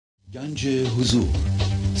گنج حضور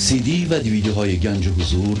CD و دیویدیوهای گنج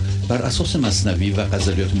حضور بر اساس مثنوی و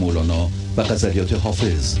غزلیات مولانا و غزلیات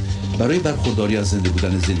حافظ برای برخورداری از زنده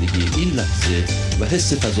بودن زندگی این لحظه و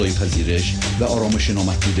حس فضای پذیرش و آرامش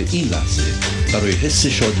نامحدود این لحظه، برای حس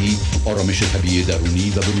شادی، آرامش طبیعی درونی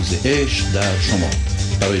و بروز عشق در شما،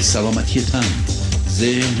 برای سلامتی تن،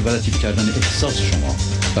 ذهن و لطیف کردن احساس شما،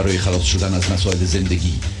 برای خلاص شدن از مسائل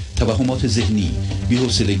زندگی، توهمات ذهنی،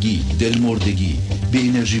 بی‌حوصلگی، دلمردگی، بی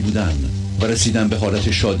انرژی بودن و رسیدن به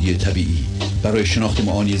حالت شادی طبیعی، برای شناخت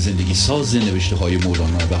معانی زندگی ساز نوشته‌های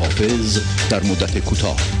مولانا و حافظ در مدت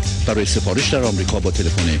کوتاه. برای سفارش در آمریکا با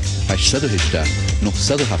تلفن 818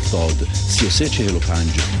 970 3345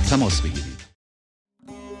 تماس بگیرید.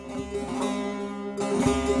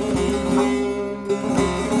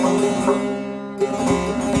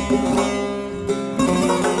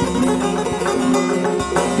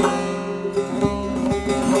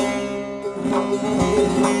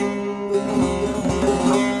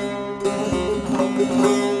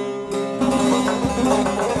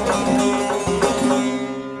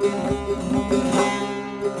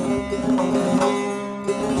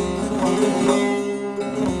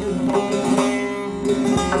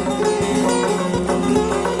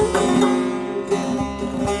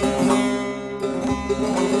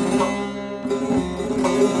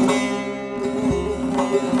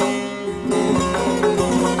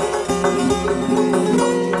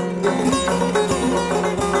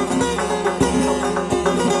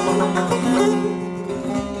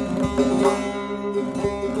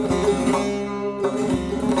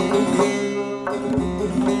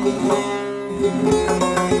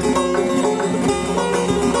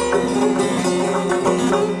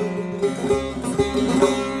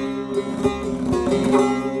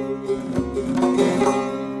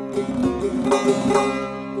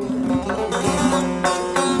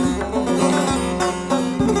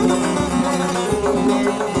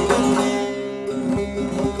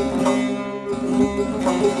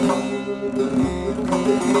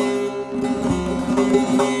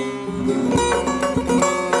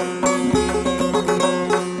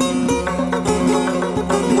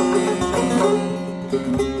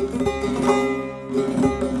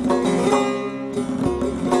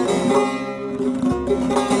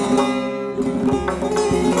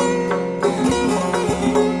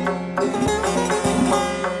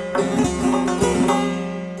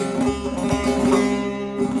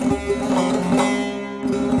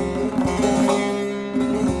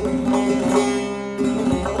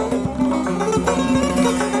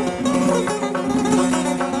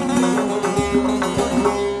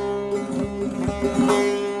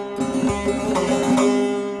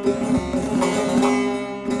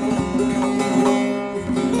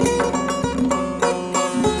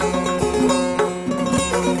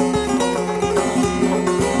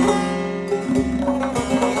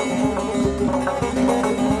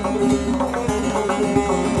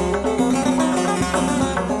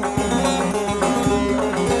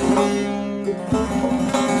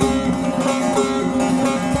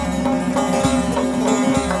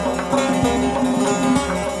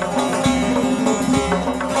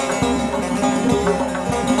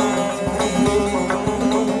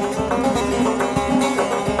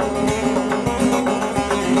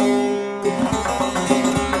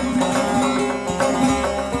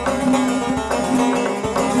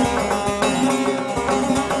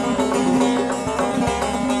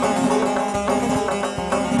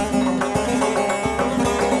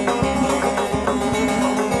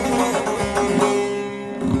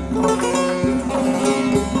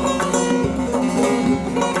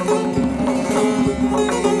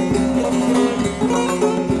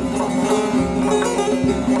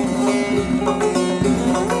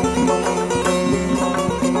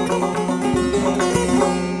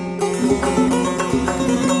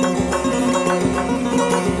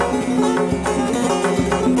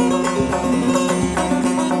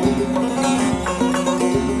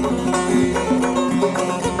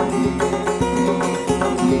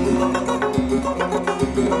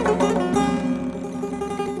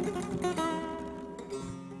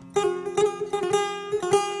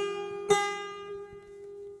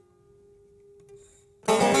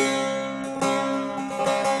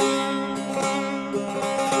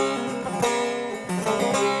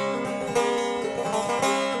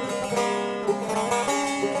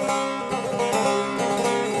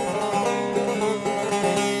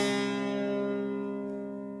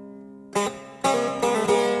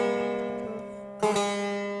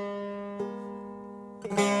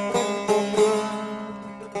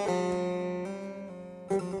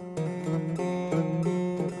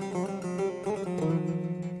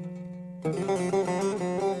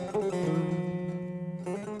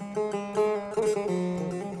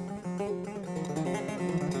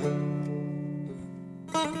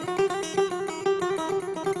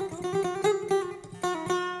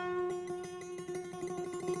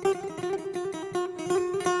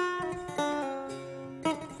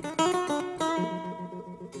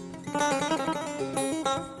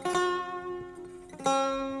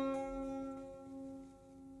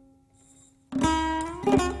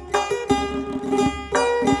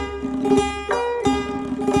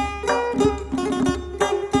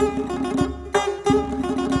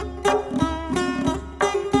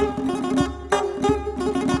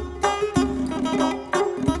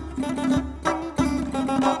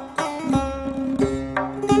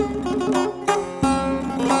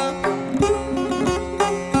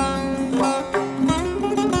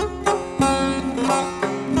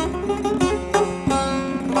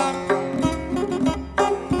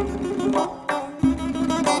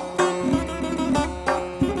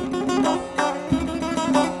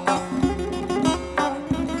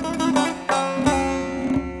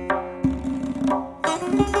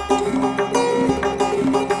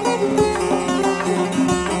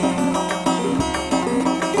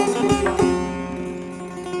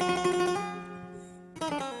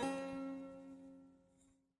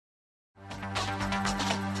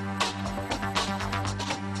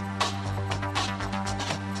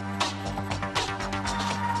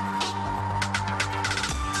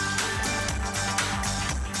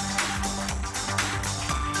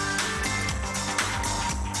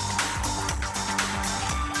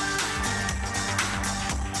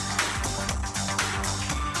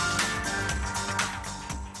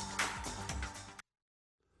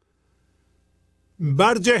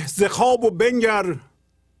 برجه ز خواب و بنگر،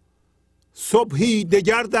 صبحی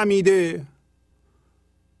دگر دمیده.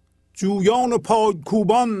 جویان و پای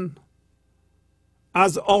کوبان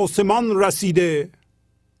از آسمان رسیده.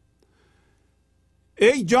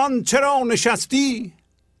 ای جان چرا نشستی،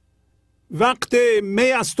 وقت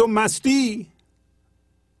می است و مستی.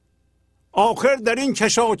 آخر در این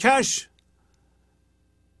کشاکش،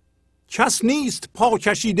 کس نیست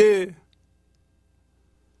پاکشیده.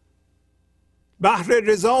 بهر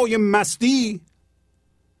رضای مستی،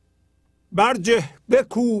 برجه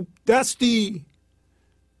بکوب دستی.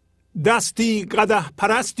 دستی قدح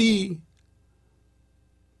پرستی،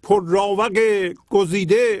 پر راوق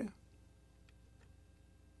گزیده.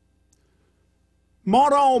 ما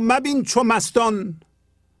را مبین چو مستان،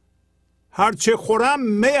 هرچه خورم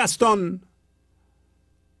می استان.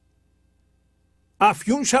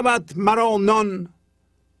 افیون شود مرا نان،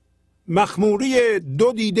 مخموری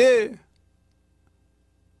دو دیده.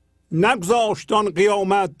 نگذاشت آن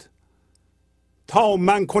قیامت، تا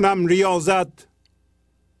من کنم ریاضت.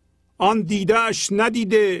 آن دیدهش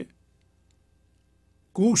ندیده،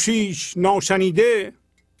 گوشیش ناشنیده.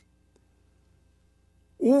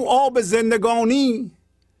 او آب زندگانی،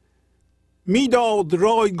 میداد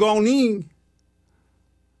رایگانی.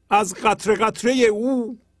 از قطره قطره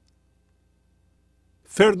او،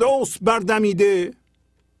 فردوس بردمیده.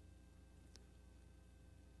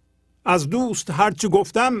 از دوست هرچه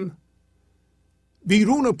گفتم،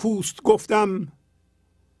 بیرون پوست گفتم.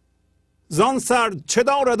 زان سر چه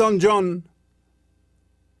دارد آن جان،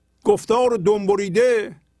 گفتار دم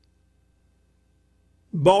بریده.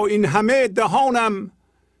 با این همه دهانم،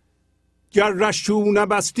 گر رشو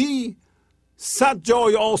نبستی. 100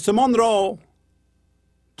 جای آسمان را،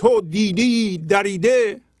 تو دیدی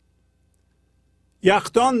دریده.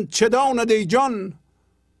 یخدان چه داند ای جان،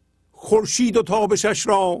 خورشید و تابشش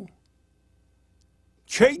را.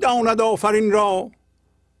 کی داند آفرین را،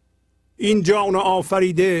 این جان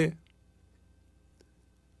آفریده.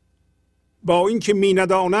 با اینکه می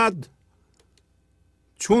نداند،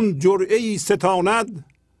 چون جرعه ای ستاند.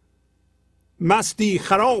 مستی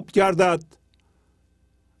خراب گردد،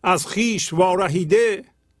 از خویش وارهیده.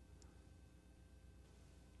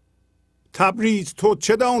 تبریز تو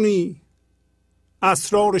چه دانی،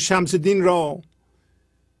 اسرار شمس دین را.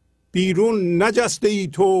 بیرون نجسته ای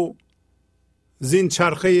تو، زین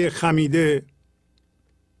چرخه خمیده.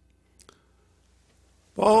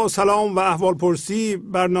 با سلام و احوال پرسی،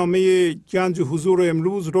 برنامه گنج حضور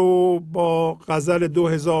امروز رو با غزل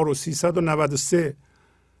 2393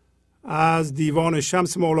 از دیوان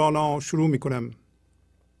شمس مولانا شروع می کنم.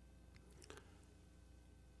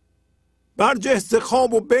 برجه ز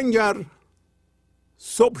خواب و بنگر،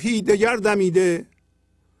 صبحی دگر دمیده.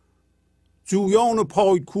 جویان و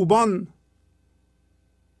پای کوبان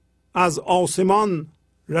از آسمان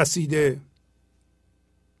رسیده.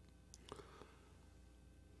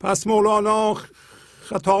 پس مولانا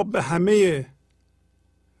خطاب به همه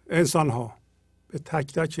انسان ها، به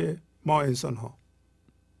تک تک ما انسان ها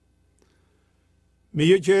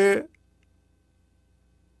میگه که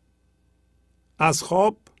از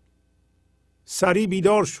خواب سریع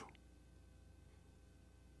بیدار شو.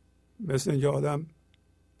 مثل اینکه آدم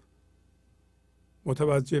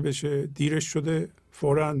متوجه بشه دیرش شده،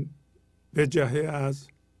 فوراً به جهه از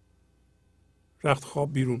رخت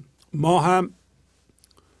خواب بیرون. ما هم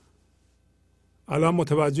الان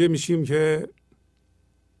متوجه میشیم که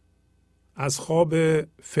از خواب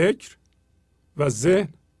فکر و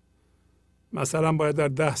ذهن مثلا باید در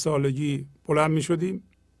 10 سالگی بلند میشدیم،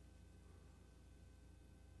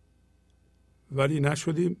 ولی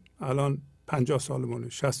نشدیم. الان 50 سالمونه،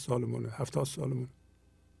 60 سالمونه، 70 سالمونه.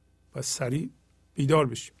 و سریع بیدار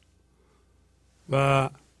بشیم. و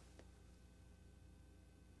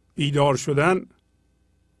بیدار شدن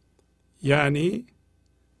یعنی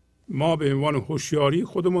ما به عنوان هوشیاری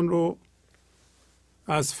خودمون رو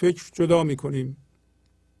از فکر جدا میکنیم.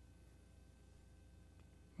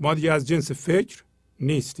 ما دیگه از جنس فکر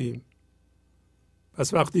نیستیم.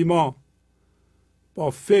 پس وقتی ما با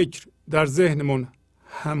فکر در ذهنمون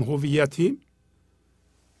هم هویتیم،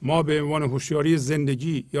 ما به عنوان هوشیاری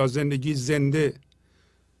زندگی یا زندگی زنده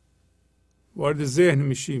وارد ذهن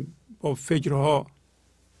میشیم، با فکرها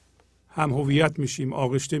هم هویت میشیم،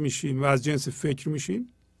 آغشته میشیم و از جنس فکر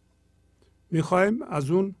میشیم. میخوایم از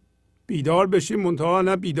اون بیدار بشیم، منتها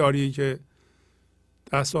نه بیداری که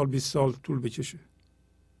 10 سال 20 سال طول بکشه.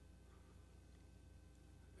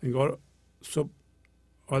 انگار صبح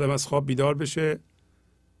آدم از خواب بیدار بشه،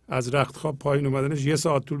 از رخت خواب پایین اومدنش 1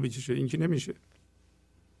 ساعت طول بکشه. این که نمیشه.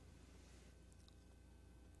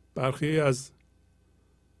 برخی از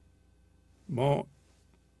ما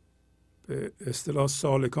به اصطلاح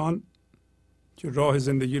سالکان که راه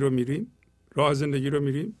زندگی رو میریم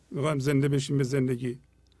میخوایم زنده بشیم به زندگی.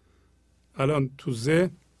 الان تو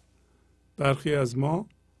ذهن برخی از ما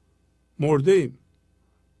مرده ایم.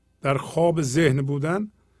 در خواب ذهن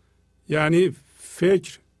بودن یعنی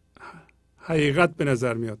فکر حقیقت به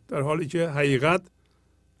نظر میاد، در حالی که حقیقت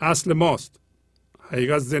اصل ماست.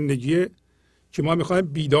 حقیقت زندگیه که ما میخوایم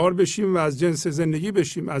بیدار بشیم و از جنس زندگی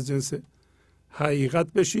بشیم، از جنس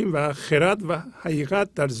حقیقت بشیم و خرد و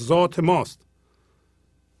حقیقت در ذات ماست.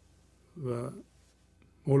 و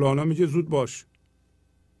مولانا میگه زود باش،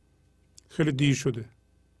 خیلی دیر شده.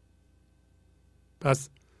 پس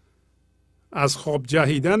از خواب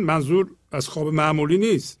جهیدن منظور از خواب معمولی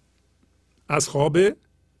نیست، از خواب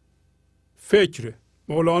فکره.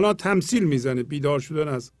 مولانا تمثیل میزنه بیدار شدن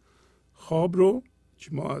از خواب رو که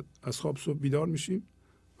ما از خواب صبح بیدار میشیم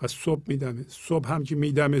و صبح میدمه. صبح هم که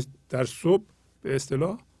میدمه در صبح به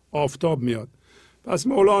اصطلاح آفتاب میاد. پس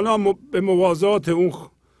مولانا به موازات اون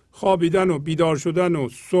خوابیدن و بیدار شدن و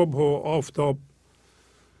صبح و آفتاب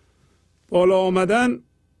بالا آمدن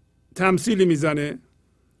تمثیلی میزنه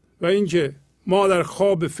و اینکه ما در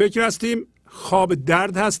خواب فکر هستیم، خواب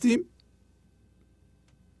درد هستیم.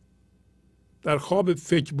 در خواب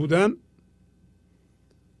فکر بودن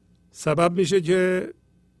سبب میشه که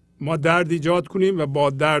ما درد ایجاد کنیم و با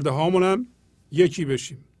دردهامون هم یکی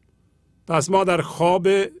بشیم. پس ما در خواب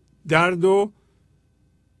درد و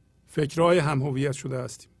فکرهای هم هویت شده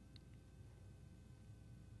هستیم،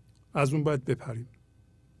 از اون باید بپریم.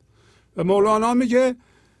 و مولانا میگه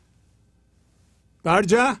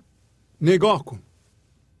برجه نگاه کن،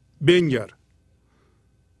 بنگر.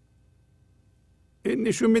 این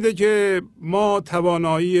نشون میده که ما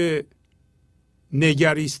توانایی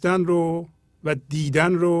نگریستن رو و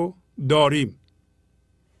دیدن رو داریم.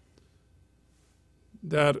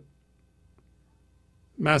 در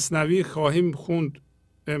مثنوی خواهیم خوند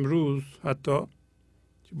امروز، حتی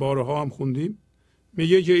که بارها هم خوندیم،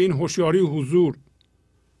 میگه که این هوشیاری حضور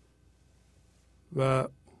و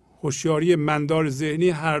هوشیاری مندار ذهنی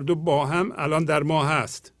هر دو با هم الان در ما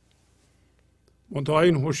هست. منتها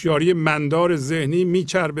این هوشیاری مندار ذهنی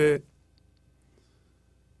میچربه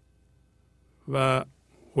و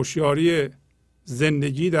هوشیاری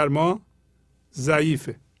زندگی در ما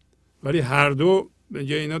ضعیفه، ولی هر دو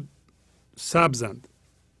میگه اینا سبزند.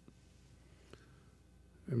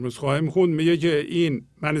 امروز خواهیم خوند میگه که این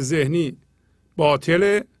من ذهنی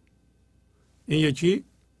باطله، این یکی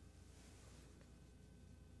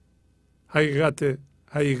حقیقت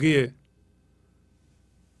حقیقیه.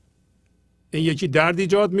 این یکی درد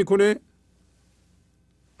ایجاد میکنه،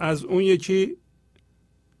 از اون یکی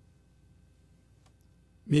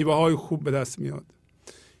میوه های خوب به دست میاد.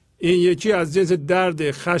 این یکی از جنس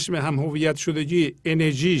درد خشم هم هویت شدگی،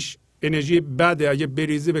 انرژی بده، اگه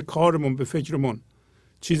بریزه به کارمون به فکرمون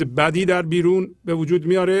چیز بدی در بیرون به وجود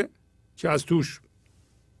میاره که از توش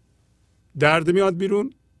درد میاد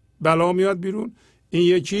بیرون، بلا میاد بیرون.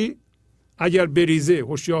 این یکی اگر بریزه،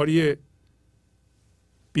 هوشیاری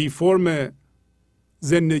بی فرم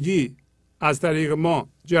زندگی از طریق ما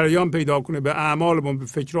جریان پیدا کنه به اعمالمون، به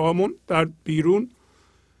فکرهامون، در بیرون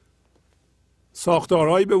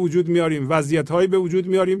ساختارهایی به وجود میاریم، وضعیتهایی به وجود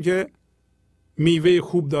میاریم که میوه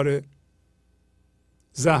خوب داره،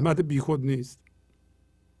 زحمت بیخود نیست.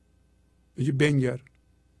 بگی بنگر.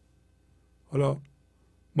 حالا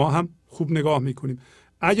ما هم خوب نگاه میکنیم.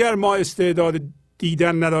 اگر ما استعداد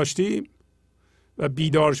دیدن نداشتیم و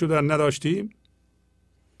بیدار شدن نداشتیم،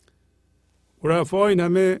 عرفا این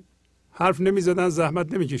همه حرف نمیزدن،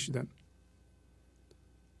 زحمت نمیکشیدن.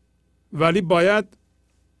 ولی باید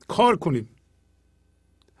کار کنیم.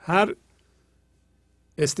 هر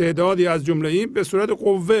استعدادی از جمله این به صورت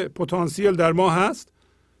قوه پتانسیل در ما هست،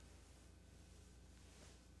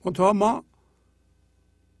 منتها ما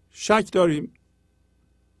شک داریم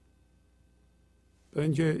به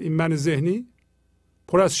اینکه این من ذهنی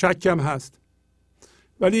پر از شکم هست.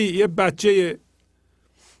 ولی یه بچه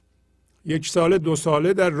 1 ساله 2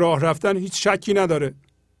 ساله در راه رفتن هیچ شکی نداره،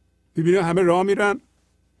 ببینه همه راه میرن،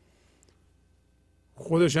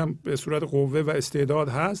 خودش هم به صورت قوه و استعداد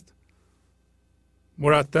هست،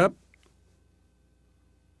 مرتب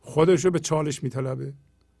خودش رو به چالش میطلبه،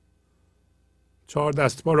 4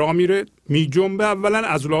 دست پا راه میره، میجنبه. اولا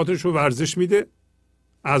عضلاتش رو ورزش میده.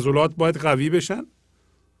 عضلات باید قوی بشن.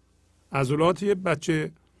 عضلات یه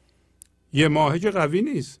بچه 1 ماهه که قوی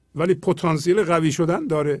نیست، ولی پتانسیل قوی شدن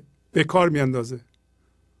داره، به کار میاندازه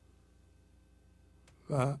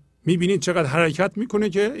و میبینید چقدر حرکت میکنه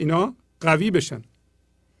که اینا قوی بشن،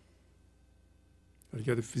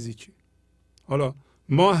 حرکت فیزیکی. حالا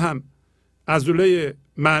ما هم عضله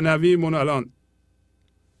معنویمون الان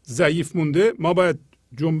ضعیف مونده، ما باید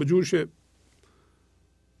جنب جوش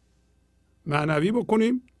معنوی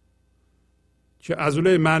بکنیم که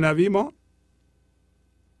عضله معنوی ما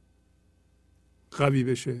قوی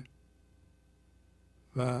بشه.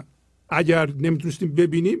 و اگر نمیتونستیم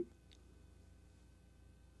ببینیم،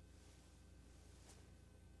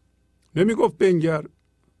 نمیگفت بنگر،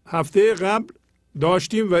 هفته قبل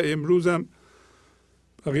داشتیم و امروز هم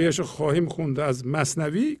بقیهش خواهیم خوند از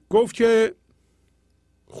مثنوی، گفت که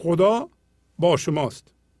خدا با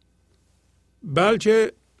شماست،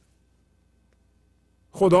 بلکه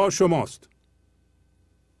خدا شماست.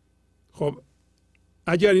 خب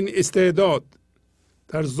اگر این استعداد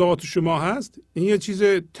در ذات شما هست، این یه چیز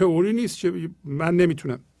تئوری نیست که من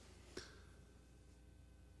نمیتونم.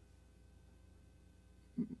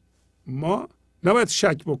 ما نباید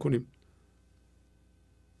شک بکنیم.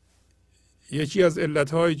 یکی از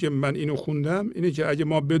علتهایی که من اینو خوندم اینه که اگه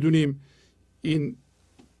ما بدونیم این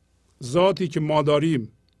ذاتی که ما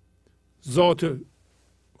داریم ذات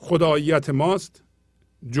خداییت ماست،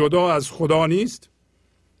 جدا از خدا نیست،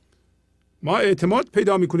 ما اعتماد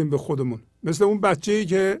پیدا میکنیم به خودمون. مثل اون بچه‌ای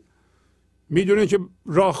که میدونه که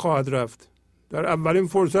راه خواهد رفت، در اولین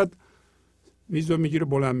فرصت میزو میگیره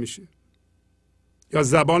بلند میشه، یا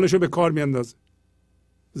زبانشو به کار میاندازه.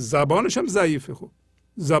 زبانش هم ضعیفه، خب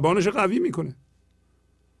زبانش قوی میکنه،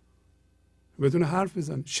 بدون حرف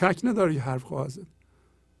بزنه، شک نداره یه حرف خواهد زد.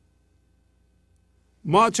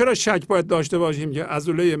 ما چرا شک باید داشته باشیم که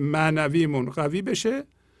عضله معنویمون قوی بشه،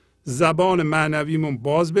 زبان معنویمون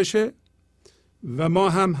باز بشه و ما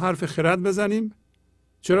هم حرف خرد بزنیم؟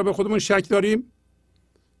 چرا به خودمون شک داریم؟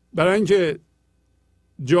 برای اینکه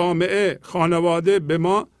جامعه، خانواده به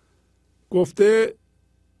ما گفته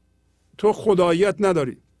تو خداییت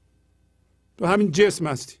نداری، تو همین جسم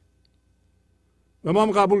هستی، و ما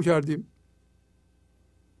هم قبول کردیم.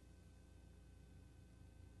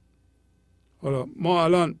 حالا ما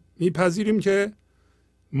الان میپذیریم که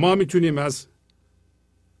ما میتونیم از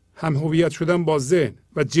هم هویت شدن با ذهن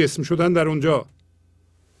و جسم شدن در اونجا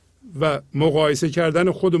و مقایسه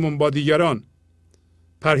کردن خودمون با دیگران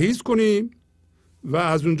پرهیز کنیم و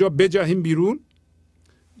از اونجا بجهیم بیرون.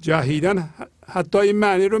 جهیدن حتی این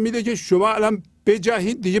معنی رو میده که شما الان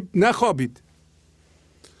بجهید، دیگه نخوابید.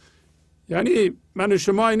 یعنی من و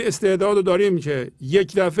شما این استعداد رو داریم که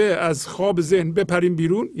یک دفعه از خواب ذهن بپریم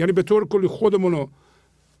بیرون، یعنی به طور کلی خودمون رو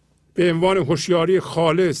به عنوان هوشیاری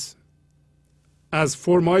خالص از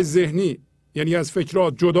فرمای ذهنی، یعنی از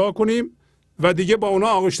فکرات جدا کنیم و دیگه با اونا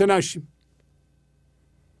آغشته نشیم.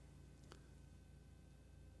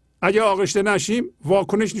 اگه آغشته نشیم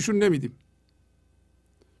واکنش نشون نمیدیم.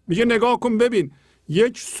 میگه نگاه کن ببین،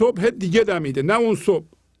 یک صبح دیگه دمیده، نه اون صبح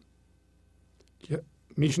که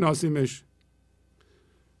میشناسیمش.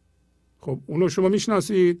 خب اونو شما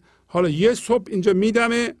میشناسید. حالا یه صبح اینجا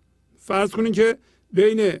میدمه، فرض کنین که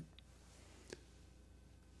بین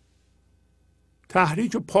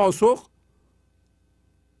تحریک و پاسخ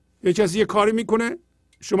یه کسی یه کاری میکنه،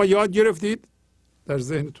 شما یاد گرفتید، در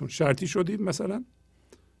ذهنتون شرطی شدید، مثلا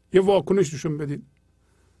یه واکنش نشون بدید.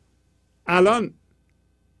 الان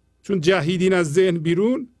چون جهیدین از ذهن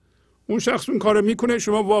بیرون، اون شخص اون کارو میکنه،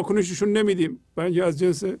 شما واکنششون نمیدیم، برای اینکه از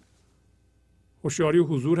جنس هوشیاری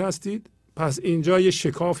حضور هستید. پس اینجا یه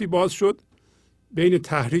شکافی باز شد بین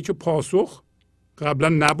تحریک و پاسخ، قبلا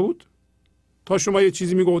نبود. تا شما یه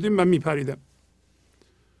چیزی میگفتیم من میپریدم.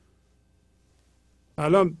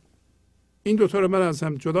 الان این دوتا رو من از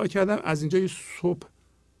هم جدا کردم، از اینجا یه صبح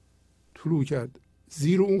طلوع کرد،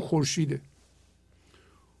 زیر اون خورشیده.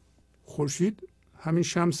 خورشید همین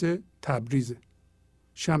شمس تبریزه،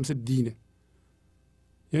 شمس دینه،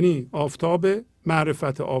 یعنی آفتاب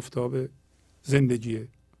معرفت، آفتاب زندگیه،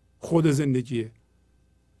 خود زندگیه،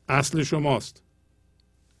 اصل شماست.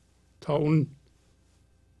 تا اون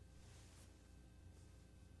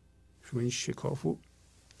شما این شکافو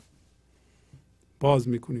باز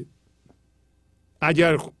میکنید.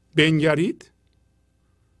 اگر بنگرید،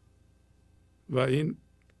 و این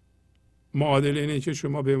معادل اینه که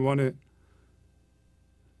شما به عنوان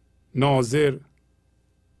ناظر،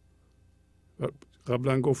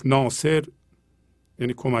 قبلا گفت ناصر،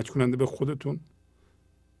 یعنی کمک کننده به خودتون،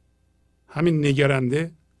 همین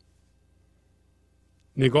نگرنده،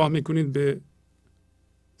 نگاه میکنید به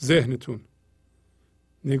ذهنتون،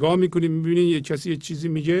 نگاه میکنید میبینید یه کسی یه چیزی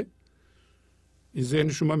میگه، این ذهن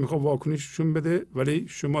شما میخواد واکنششون بده، ولی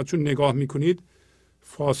شما چون نگاه میکنید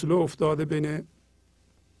فاصله افتاده بین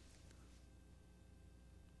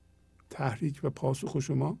تحریک و پاسخ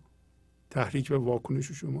شما، تحریک و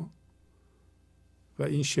واکنش شما، و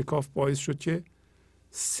این شکاف باعث شد که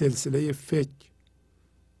سلسله فکر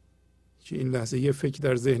که این لحظه یه فکر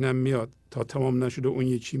در ذهنم میاد تا تمام نشده اون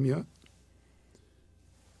یکی میاد،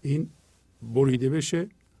 این بریده بشه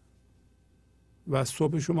و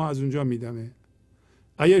صبح شما از اونجا میدمه.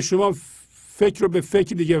 اگر شما فکر رو به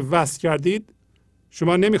فکر دیگه وصل کردید،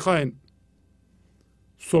 شما نمیخواین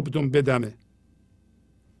صبحتون بدمه.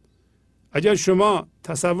 اگر شما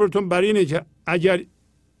تصورتون بر اینه که اگر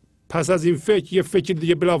پس از این فکر یه فکر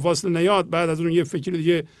دیگه بلافاصله نیاد، بعد از اون یه فکر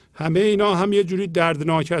دیگه، همه اینا هم یه جوری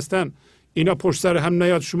دردناک هستن، اینا پشت سر هم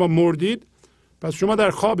نیاد شما مردید، پس شما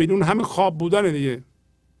در خوابید. اون همین خواب بودن دیگه.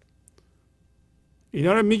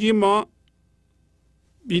 اینا رو میگیم ما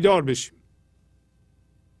بیدار بشیم.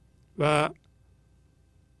 و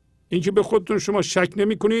اینکه به خودتون شما شک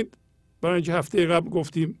نمی کنید، برای اینکه هفته قبل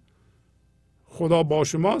گفتیم خدا با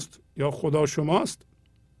شماست یا خدا شماست،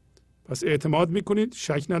 پس اعتماد میکنید،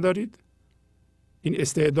 شک ندارید، این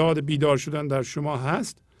استعداد بیدار شدن در شما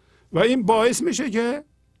هست و این باعث میشه که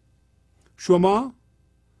شما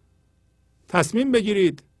تصمیم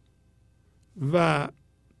بگیرید و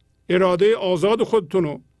اراده آزاد خودتون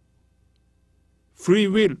رو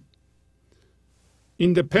free will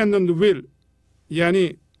independent will،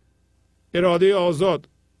 یعنی اراده آزاد،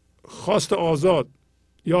 خواست آزاد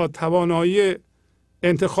یا توانایی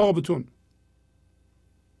انتخابتون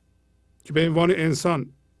که به عنوان انسان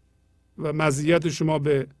و مزیت شما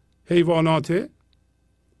به حیوانات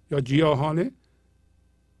یا گیاهانه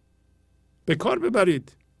به کار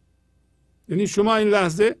ببرید. یعنی شما این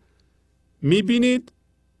لحظه میبینید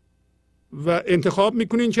و انتخاب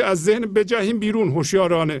میکنید که از ذهن بجهیم بیرون،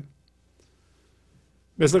 هوشیارانه.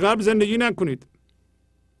 مثل قبل زندگی نکنید،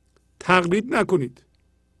 تقلید نکنید،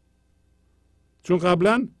 چون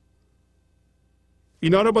قبلا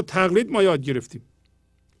اینا رو با تقلید ما یاد گرفتیم.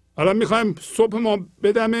 الان میخوایم صبح ما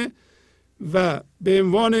بدمه و به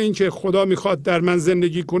عنوان اینکه خدا میخواد در من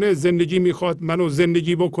زندگی کنه، زندگی میخواد منو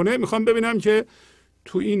زندگی بکنه، میخوام ببینم که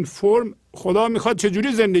تو این فرم خدا میخواد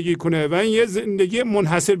چجوری زندگی کنه و این یه زندگی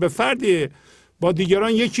منحصر به فردیه، با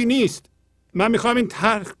دیگران یکی نیست. من میخوام این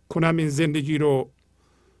طرح کنم، این زندگی رو،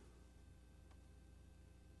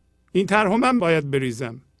 این طرح من باید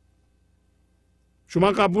بریزم.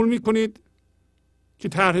 شما قبول میکنید که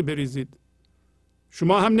طرح بریزید،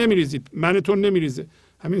 شما هم نمیریزید، منتون نمیریزه.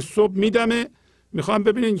 همین صبح میدمه، میخوام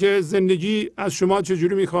ببینید که زندگی از شما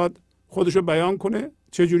چجوری میخواد خودشو بیان کنه،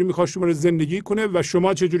 چجوری میخواد شما رو زندگی کنه و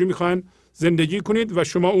شما چجوری میخواین زندگی کنید و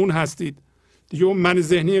شما اون هستید دیگه. اون من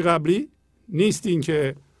ذهنی قبلی نیستین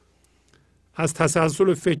که از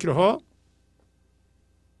تسلسل فکرها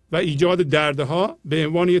و ایجاد دردها به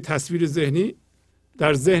عنوان یک تصویر ذهنی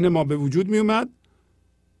در ذهن ما به وجود می اومد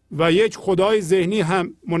و یک خدای ذهنی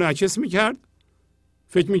هم منعکس میکرد.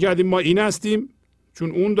 فکر میکردیم ما این هستیم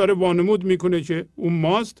چون اون داره وانمود میکنه که اون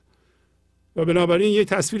ماست و بنابراین یک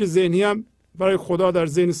تصویر ذهنی هم برای خدا در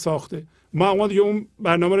ذهن ساخته. ما دیگه اون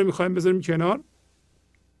برنامه رو میخوایم بذاریم کنار،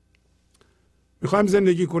 میخوایم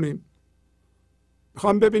زندگی کنیم،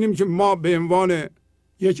 میخوایم ببینیم که ما به عنوان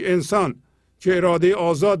یک انسان که اراده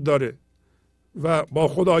آزاد داره و با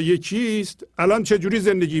خدا یکیست الان چجوری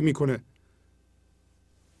زندگی میکنه.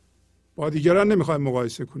 با دیگران نمیخوایم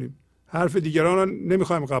مقایسه کنیم، حرف دیگران رو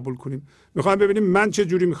نمیخوایم قبول کنیم، میخوایم ببینیم من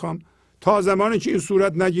چجوری میخوام. تا زمانی که این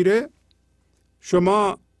صورت نگیره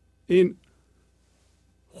شما این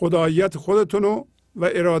خداییت خودتونو و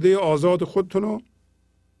اراده آزاد خودتونو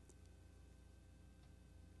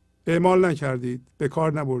اعمال نکردید، به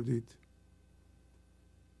کار نبردید.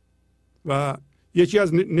 و یکی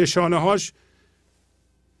از نشانه هاش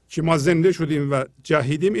که ما زنده شدیم و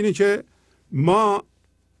جهیدیم اینه که ما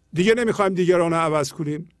دیگه نمیخوایم دیگران رو عوض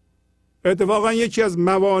کنیم. اتفاقا یکی از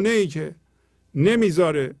موانعی که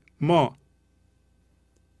نمیذاره ما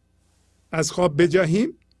از خواب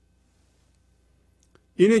بجهیم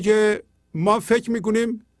اینه که ما فکر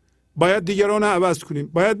میکنیم باید دیگران رو عوض کنیم،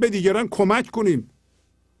 باید به دیگران کمک کنیم.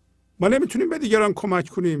 ما نمیتونیم به دیگران کمک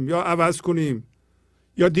کنیم یا عوض کنیم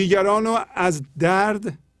یا دیگران رو از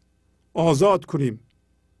درد آزاد کنیم.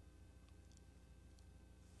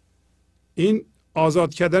 این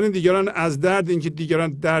آزاد کردن دیگران از درد، اینکه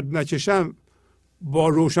دیگران درد نکشن، با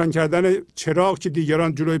روشن کردن چراغ که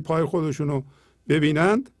دیگران جلوی پای خودشونو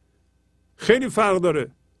ببینند خیلی فرق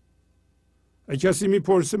داره. اگه کسی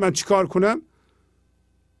میپرسه من چیکار کنم،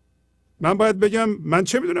 من باید بگم من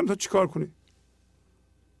چه میدونم تا چیکار کنی.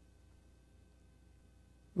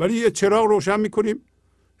 ولی یه چراغ روشن میکنیم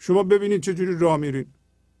شما ببینید چجوری راه میرین.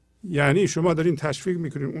 یعنی شما دارین تشویق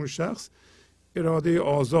میکنین اون شخص اراده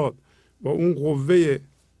آزاد و اون قوه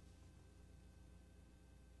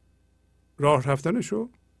راه رفتنشو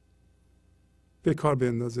به کار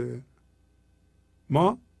بندازه.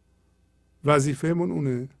 ما وظیفهمون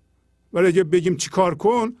اونه. ولی اگه بگیم چی کار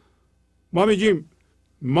کن، ما میگیم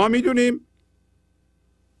ما میدونیم،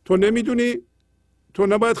 تو نمیدونی، تو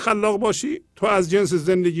نباید خلاق باشی، تو از جنس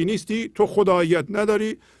زندگی نیستی، تو خداییت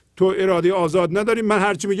نداری، تو اراده آزاد نداری، من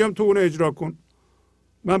هرچی میگم تو اون اجرا کن،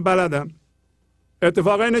 من بلدم.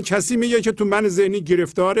 اتفاقا اینه کسی میگه که تو من ذهنی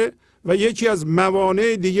گرفتاره و یکی از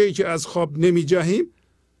موانع دیگه‌ای که از خواب نمیجهیم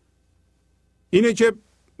اینه که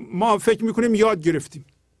ما فکر میکنیم یاد گرفتیم.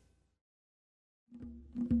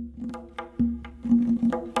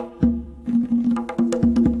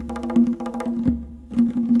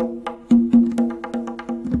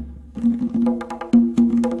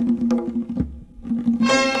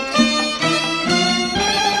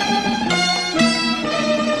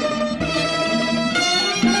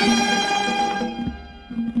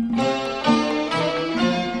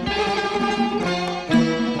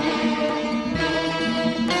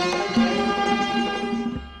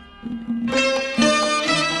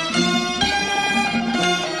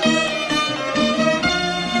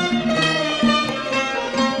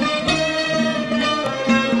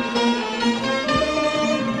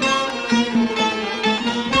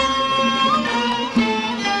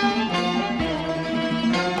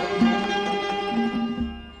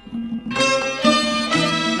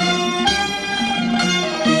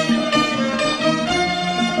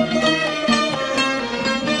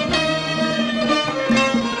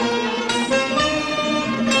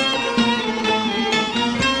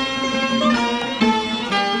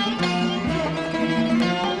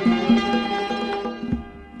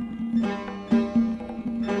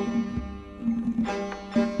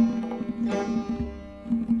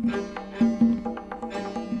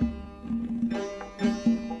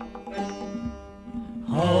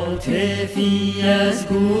 هاتفی از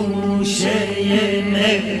گوشه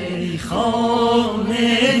میخانه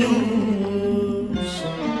دوست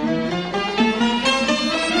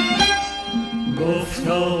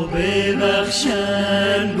گفتا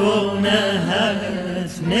ببخشن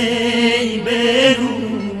گناهت می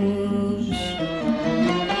بروز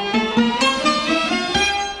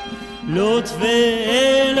لطف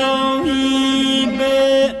الهی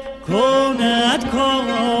بکند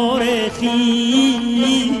کار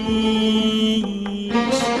خویش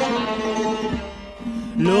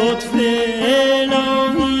لطف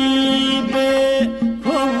الهی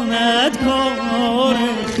بکند کار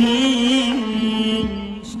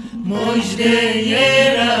خویش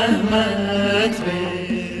مژده رحمت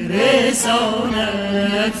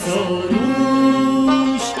برساند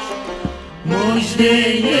سروش مژده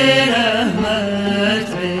رحمت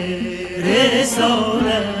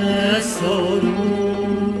برساند سروش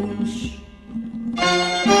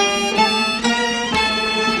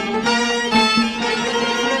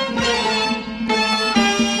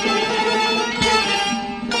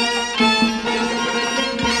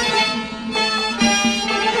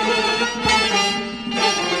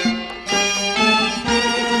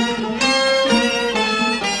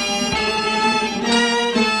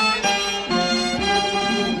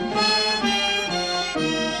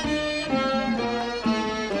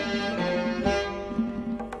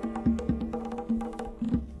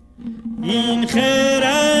این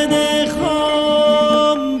خرد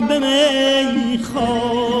خام به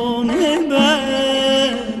میخانه بر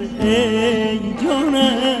ای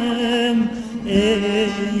جانم ای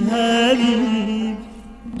حبیب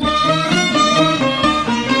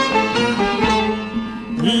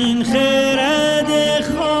این خرد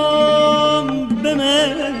خام به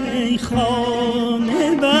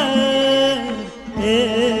میخانه بر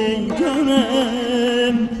ای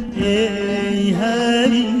جانم ای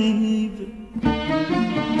حبیب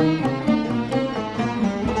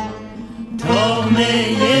تا می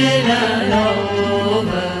للا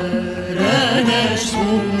بردش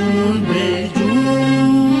خون به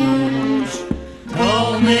جوش تا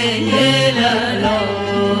می للا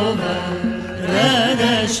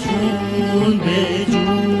بردش خون به جوش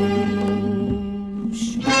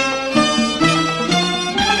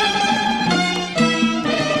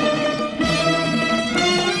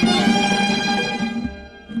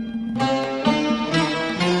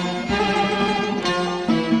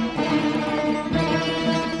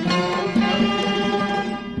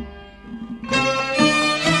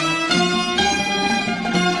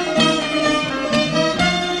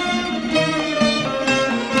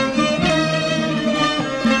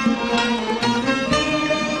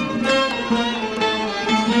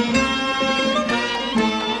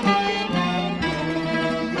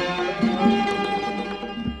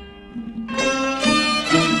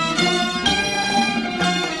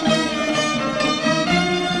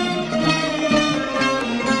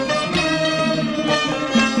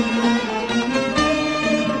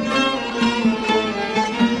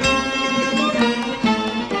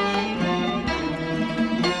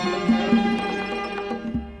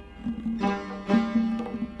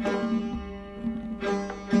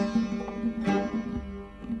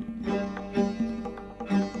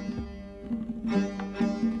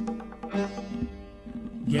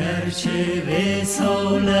گرچه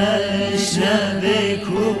وصالش نه به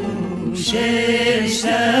کوشش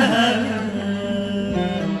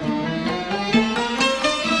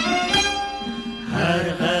هر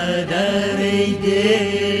قدر ای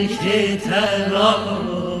دل که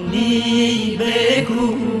توانی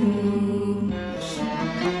بکوش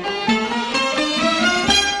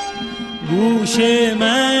گوش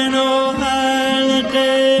من و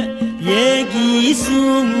حلقه یکی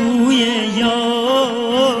سوی یار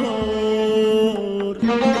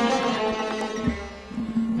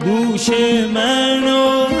گوش من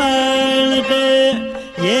و حلقه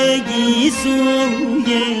یکی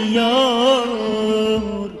سوی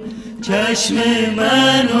یار چشم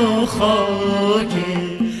من و خاک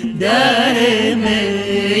در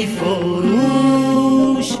می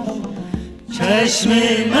فروش چشم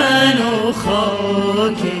من و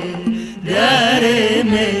خاک در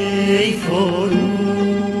می فروش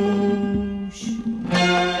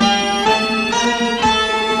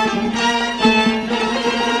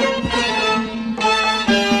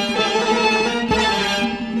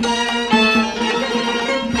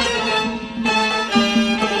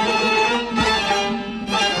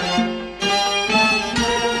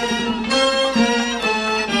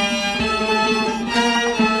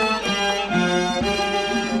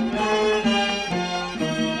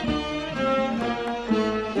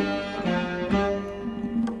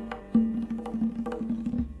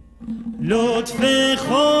لطف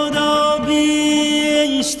خدا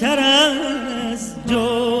بیشتر از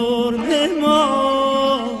جرم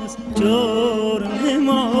ماست جرم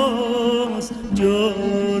ماست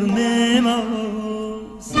جرم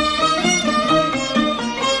ماست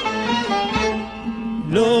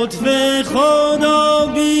لطف خدا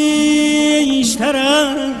بیشتر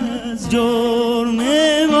از جرم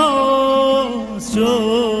ماست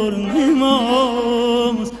جرم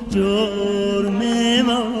ماست جرم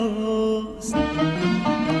ماست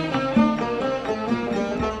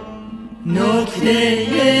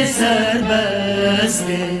نکته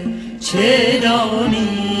سربسته چه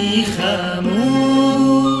دانی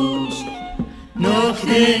خموش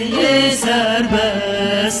نکته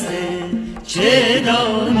سربسته چه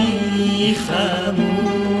دانی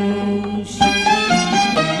خموش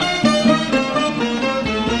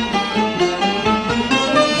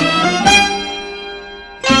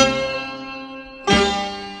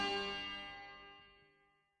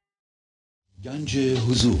گنج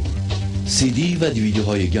حضور CD و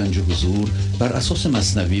دیویدیوهای گنج حضور بر اساس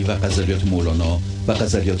مثنوی و غزلیات مولانا و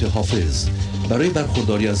غزلیات حافظ برای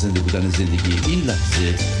برخورداری از زنده بودن زندگی این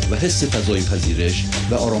لحظه و حس فضای پذیرش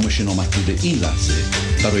و آرامش نامحدود این لحظه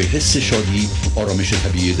برای حس شادی، آرامش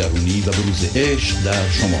طبیعی درونی و بروز عشق در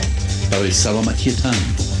شما برای سلامتی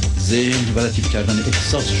تن، ذهن و لطیف کردن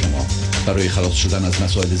احساس شما برای خلاص شدن از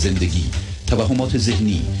مسائل زندگی، توهمات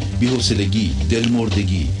ذهنی، بی‌حوصلگی،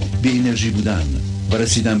 دلمردگی، بی انرژی بودن و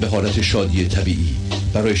رسیدن به حالت شادی طبیعی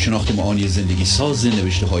برای شناخت معانی زندگی ساز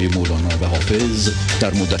نوشته‌های مولانا و حافظ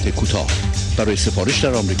در مدت کوتاه. برای سفارش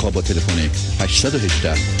در آمریکا با تلفن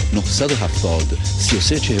 818 970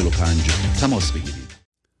 3345 تماس بگیرید.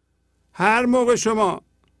 هر موقع شما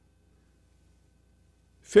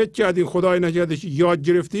فکر کردین خدای نکرده که یاد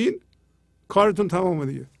گرفتین کارتون تمامه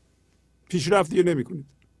دیگه، پیشرفت دیگه نمی کنید.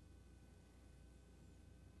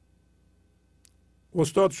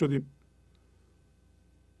 استاد شدیم.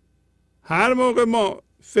 هر موقع ما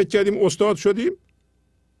فکر کردیم استاد شدیم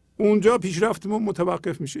اونجا پیشرفتمون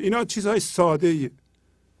متوقف میشه. اینا چیزهای ساده ایه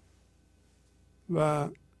و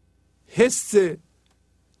حس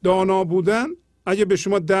دانا بودن اگه به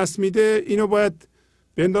شما دست میده اینو باید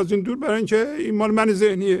بندازین دور، برای اینکه این مال من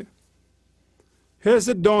ذهنیه. حس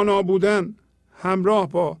دانا بودن همراه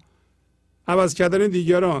با عوض کردن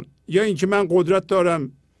دیگران یا اینکه من قدرت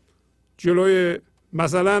دارم جلوی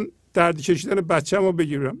مثلا درد کشیدن بچه‌مو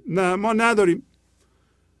بگیرم، نه ما نداریم.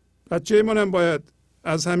 بچه ما هم باید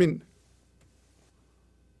از همین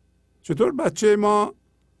چطور بچه ما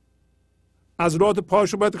عضلات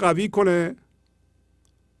پاشو باید قوی کنه،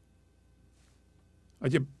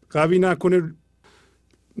 اگه قوی نکنه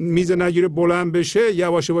میز نگیره بلند بشه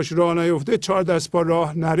یواش یواش راه نیفته 4 دست پا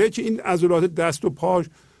راه نره که این عضلات دست و پاش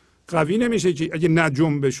قوی نمیشه که اگه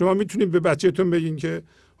نجنبه. شما میتونید به بچه‌تون بگین که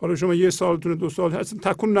حالا شما 1 سالتونه 2 سال هستن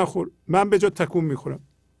تکون نخور، من به جا تکون میخورم.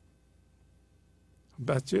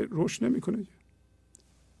 بچه رشد نمیکنه.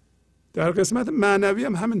 در قسمت معنوی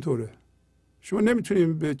هم همینطوره. شما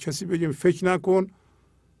نمیتونید به کسی بگیم فکر نکن،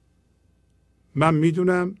 من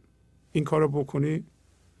میدونم این کارو بکنی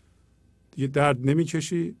دیگه درد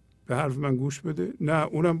نمیکشی، به حرف من گوش بده. نه،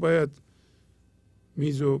 اونم باید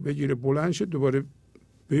میزو بگیره بلند شه، دوباره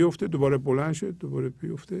بیفته، دوباره بلند شه، دوباره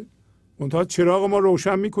بیفته. منتها چراغ ما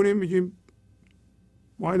روشن میکنیم میگیم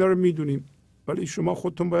ما اینا رو میدونیم، ولی شما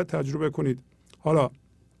خودتون باید تجربه کنید. حالا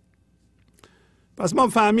پس ما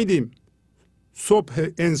فهمیدیم صبح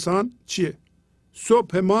انسان چیه.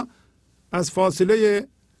 صبح ما از فاصله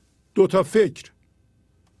دوتا فکر،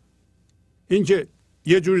 اینکه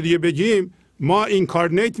یه جور دیگه بگیم ما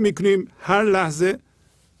اینکارنیت میکنیم هر لحظه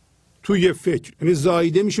توی فکر، یعنی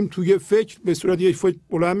زایده میشیم توی فکر، به صورت یک فکر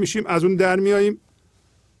بلند میشیم، از اون در میاییم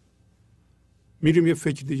میریم یه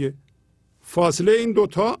فکر دیگه. فاصله این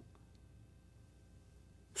دوتا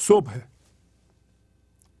صبح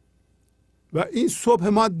و این صبح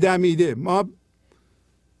ما دمیده، ما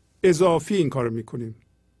اضافی این کار میکنیم.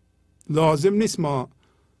 لازم نیست ما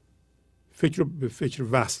فکر رو به فکر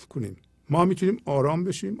وصل کنیم. ما میتونیم آرام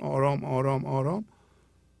بشیم، آرام آرام آرام،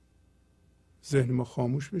 ذهن ما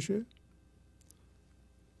خاموش بشه،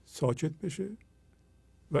 ساکت بشه.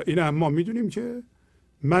 و این هم ما میدونیم که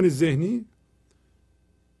من ذهنی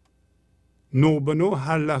نو به نو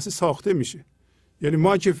هر لحظه ساخته میشه. یعنی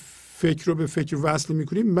ما که فکر رو به فکر وصل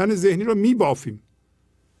میکنیم من ذهنی رو میبافیم.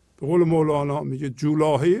 به قول مولانا میگه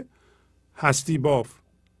جولاهه هستی باف،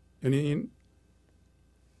 یعنی این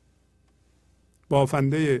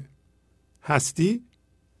بافنده هستی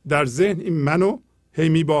در ذهن این منو هی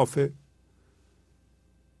میبافه.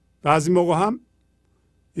 بعضی موقع هم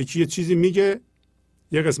یکی یه چیزی میگه،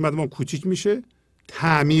 یه قسمت ما کوچیک میشه،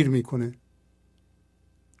 تعمیر میکنه،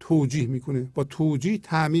 توجیه میکنه، با توجیه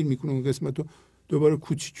تعمیر میکنه اون قسمت رو، دوباره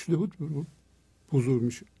کوچیک شده بود بزرگ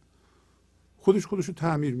میشه، خودش رو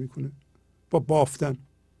تعمیر میکنه با بافتن،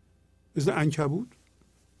 مثل عنکبوت.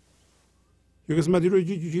 یه قسمتی رو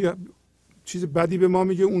یه چیز بدی به ما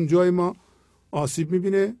میگه، اون جای ما آسیب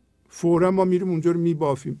میبینه، فورا ما میریم اونجا رو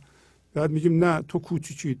میبافیم. بعد میگیم نه تو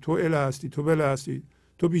کوچیکی، تو اله هستی، تو بله هستی،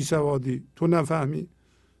 تو بی سوادی، تو نفهمی.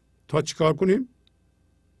 تا چیکار کنیم؟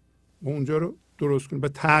 ما اونجا رو درست کنیم. به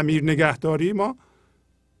تعمیر نگهداری ما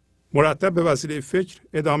مرتب به وسیله فکر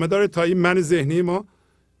ادامه داره تا این من ذهنی ما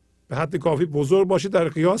به حد کافی بزرگ باشه در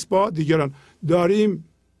قیاس با دیگران. داریم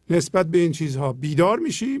نسبت به این چیزها بیدار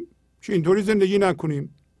میشیم که اینطوری زندگی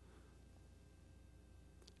نکنیم.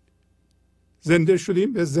 زنده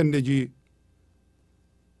شدیم به زندگی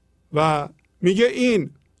و میگه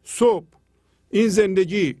این صبح، این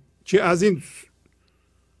زندگی که از این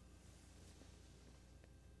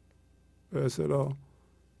به اصطلاح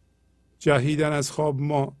جهیدن از خواب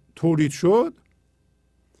ما تولید شد،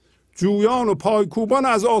 جویان و پای کوبان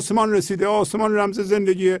از آسمان رسیده. آسمان رمز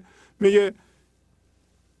زندگیه. میگه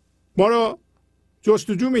ما را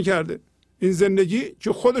جستجو میکرده این زندگی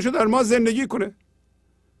که خودشو در ما زندگی کنه.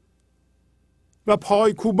 و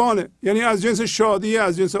پای کوبانه، یعنی از جنس شادی،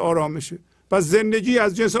 از جنس آرامشه. و زندگی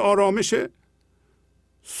از جنس آرامشه.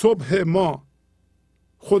 صبح ما،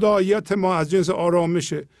 خداییت ما از جنس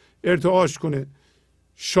آرامشه ارتعاش کنه،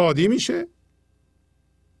 شادی میشه.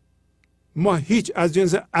 ما هیچ از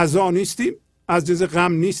جنس عزا نیستیم، از جنس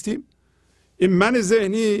غم نیستیم. این من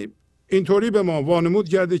ذهنی اینطوری به ما وانمود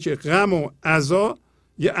کرده که غم و عزا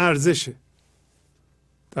یه ارزشه.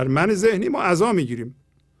 در من ذهنی ما عزا میگیریم،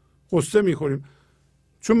 قصه میخوریم.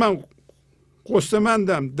 چون من قصه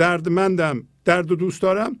مندم، دردمندم، درد رو دوست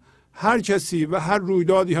دارم، هر کسی و هر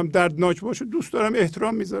رویدادی هم دردناک باشه دوست دارم،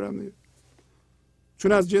 احترام میذارم،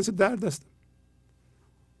 چون از جنس درد هستم.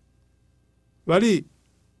 ولی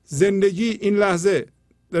زندگی این لحظه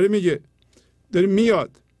داره میگه، داره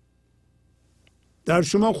میاد در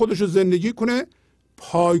شما خودشو زندگی کنه.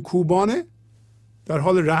 پایکوبانه، در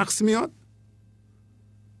حال رقص میاد.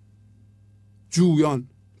 جویان،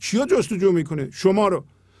 چیا جستجو میکنه؟ شما رو.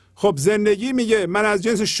 خب زندگی میگه من از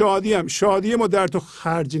جنس شادیم، شادیمو در تو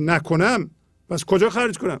خرج نکنم، پس کجا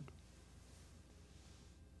خرج کنم؟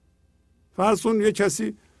 فرض کن یه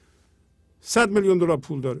کسی 100 میلیون دلار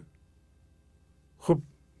پول داره. خب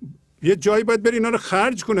یه جایی باید بری اینا رو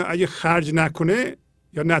خرج کنه. اگه خرج نکنه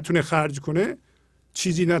یا نتونه خرج کنه،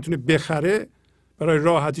 چیزی نتونه بخره، برای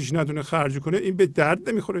راحتیش نتونه خرج کنه، این به درد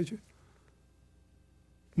نمیخوره. که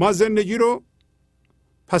ما زندگی رو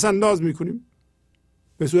پس انداز میکنیم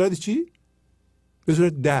به صورت چی؟ به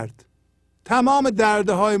صورت درد. تمام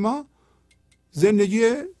دردهای ما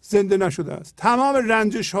زندگی زنده نشده است. تمام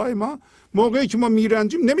رنجش های ما موقعی که ما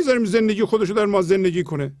میرنجیم نمیذاریم زندگی خودشو در ما زندگی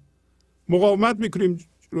کنه، مقاومت میکنیم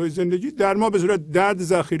روی زندگی، در ما به صورت درد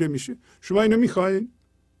ذخیره میشه. شما اینو میخواین؟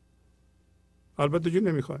 البته که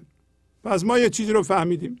نمیخواین. پس ما یه چیزی رو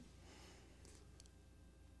فهمیدیم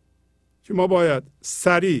که ما باید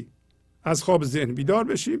سریع از خواب ذهن بیدار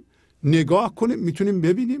بشیم، نگاه کنیم، میتونیم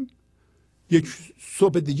ببینیم یک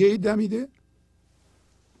صبح دیگه ای دمیده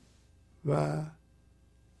و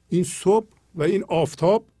این صبح و این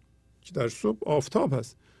آفتاب که در صبح آفتاب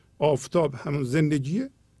هست، آفتاب همون زندگیه،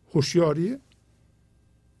 هوشیاریه.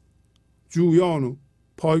 جویان و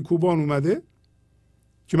پای کوبان اومده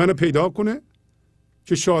که منو پیدا کنه،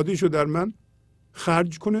 که شادیشو در من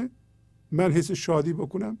خرج کنه، من حس شادی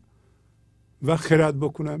بکنم و خرد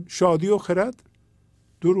بکنم. شادی و خرد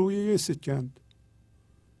دو روی یه سکند.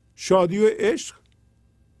 شادی و عشق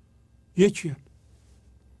یکی هست.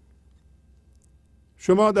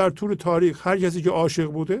 شما در طول تاریخ هر کسی که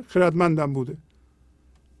عاشق بوده خردمندم بوده،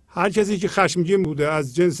 هر کسی که خشمگین بوده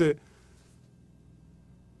از جنس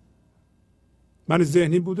من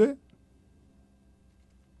ذهنی بوده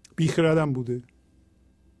بیخردم بوده.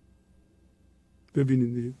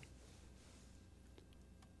 ببینید دیگه.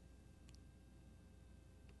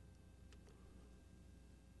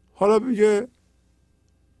 حالا میگه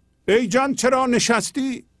ای جان چرا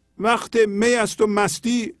نشستی وقت می است و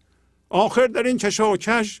مستی، آخر در این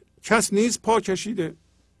کشاکش کس نیست پاکشیده.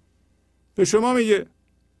 به شما میگه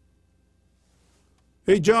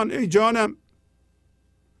ای جان، ای جانم،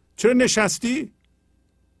 چرا نشستی؟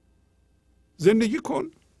 زندگی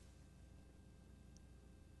کن.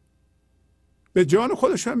 به جان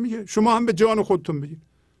خودش هم میگه، شما هم به جان خودتون بگید.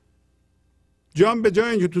 جان به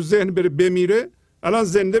جای اینکه تو ذهن بره بمیره، الان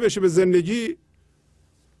زنده بشه به زندگی.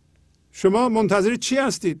 شما منتظر چی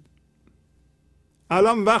هستید؟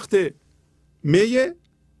 الان وقت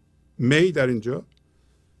می در اینجا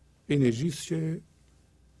انرژیست که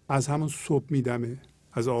از همون صبح میدمه،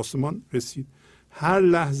 از آسمان رسید. هر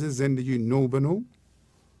لحظه زندگی نو به نو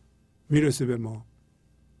میرسه به ما.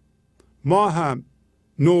 ما هم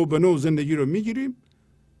نو به نو زندگی رو میگیریم،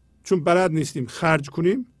 چون بلد نیستیم خرج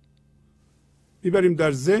کنیم، میبریم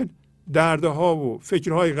در ذهن، دردها و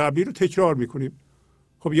فکرهای قبلی رو تکرار میکنیم.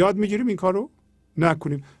 خب یاد میگیریم این کار رو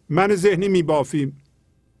نکنیم. من ذهنی میبافیم،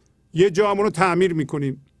 یه جامون رو تعمیر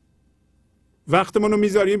میکنیم، وقتمون رو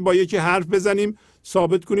میذاریم با یکی حرف بزنیم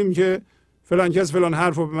ثابت کنیم که فلان کس فلان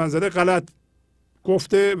حرف رو به من زده، غلط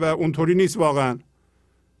گفته و اونطوری نیست واقعا.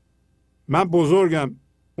 من بزرگم،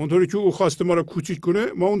 اونطوری که او خواسته ما رو کوچیک کنه،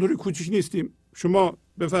 ما اونطوری کوچیک نیستیم. شما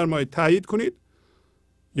بفرمایید تایید کنید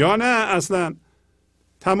یا نه. اصلا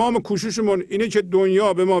تمام کوششمون اینه که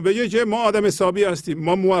دنیا به ما بگه که ما آدم حسابی هستیم،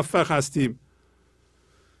 ما موفق هستیم.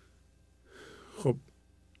 خب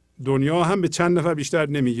دنیا هم به چند نفر بیشتر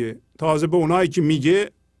نمیگه. تازه به اونایی که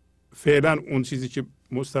میگه فعلا اون چیزی که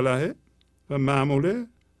مصطلحه و معموله،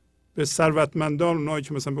 به ثروتمندان، اونایی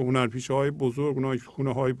که مثلا به هنرپیشه های بزرگ، اونایی که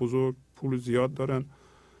خونه های بزرگ پول زیاد دارن،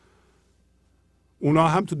 اونا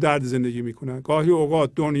هم تو درد زندگی میکنن. گاهی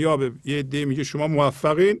اوقات دنیا به یه عده میگه شما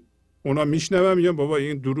موفقین، اونا میشنون میگن بابا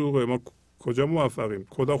این دروغه، ما کجا موفقیم،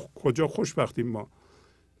 کجا خوشبختیم، ما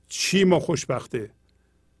چی ما خوشبخته؟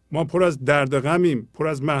 ما پر از درد غمیم، پر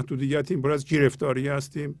از محدودیتیم، پر از گرفتاری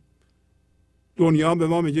هستیم. دنیا به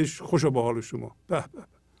ما میگه خوشا به حال شما، به به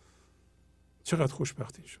چقدر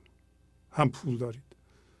خوشبختین شما، هم پول دارید،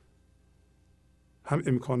 هم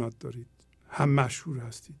امکانات دارید، هم مشهور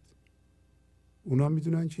هستید. اونا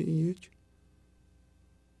میدونن که این یک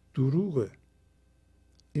دروغه.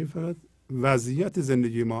 این فقط وضعیت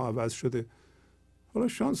زندگی ما عوض شده. حالا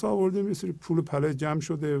شانس آوردیم یه سری پول پله جمع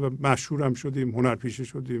شده و مشهور هم شدیم، هنرپیشه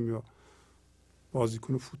شدیم یا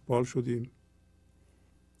بازیکن فوتبال شدیم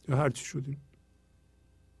یا هر چی شدیم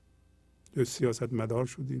یا سیاست مدار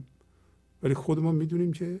شدیم، ولی خودمون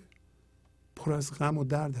میدونیم که پر از غم و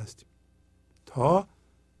درد هستیم تا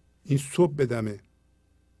این صبح بدمه.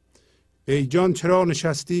 ای جان چرا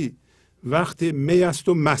نشستی وقت می است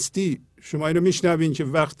و مستی. شما اینو میشنوین که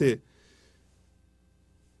وقت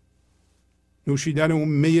نوشیدن اون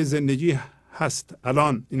می زندگی هست.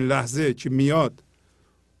 الان این لحظه که میاد،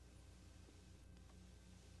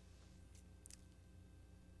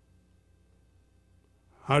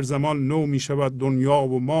 هر زمان نو می شود دنیا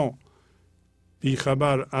و ما،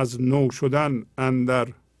 بیخبر از نو شدن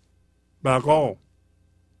اندر بقا.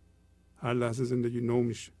 هر لحظه زندگی نو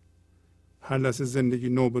میشه، هر لحظه زندگی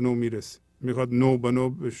نو به نو میرسه، میخواد نو به نو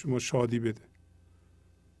به شما شادی بده.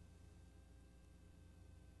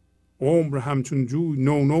 عمر همچون جوی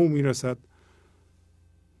نو نو میرسد،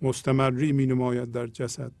 مستمری می نماید در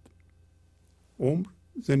جسد. عمر،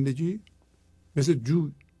 زندگی مثل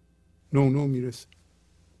جوی نو نو میرسه،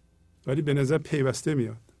 ولی به نظر پیوسته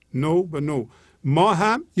میاد، نو به نو. ما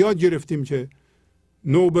هم یاد گرفتیم که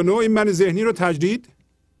نو به نو این من ذهنی رو تجدید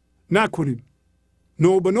نکنیم،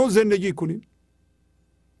 نو به نو زندگی کنیم.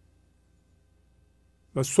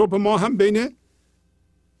 و صبح ما هم بین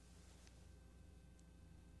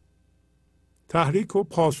تحریک و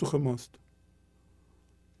پاسخ ماست.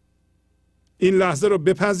 این لحظه رو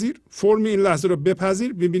بپذیر، فرم این لحظه رو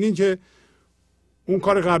بپذیر، ببینین که اون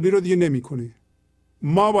کار قبلی رو دیگه نمی کنی.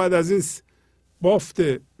 ما باید از این بافت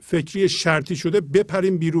فکری شرطی شده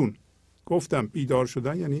بپریم بیرون. گفتم بیدار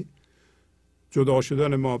شدن یعنی جدا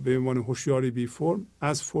شدن ما به عنوان هوشیاری بی فرم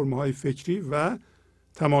از فرم‌های فکری و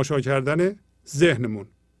تماشا کردن ذهنمون.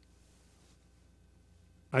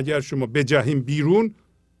 اگر شما بجهیم بیرون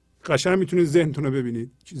قشنگ میتونید ذهنتون رو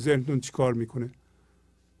ببینید که ذهنتون چی کار میکنه.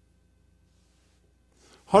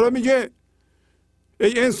 حالا میگه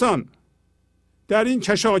ای انسان، در این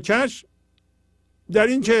کشاکش، در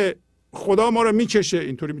این که خدا ما رو میکشه،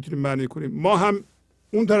 اینطوری میتونیم معنی کنیم، ما هم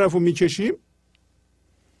اون طرف رو میکشیم،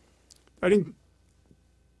 در این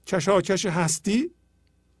کشاکش هستی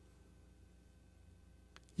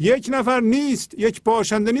یک نفر نیست، یک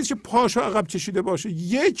باشنده نیست که پاشو عقب کشیده باشه،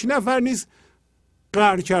 یک نفر نیست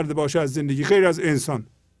قهر کرده باشه از زندگی غیر از انسان.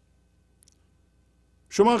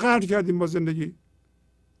 شما قهر کردیم با زندگی،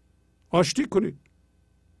 آشتی کنید.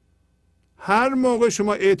 هر موقع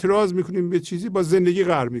شما اعتراض میکنید به چیزی با زندگی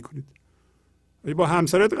قهر میکنید. با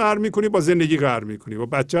همسرت قهر میکنی، با زندگی قهر میکنی، با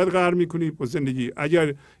بچه‌ت قهر میکنی، با زندگی.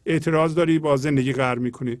 اگر اعتراض داری با زندگی قهر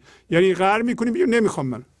میکنی، یعنی قهر میکنی میگی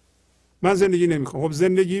نمیخوام، من زندگی نمیخوام. خب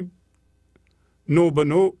زندگی نو به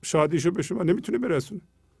نو شادیشو به شما نمیتونه برسونه.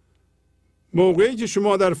 موقعی که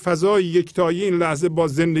شما در فضای یکتایی این لحظه با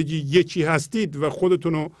زندگی یکی هستید و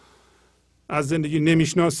خودتون رو از زندگی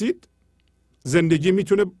نمیشناسید، زندگی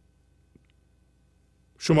میتونه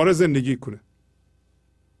شما رو زندگی کنه.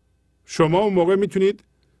 شما اون موقع میتونید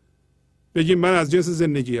بگید من از جنس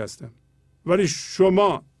زندگی هستم، ولی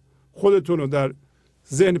شما خودتون رو در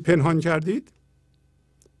ذهن پنهان کردید،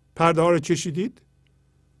 پرده ها رو کشیدید،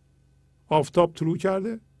 آفتاب طلوع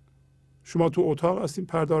کرده، شما تو اتاق هستین،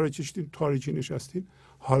 پرده ها رو کشیدین، تاریکی نشستین.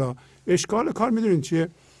 حالا اشکال کار میدونین چیه؟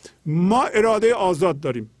 ما اراده آزاد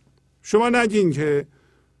داریم. شما نگین که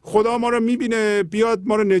خدا ما رو میبینه بیاد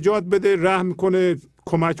ما رو نجات بده، رحم کنه،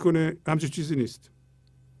 کمک کنه، همچین چیزی نیست.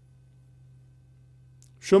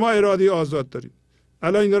 شما اراده آزاد دارید.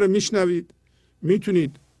 الان اینا رو میشنوید،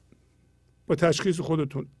 میتونید با تشخیص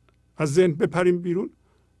خودتون از ذهن بپریم بیرون،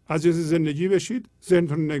 از جنس زندگی بشید،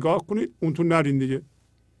 ذهنتون نگاه کنید، اونتون نرین دیگه.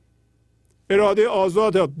 اراده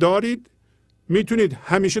آزاد دارید، میتونید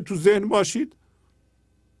همیشه تو ذهن باشید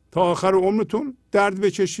تا آخر عمرتون، درد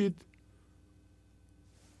بکشید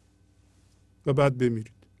و بعد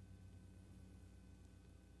بمیرید.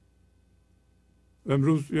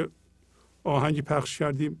 امروز یه آهنگی پخش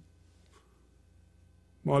کردیم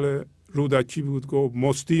مال رودکی بود، گفت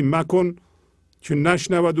مستی مکن که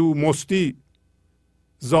نشنود او مستی،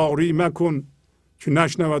 زاری مکن که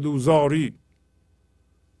نشنود او زاری.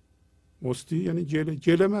 مستی یعنی گله،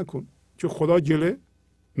 گله مکن که خدا گله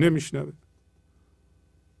نمیشنوه.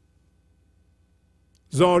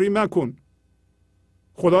 زاری مکن،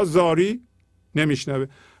 خدا زاری نمیشنوه.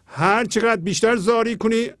 هر چقدر بیشتر زاری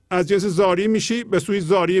کنی از جنس زاری میشی، به سوی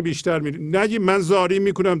زاری بیشتر میری. نگی من زاری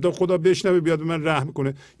میکنم تا خدا بشنوه بیاد به من رحم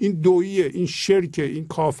کنه. این دوییه، این شرکه، این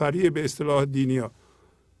کافریه به اصطلاح دینی ها.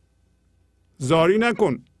 زاری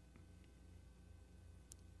نکن.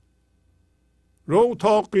 رو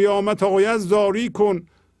تا قیامت آید زاری کن،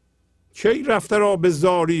 کی رفته را به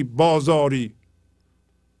زاری بازاری.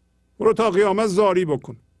 برو تا قیامت زاری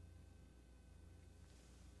بکن.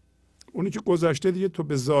 اونی که گذشته دیگه تو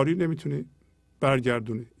به زاری نمیتونی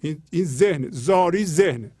برگردونی. این ذهن، زاری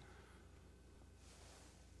ذهنه.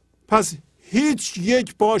 پس هیچ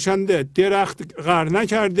یک باشنده درخت قهر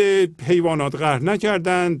نکرده، حیوانات قهر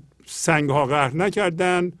نکردن، سنگ ها قهر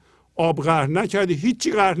نکردن، آب قهر نکرده،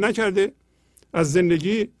 هیچی قهر نکرده از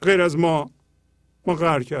زندگی غیر از ما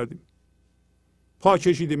قهر کردیم، پا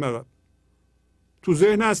کشیدیم عقب. تو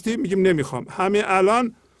ذهن هستیم میگیم نمیخوام. همه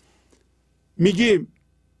الان میگیم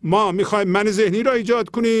ما میخوایم من ذهنی را ایجاد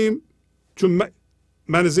کنیم، چون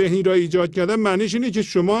من ذهنی را ایجاد کردن معنیش اینه که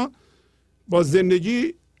شما با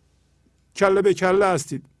زندگی کله به کله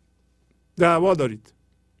هستید، دعوا دارید.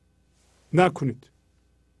 نکنید،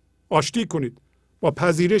 آشتی کنید. با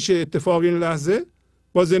پذیرش اتفاقی این لحظه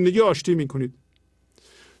با زندگی آشتی میکنید.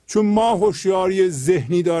 چون ما هوشیاری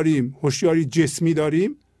ذهنی داریم، هوشیاری جسمی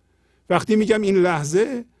داریم. وقتی میگم این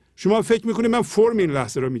لحظه، شما فکر میکنید من فرم این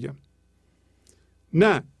لحظه رو میگم.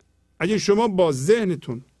 نه، اگه شما با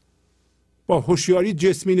ذهنتون با هوشیاری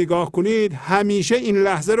جسمی نگاه کنید، همیشه این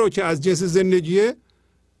لحظه رو که از جنس زندگیه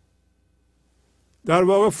در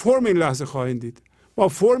واقع فرم این لحظه خواهید دید. با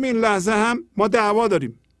فرم این لحظه هم ما دعوا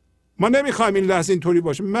داریم. ما نمیخوایم این لحظه اینطوری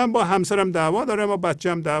باشه. من با همسرم دعوا دارم، با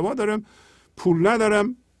بچه‌م دعوا دارم، پول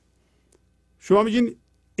ندارم. شما میگین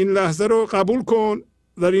این لحظه رو قبول کن،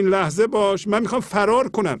 در این لحظه باش. من میخوام فرار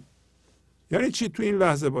کنم. یعنی چی تو این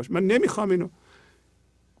لحظه باش؟ من نمیخوام اینو.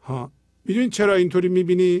 میدونین چرا اینطوری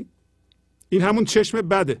میبینی؟ این همون چشم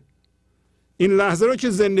بده. این لحظه رو که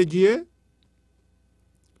زندگیه،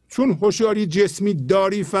 چون هوشیاری جسمی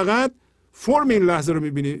داری فقط فرم این لحظه رو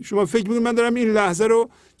میبینی. شما فکر میکنید من دارم این لحظه رو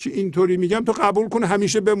که اینطوری میگم تو قبول کن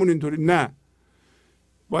همیشه بمون اینطوری. نه،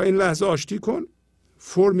 با این لحظه آشتی کن،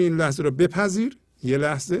 فرم این لحظه رو بپذیر. یه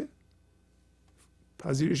لحظه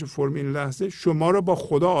پذیرش فرم این لحظه شما رو با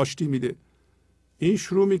خدا آشتی میده. این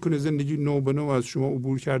شروع میکنه زندگی نو به نو از شما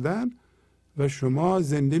عبور کردن و شما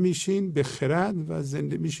زنده میشین به خرد و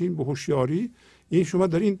زنده میشین به هوشیاری. این شما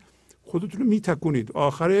دارین خودتون رو میتکونید.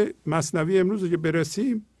 آخر مثنوی امروز که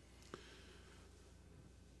برسیم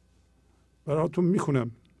براتون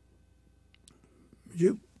میخونم.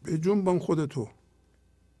 میگه به جنبان خودتو.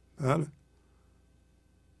 بله.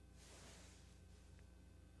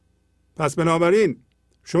 پس بنابراین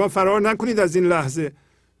شما فرار نکنید از این لحظه،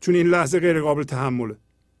 چون این لحظه غیر قابل تحمله.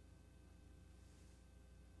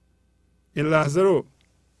 این لحظه رو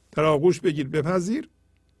در آغوش بگیر، بپذیر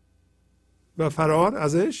و فرار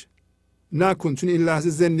ازش نکن، چون این لحظه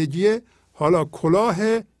زندگیه. حالا کلاه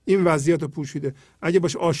این وضعیت رو پوشیده. اگه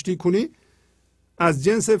باش آشتی کنی از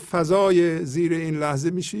جنس فضای زیر این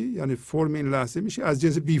لحظه میشی، یعنی فرم این لحظه میشی، از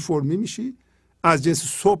جنس بی فرمی میشی، از جنس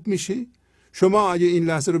صبح میشی. شما اگه این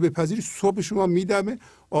لحظه رو بپذیری صبح شما میدمه،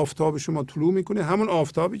 آفتاب شما طلوع میکنه، همون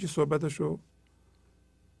آفتابی که صحبتشو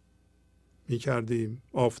میکردیم.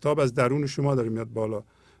 آفتاب از درون شما داره میاد بالا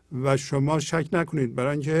و شما شک نکنید،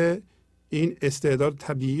 برای اینکه این استعداد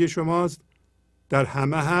طبیعی شماست، در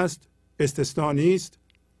همه هست، استثناء نیست،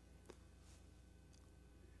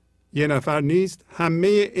 یه نفر نیست.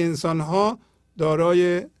 همه انسان ها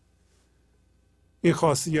دارای این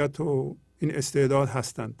خاصیت و این استعداد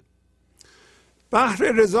هستند.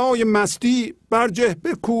 بحر رضای مستی برجه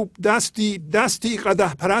بکوب دستی، دستی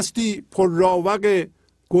قدح پرستی پر راوق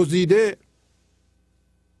گزیده.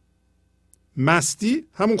 مستی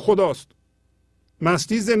همون خداست.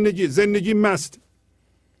 مستی زندگی، زندگی مست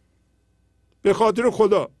به خاطر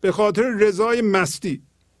خدا، به خاطر رضای مستی.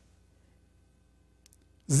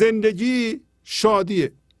 زندگی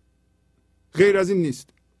شادیه، غیر از این نیست.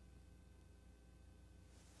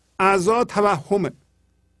 اعضا توهمه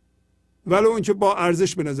ولو اینکه با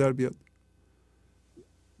ارزش به نظر بیاد.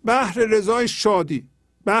 بحر رضای شادی،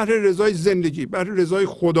 بحر رضای زندگی، بحر رضای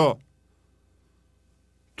خدا.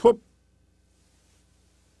 تو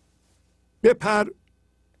بپر،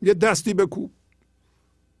 یه دستی بکوب،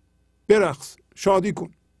 برقص، شادی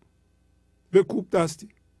کن، بکوب دستی.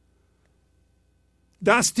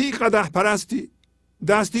 دستی قدح پرستی،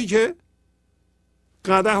 دستی که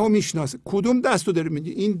قدح رو میشناسه. کدوم دست رو داره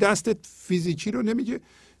میگه؟ این دست فیزیکی رو نمیگه،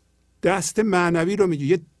 دست معنوی رو میگه.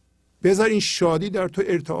 یه بذار این شادی در تو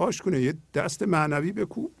ارتعاش کنه، یه دست معنوی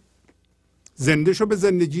بکوب، زنده شو به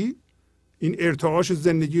زندگی. این ارتعاش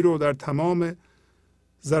زندگی رو در تمام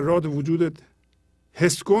ذرات وجودت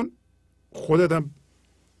حس کن، خودت هم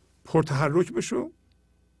پرتحرک بشو.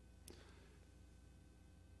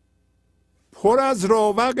 پر از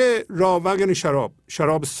راوق، راوق یعنی شراب،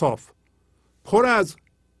 شراب صاف. پر از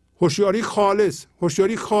هوشیاری خالص.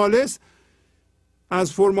 هوشیاری خالص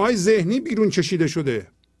از فرم‌های ذهنی بیرون کشیده شده.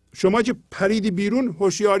 شما که پریدی بیرون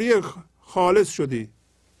هوشیاری خالص شدی.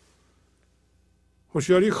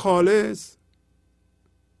 هوشیاری خالص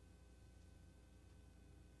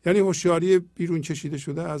یعنی هوشیاری بیرون کشیده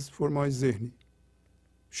شده از فرم‌های ذهنی.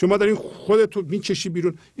 شما دارین خودتو میکشی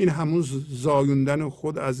بیرون. این همون زایوندن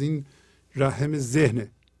خود از این رحم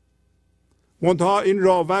ذهنه. منتها این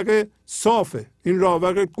راوق صافه، این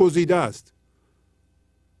راوق گزیده است،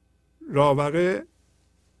 راوق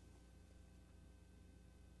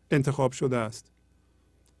انتخاب شده است،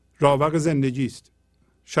 راوق زندگی است،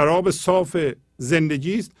 شراب صاف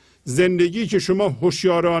زندگی است. زندگی که شما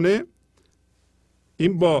هوشیارانه،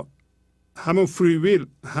 این با همون فری ویل،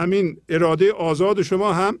 همین اراده آزاد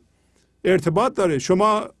شما هم ارتباط داره.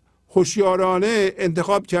 شما هوشیارانه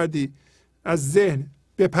انتخاب کردی از ذهن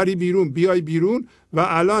بپری بیرون، بیای بیرون و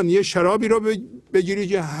الان یه شرابی رو بگیری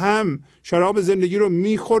که هم شراب زندگی رو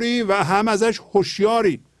میخوری و هم ازش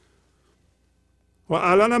هوشیاری. و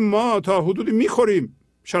الان ما تا حدودی میخوریم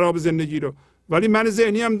شراب زندگی رو، ولی من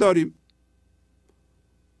ذهنی هم داریم.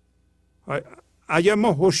 اگر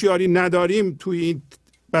ما هوشیاری نداریم توی این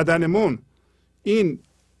بدنمون، این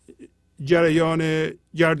جریان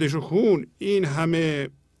گردش خون، این همه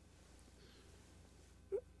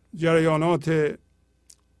جریانات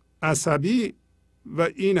عصبی و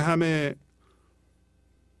این همه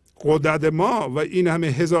غدد ما و این همه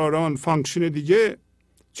هزاران فانکشن دیگه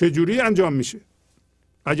چجوری انجام میشه؟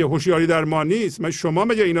 اگه هوشیاری در ما نیست، شما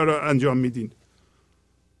مگه اینا رو انجام میدین؟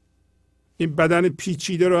 این بدن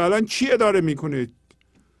پیچیده رو الان کی اداره میکنه؟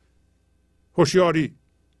 هوشیاری.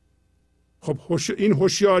 خب این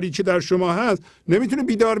هوشیاری که در شما هست نمیتونه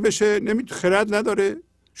بیدار بشه، نمیتونه، خرد نداره،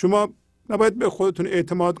 شما نباید به خودتون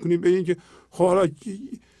اعتماد کنید به این که خب حالا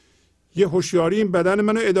یه هوشیاری این بدن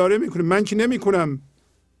منو اداره میکنه. من که نمیکنم.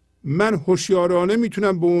 من هوشیارانه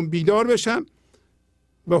میتونم به اون بیدار بشم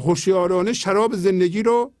و هوشیارانه شراب زندگی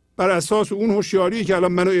رو بر اساس اون هوشیاری که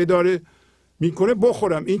الان منو اداره میکنه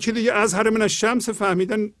بخورم. این که دیگه از هر من شمس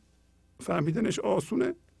فهمیدنش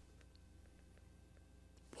آسونه.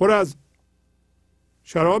 پر از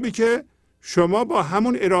شرابی که شما با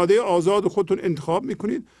همون اراده آزاد خودتون انتخاب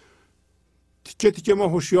میکنید. تیکه تیکه ما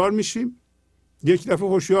هوشیار میشیم. یک دفعه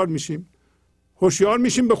هوشیار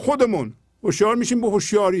میشیم به خودمون، هوشیار میشیم به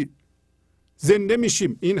هوشیاری، زنده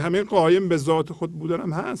میشیم. این همه قایم به ذات خود بودن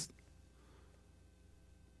هم هست.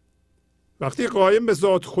 وقتی قایم به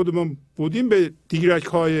ذات خودمون بودیم به دیرک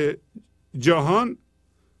های جهان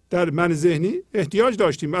در من ذهنی احتیاج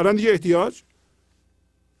داشتیم. الان دیگه احتیاج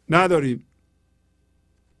نداریم.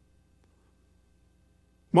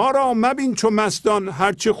 ما را مبین چو مستان،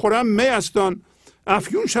 هرچه خورم می استان.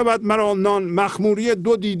 افیون شود مرا نان، مخموری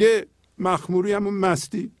دو دیده. مخموری همون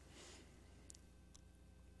مستی.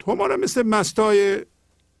 تو ما را مثل مستای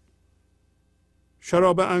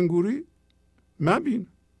شراب انگوری مبین،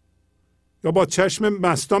 یا با چشم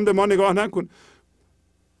مستان به ما نگاه نکن،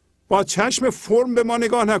 با چشم فرم به ما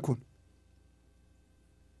نگاه نکن.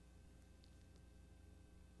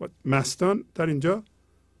 مستان در اینجا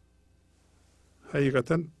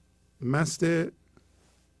حقیقتا مست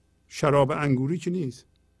شراب انگوری که نیست.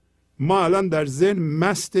 ما الان در ذهن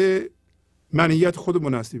مست منیت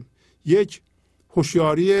خودمون هستیم. یک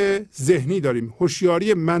هوشیاری ذهنی داریم،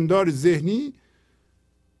 هوشیاری مندار ذهنی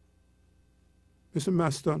مثل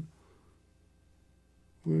مستان.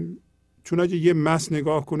 چون اگه یه مست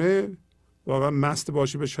نگاه کنه واقعا مست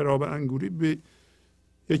باشه به شراب انگوری، به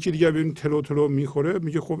یکی دیگه ببین تلو تلو میخوره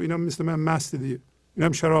میگه خب اینم مثل من مست دیگه،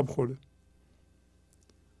 اینم شراب خورده.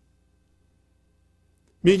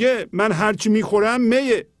 میگه من هرچی میخورم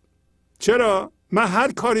میه. چرا؟ من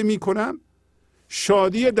هر کاری میکنم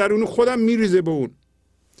شادی درون خودم میریزه به اون.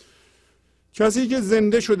 کسی که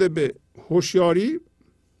زنده شده به هوشیاری،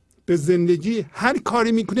 به زندگی، هر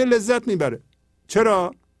کاری میکنه لذت میبره.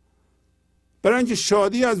 چرا؟ برای اینکه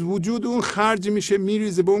شادی از وجود اون خرج میشه،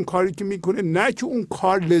 میریزه به اون کاری که میکنه. نه که اون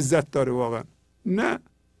کار لذت داره واقعا، نه.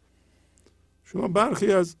 شما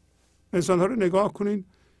برخی از انسان‌ها رو نگاه کنین،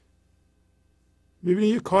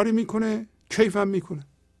 میبینید یه کاری میکنه کیفم میکنه،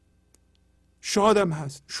 شادم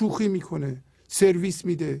هست، شوخی میکنه، سرویس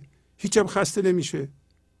میده، هیچم خسته نمیشه.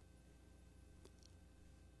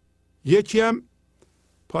 یکی هم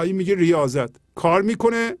پایی میگه ریاضت، کار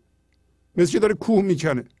میکنه مثل که داره کوه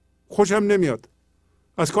میکنه، خوشم نمیاد،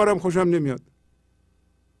 از کارم خوشم نمیاد،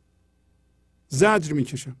 زجر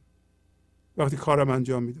میکشم وقتی کارم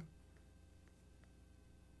انجام میدم.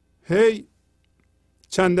 هی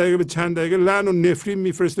چند دقیقه به چند دقیقه لعن و نفرین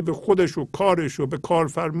میفرسته به خودش و کارش و به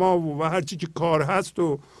کارفرما و هر چی که کار هست.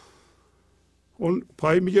 و اون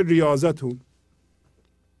پای میگه ریاضتون.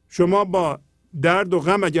 شما با درد و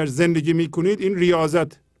غم اگر زندگی میکنید، این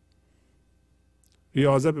ریاضت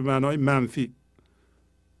به معنای منفی.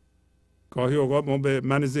 گاهی اوقات ما به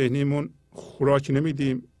من ذهنیمون خوراکی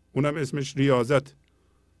نمیدیم، اونم اسمش ریاضت.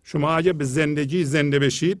 شما اگر به زندگی زنده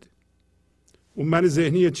بشید، اون من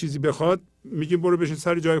ذهنی یه چیزی بخواد، میگیم برو بشین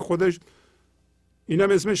سر جای خودش، اینم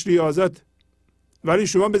اسمش ریاضت. ولی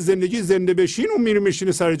شما به زندگی زنده بشین، اون میره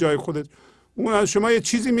میشینه سر جای خودت. اون از شما یه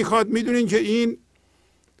چیزی میخواد، میدونین که این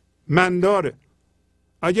منداره.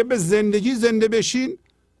 اگه به زندگی زنده بشین،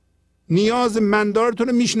 نیاز مندارتون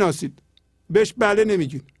رو میشناسید، بهش بله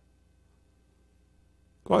نمیگید.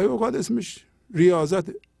 گاهی اوقات اسمش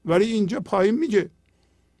ریاضته. ولی اینجا پایین میگه،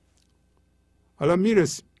 حالا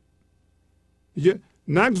میرسیم، میگه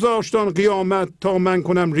نگذاشتان قیامت تا من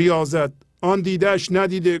کنم ریاضت. آن دیدهش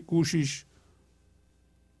ندیده، گوشیش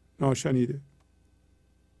ناشنیده.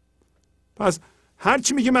 پس هر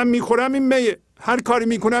چی میگه من میخورم این میه، هر کاری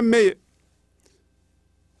میکنم میه.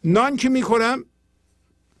 نان که میخورم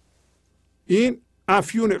این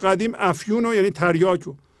افیونه. قدیم افیونو یعنی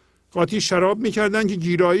تریاکو قاطی شراب میکردن که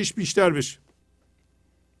گیراییش بیشتر بشه.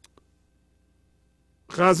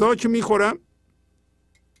 غذا که میخورم،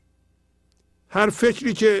 هر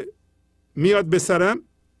فکری که میاد به سرم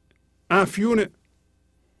افیونه.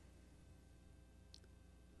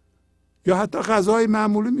 یا حتی غذای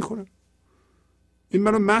معمولی میخورم، این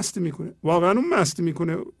منو مست میکنه. واقعا اون مست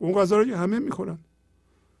میکنه، اون غذا رو که همه میخورن.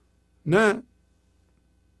 نه،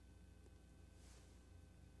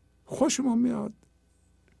 خوشمون میاد.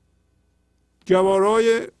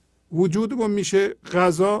 جوارای وجودمون میشه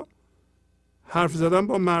غذا، حرف زدن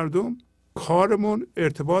با مردم، کارمون،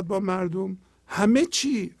 ارتباط با مردم، همه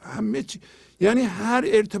چی. یعنی هر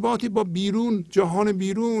ارتباطی با بیرون، جهان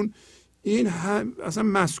بیرون، این اصلا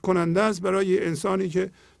مست کننده است برای انسانی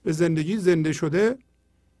که به زندگی زنده شده.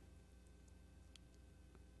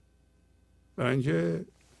 برای اینکه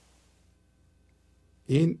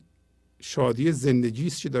این شادی زندگی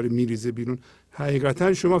است که داره میریزه بیرون.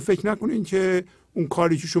 حقیقتا شما فکر نکنین که اون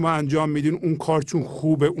کاری که شما انجام میدین اون کار چون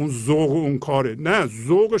خوبه، اون ذوق اون کاره. نه،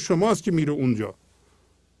 ذوق شماست که میره اونجا،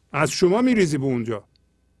 از شما میریزی به اونجا.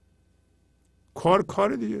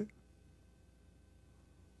 کار دیگه.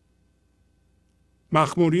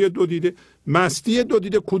 مخموری دو دیده، مستی دو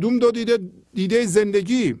دیده. کدوم دو دیده؟ دیده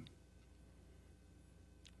زندگی.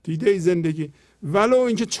 دیده زندگی. ولو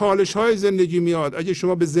اینکه چالش های زندگی میاد، اگه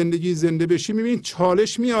شما به زندگی زنده بشی میبینید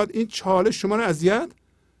چالش میاد، این چالش شما رو اذیت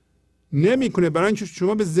نمیکنه، برای اینکه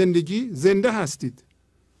شما به زندگی زنده هستید.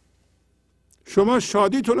 شما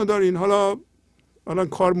شادیتون رو دارین. حالا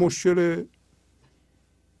کار مشکله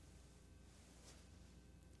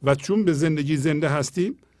و چون به زندگی زنده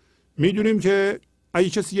هستیم میدونیم که اگه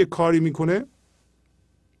کسی یه کاری میکنه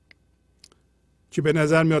که به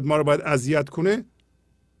نظر میاد ما رو باید اذیت کنه،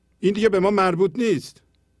 این دیگه به ما مربوط نیست.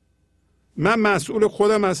 من مسئول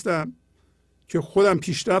خودم هستم که خودم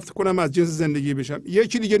پیشرفت کنم، از جنس زندگی بشم.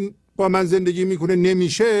 یکی دیگه با من زندگی میکنه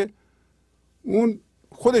نمیشه، اون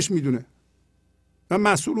خودش میدونه. من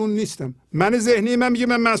مسئول اون نیستم. من ذهنی من میگه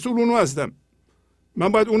من مسئول اونو هستم، من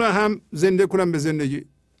باید اونو هم زنده کنم به زندگی.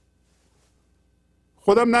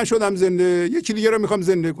 خودم نشدم زنده، یکی دیگه رو میخوام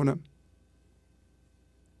زنده کنم.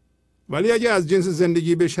 ولی اگه از جنس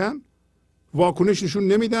زندگی بشم، واکنش نشون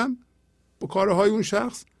نمیدم با کارهای اون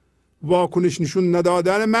شخص، واکنش نشون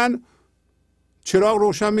ندادن من چراغ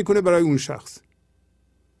روشن میکنه برای اون شخص.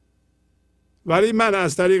 ولی من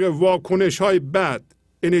از طریق واکنش های بد،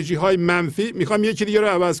 انرژی های منفی میخوام یکی دیگه رو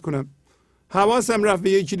عوض کنم. حواسم رفت به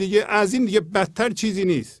یکی دیگه، از این دیگه بدتر چیزی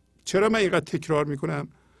نیست. چرا من اینقدر تکرار میکنم؟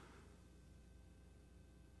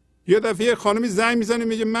 یه دفعه خانمی زنگ میزنه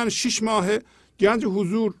میگه من 6 ماه گنج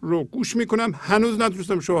حضور رو گوش میکنم، هنوز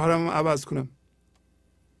نتونستم شوهرم رو عوض کنم.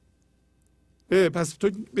 پس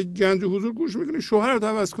تو به گنج حضور گوش میکنی شوهرت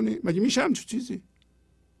عوض کنی؟ مگه میشه همچین چیزی؟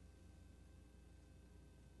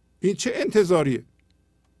 این چه انتظاریه؟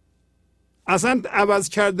 اصلا عوض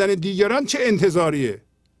کردن دیگران چه انتظاریه؟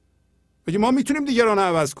 مگه ما میتونیم دیگران رو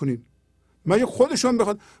عوض کنیم؟ مگه خودشون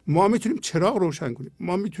بخواد؟ ما میتونیم چراغ روشن کنیم.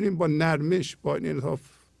 ما میتونیم با نرمش، با انعطاف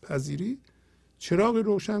پذیری چراغ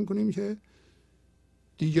روشن کنیم که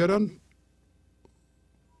دیگران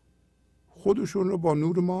خودشون رو با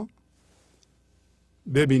نور ما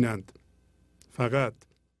ببینند. فقط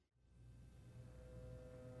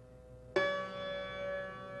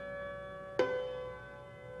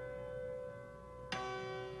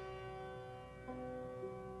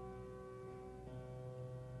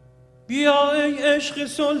بیا ای عشق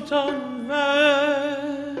سلطان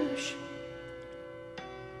وش،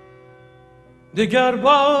 دگر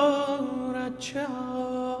بارت چه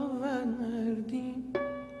آوردی.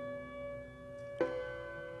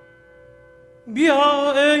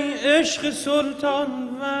 بیا ای عشق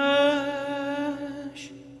سلطان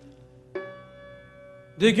وش،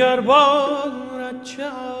 دگر بارت چه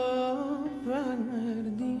آوردی.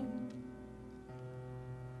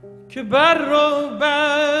 که بر رو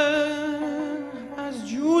بر از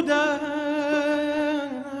جودت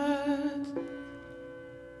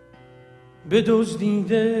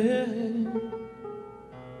بدزدیده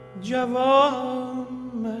جوان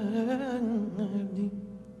مردی.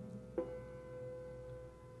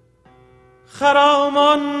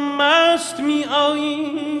 خرامان مست می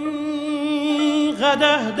آیی،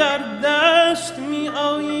 قدح در دست می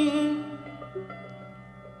آیی.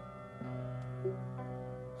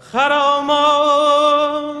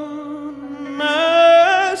 خرامان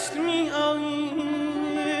مست می آیی،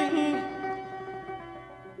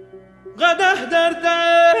 قدح در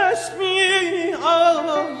دست می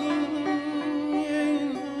آیی.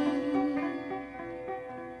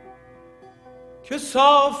 که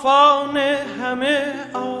صافان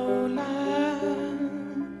همه عالم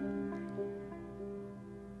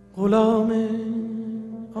غلام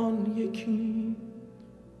آن یکی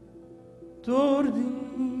دردی.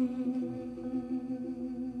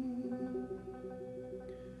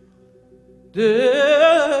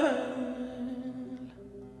 دل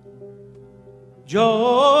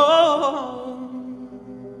جان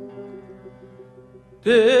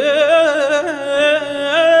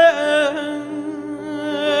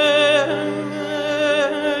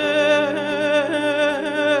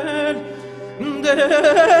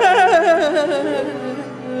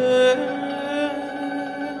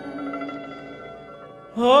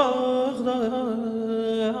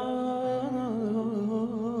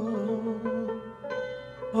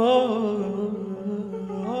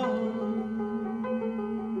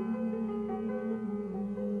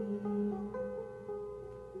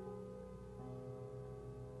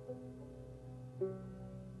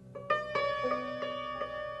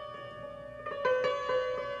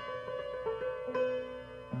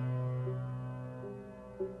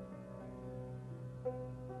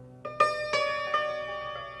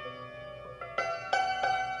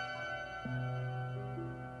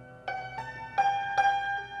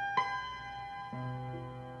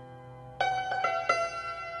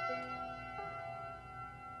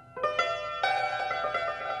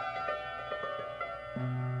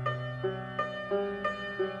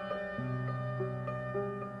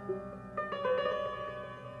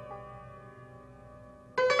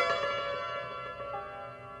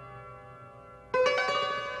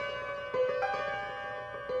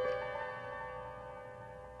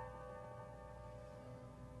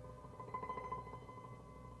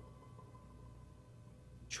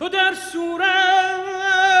چو در صورت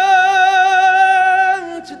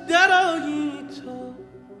درآیی تو،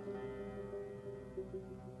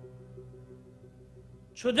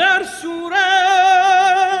 چو در صورت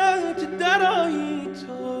درآیی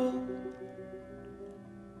تو،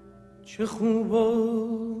 چه خوب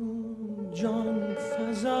و جان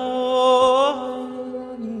فزایی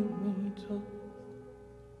تو،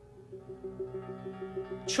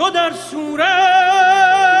 چو در صورت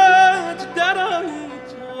درآیی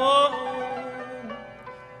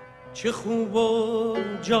چه خوب و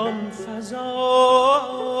جان فزایی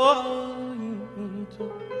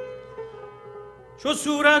تو، چو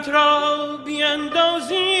صورت را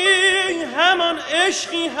بیندازی همان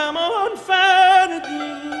عشقی همان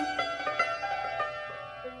فردی،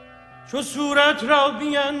 چو صورت را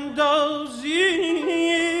بیندازی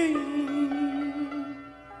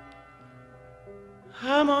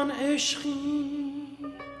همان عشقی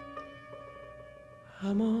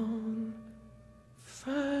همان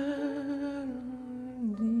فردی.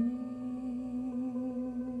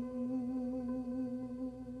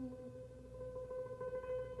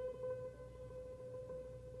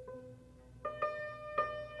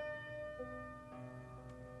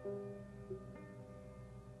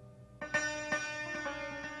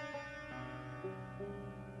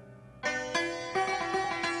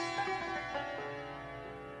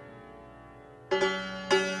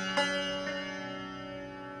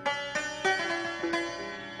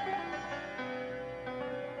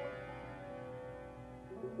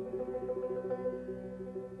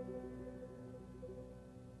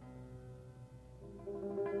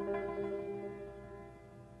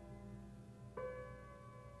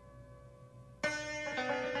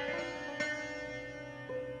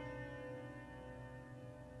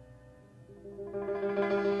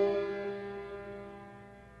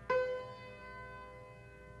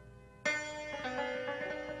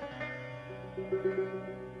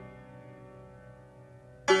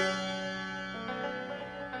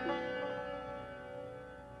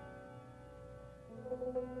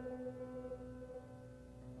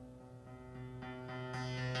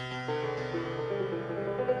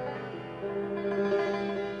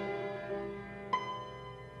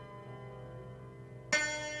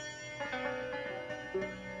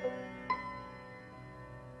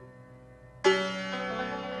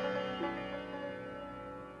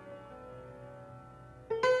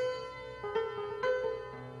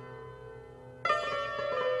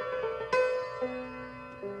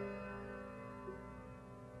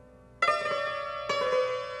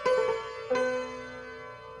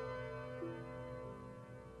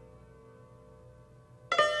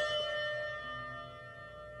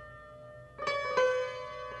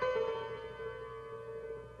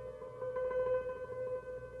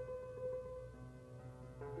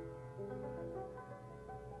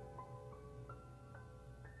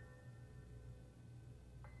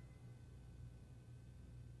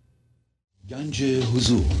 گنج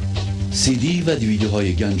حضور، CD و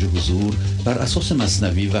دیویدیوهای گنج حضور بر اساس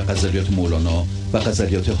مثنوی و غزلیات مولانا و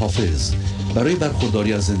غزلیات حافظ برای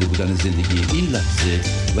برخورداری از زنده بودن زندگی این لحظه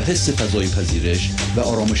و حس فضای پذیرش و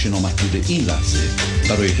آرامش نامحدود این لحظه،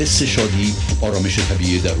 برای حس شادی، آرامش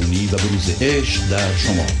طبیعی درونی و بروز عشق در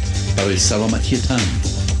شما، برای سلامتی تن،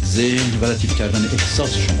 ذهن و لطیف کردن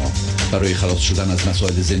احساس شما، برای خلاص شدن از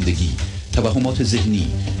مسائل زندگی، توهمات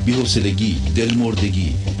ذهنی، بی‌حوصلگی،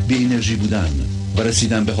 دلمردگی، بی انرژی بودن و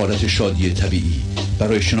رسیدن به حالت شادی طبیعی،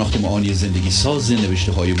 برای شناخت معانی زندگی ساز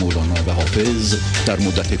نوشته‌های مولانا و حافظ در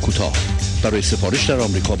مدت کوتاه. برای سفارش در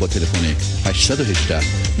آمریکا با تلفن 818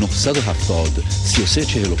 970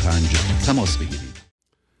 3345 تماس بگیرید.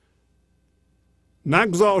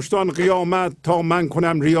 نگذاشتان قیامت تا من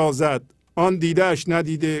کنم ریاضت، آن دیدهش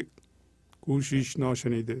ندیده، گوشیش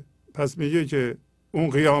ناشنیده. پس میگه که اون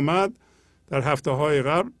قیامت در هفته های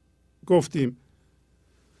قبل گفتیم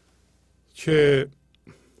که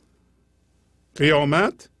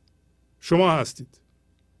قیامت شما هستید.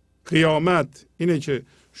 قیامت اینه که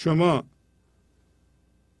شما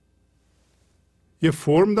یه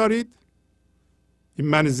فرم دارید، این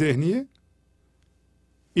من ذهنیه،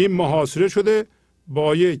 این محاصره شده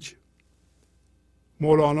با یک،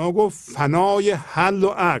 مولانا گفت فنای حل و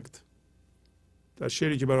عقد. در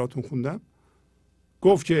شعری که براتون خوندم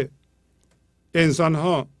گفت که انسان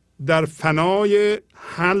ها در فنای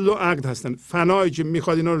حل و عقد هستن. فنایی که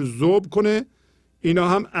میخواد اینا رو ذوب کنه، اینا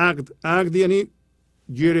هم عقد یعنی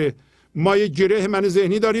گره. ما یه گره من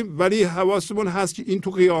ذهنی داریم ولی حواسمون هست که این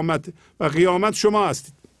تو قیامت و قیامت شما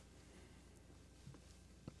هستید.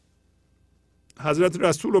 حضرت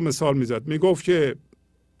رسول رو مثال میزد، میگفت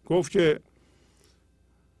که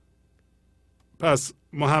پس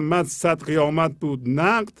محمد 100 قیامت بود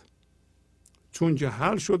نقد، چون که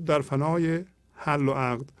حل شد در فنای حل و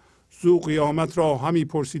عقد. زو قیامت را همی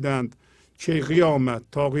پرسیدند، که قیامت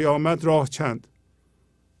تا قیامت راه چند.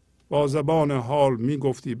 با زبان حال می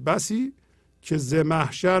گفتی بسی، که ز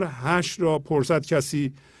محشر حشر را پرسد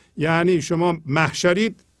کسی. یعنی شما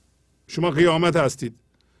محشرید، شما قیامت هستید.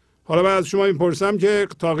 حالا من از شما میپرسم که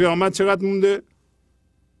تا قیامت چقدر مونده؟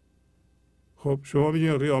 خب شما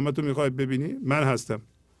میگین قیامت رو میخواید ببینی؟ من هستم.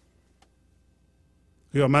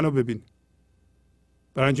 قیامت رو ببین.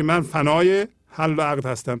 برای اینکه من فنای حل و عقد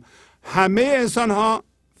هستم. همه انسان ها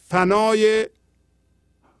فنای،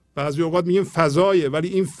 بعضی اوقات میگیم فضایه، ولی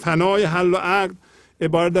این فنای حل و عقد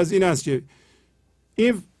عبارت از این است که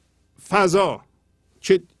این فضا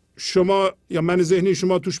که شما یا من ذهنی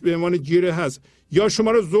شما توش به عنوان گیره هست، یا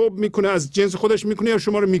شما رو ذوب میکنه، از جنس خودش میکنه، یا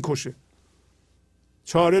شما رو میکشه.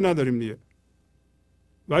 چاره نداریم دیگه.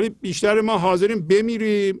 ولی بیشتر ما حاضریم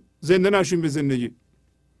بمیریم، زنده نشیم به زندگی.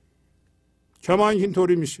 کما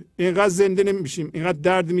اینطوری میشه. اینقدر زنده نمیشیم، اینقدر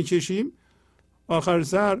درد میکشیم، آخر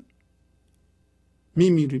سر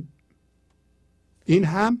میمیریم. این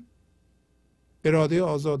هم اراده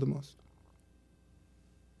آزاد ماست.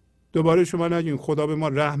 دوباره شما نگین خدا به ما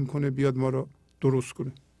رحم کنه بیاد ما رو درست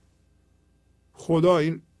کنه. خدا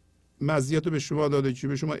این مزیت رو به شما داده که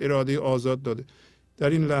به شما اراده آزاد داده. در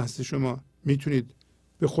این لحظه شما میتونید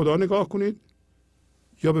به خدا نگاه کنید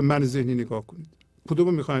یا به من ذهنی نگاه کنید.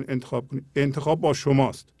 کدوم میخواین انتخاب کنید؟ انتخاب با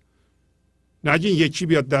شماست. نگین یکی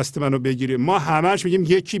بیاد دست منو بگیره. ما همش میگیم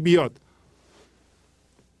یکی بیاد.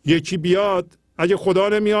 یکی بیاد، اگه خدا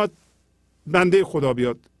نمیاد بنده خدا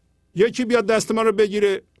بیاد. یکی بیاد دست من رو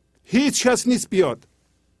بگیره، هیچ کس نیست بیاد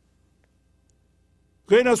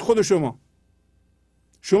غیر از خود شما.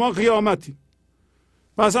 شما قیامتی.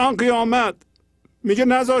 پس آن قیامت میگه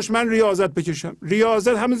نذاش من ریاضت بکشم.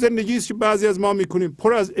 ریاضت همین زندگی است که بعضی از ما میکنیم،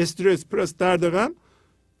 پر از استرس، پر از درد غم.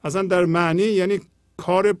 اصلا در معنی یعنی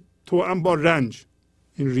کار توأم با رنج.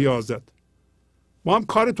 این ریاضت. ما هم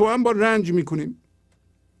کار توأم با رنج میکنیم.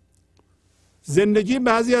 زندگی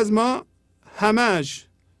بعضی از ما همش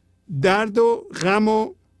درد و غم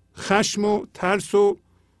و خشم و ترس و،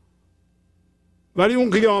 ولی اون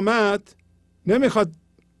قیامت نمیخواد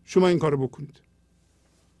شما این کارو بکنید.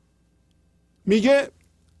 میگه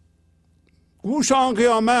گوش آن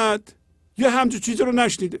قیامت یه همچون چیز رو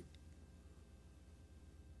نشنیده.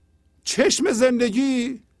 چشم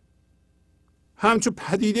زندگی همچون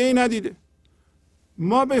پدیده ای ندیده.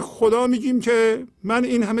 ما به خدا میگیم که من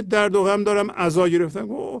این همه درد و غم دارم، عزا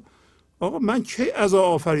گرفتم. آقا من کی عزا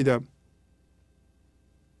آفریدم؟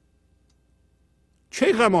 کی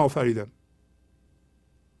غم آفریدم؟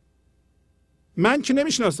 من که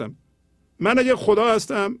نمیشناسم. من اگه خدا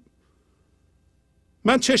هستم،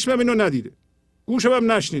 من چشمم اینو ندیده، گوشم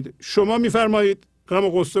هم نشنیده. شما میفرمایید غم و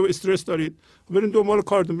غصه و استرس دارید، برین دنبال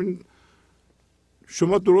کارتون، برین.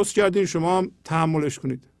 شما درست کردین، شما هم تحملش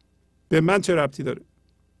کنید. به من چه ربطی داره؟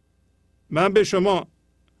 من به شما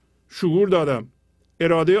شعور دادم،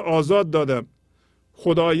 اراده آزاد دادم،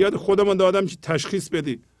 خداییت خودمون دادم که تشخیص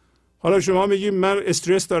بدی. حالا شما میگید من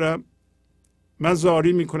استرس دارم، من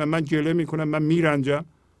زاری میکنم، من گله میکنم، من میرنجم.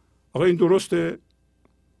 آقا این درسته؟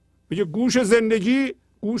 میگه گوش زندگی،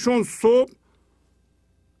 گوش اون صبح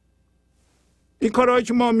این کارهایی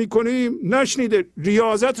که ما میکنیم نشنیده،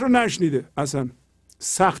 ریاضت رو نشنیده، اصلا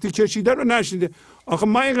سختی کشیده رو نشنیده. آخه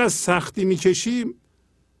ما اینقدر سختی میکشیم.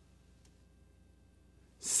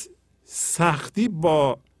 سختی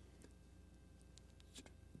با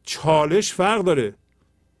چالش فرق داره.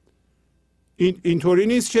 اینطوری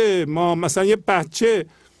نیست که ما مثلا یه بچه،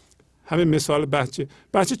 همین مثال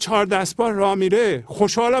بچه 4 دست بار راه میره،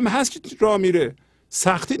 خوشحالم هست که راه میره.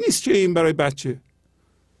 سختی نیست که این برای بچه.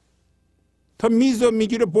 تا میز رو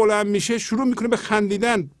میگیره بلند میشه شروع میکنه به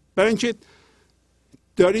خندیدن، برای اینکه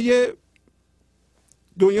داره یه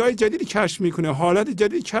دنیای جدیدی کشف میکنه، حالت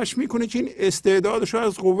جدیدی کشف میکنه که این استعدادش رو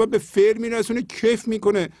از قوه به فعل میرسونه، کیف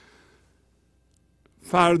میکنه.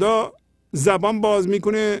 فردا زبان باز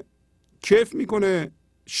میکنه، کیف میکنه،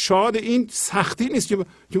 شاد. این سختی نیست که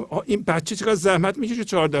این بچه چقدر زحمت میکشه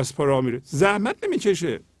 4 دست پا راه میره. زحمت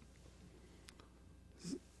نمیکشه،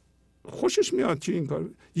 خوشش میاد که این کار.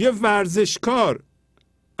 یه ورزشکار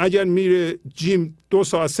اگر میره جیم 2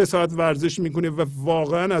 ساعت 3 ساعت ورزش میکنه و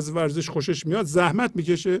واقعا از ورزش خوشش میاد، زحمت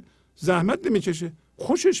میکشه؟ زحمت نمیکشه،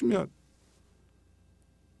 خوشش میاد.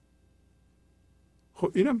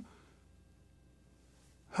 خب اینم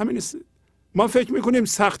همین است. ما فکر میکنیم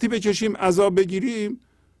سختی بکشیم، عذاب بگیریم،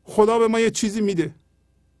 خدا به ما یه چیزی میده.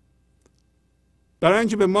 برای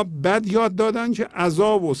اینکه به ما بد یاد دادن که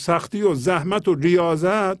عذاب و سختی و زحمت و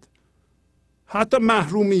ریاضت، حتی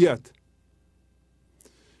محرومیت.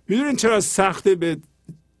 میدونین چرا سخته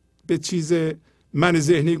به چیز من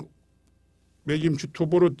ذهنی بگیم که تو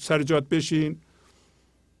برو سر جات بشین؟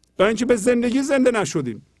 برای اینکه به زندگی زنده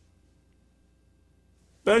نشدیم.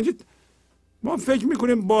 برای اینکه ما فکر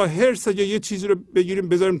میکنیم با حرص اگه یه چیزی رو بگیریم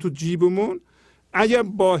بذاریم تو جیبمون، اگر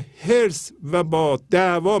با حرص و با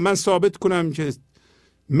دعوا من ثابت کنم که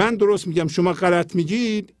من درست میگم شما غلط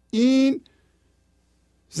میگید، این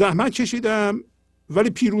زحمت کشیدم ولی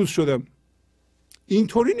پیروز شدم.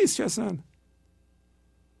 اینطوری نیست که اصلا.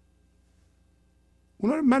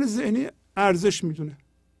 اونا رو من ذهنی ارزش میدونه.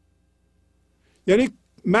 یعنی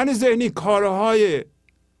من ذهنی کارهای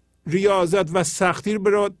ریاضت و سختی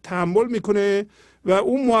رو تحمل میکنه و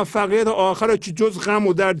اون موفقیت آخر که جز غم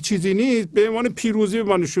و درد چیزی نیست به عنوان پیروزی به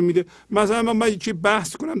ما نشون میده. مثلا من یکی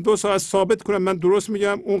بحث کنم 2 ساعت ثابت کنم من درست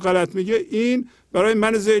میگم اون غلط میگه، این برای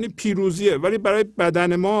من ذهنی پیروزیه. ولی برای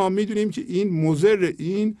بدن ما میدونیم که این مضر.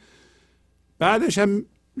 این بعدش هم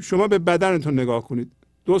شما به بدنتون نگاه کنید،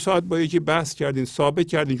 2 ساعت با یکی بحث کردین، ثابت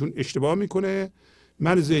کردین چون اشتباه میکنه،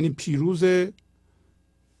 من ذهنی پیروزه،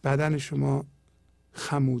 بدن شما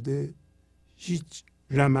خموده، هیچ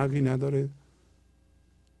رمقی نداره.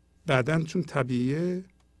 بدن چون طبیعیه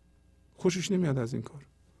خوشش نمیاد از این کار.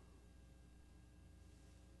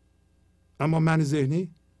 اما من ذهنی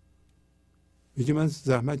میگه من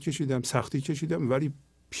زحمت کشیدم، سختی کشیدم ولی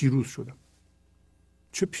پیروز شدم.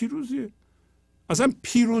 چه پیروزیه؟ اصلا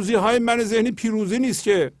پیروزی های من ذهنی پیروزی نیست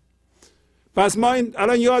که. پس ما این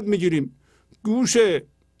الان یاد میگیریم گوش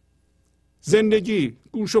زندگی،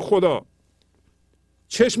 گوش خدا،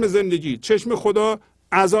 چشم زندگی، چشم خدا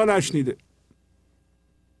عزا نشنیده.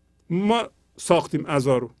 ما ساختیم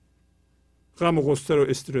عزا رو، غم و غصه رو،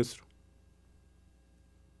 استرس رو.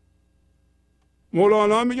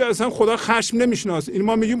 مولانا میگه اصلا خدا خشم نمیشناسه. این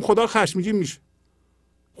ما میگیم خدا خشمگین میشه.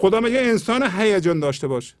 خدا مگه انسان هیجان داشته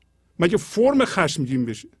باشه؟ مگه فرم خشمگین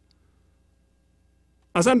بشه؟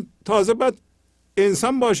 اصلا تازه بعد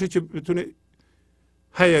انسان باشه که بتونه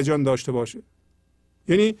هیجان داشته باشه.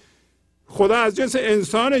 یعنی خدا از جنس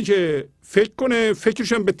انسانه که فکر کنه،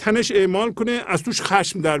 فکرش هم به تنش اعمال کنه، از توش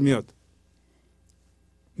خشم در میاد.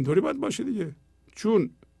 اینطوری باید باشه دیگه، چون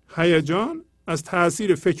هیجان از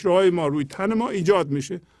تاثیر فکرهای ما روی تن ما ایجاد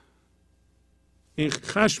میشه. این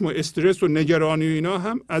خشم و استرس و نگرانی و اینا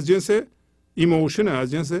هم از جنس ایموشنه،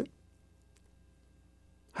 از جنس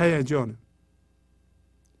هیجانه.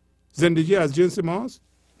 زندگی از جنس ماست؟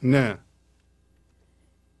 نه.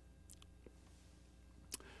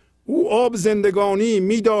 او آب زندگانی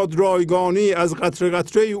میداد رایگانی، از قطره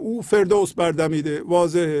قطره او فردوس بردمیده.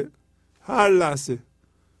 واضحه، هر لحظه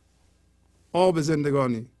آب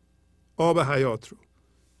زندگانی، آب حیات رو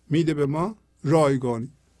میده به ما،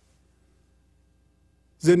 رایگانی.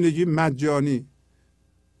 زندگی مجانی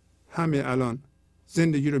همه الان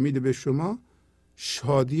زندگی رو میده به شما،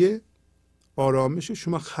 شادی، آرامش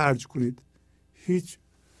شما خرج کنید. هیچ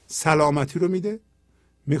سلامتی رو میده،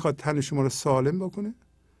 میخواد تن شما رو سالم بکنه.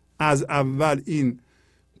 از اول این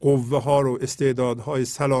قوه ها رو، استعدادهای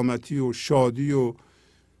سلامتی و شادی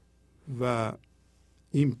و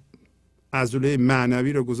این عضله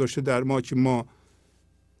معنوی رو گذاشته در ما که ما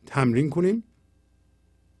تمرین کنیم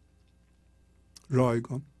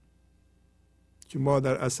رایگان، که ما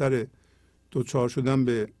در اثر دوچار شدن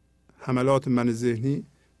به حملات من ذهنی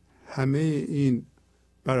همه این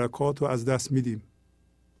برکات رو از دست میدیم.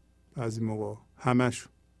 بعضی موقع همش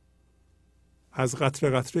از قطره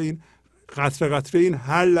قطره این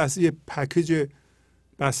هر لحظه یه پکیج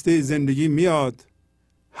بسته زندگی میاد،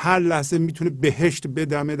 هر لحظه میتونه بهشت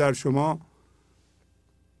بدمه در شما،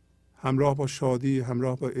 همراه با شادی،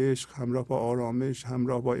 همراه با عشق، همراه با آرامش،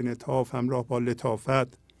 همراه با انعطاف، همراه با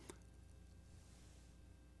لطافت.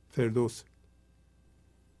 فردوس.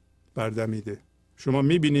 بردمیده. شما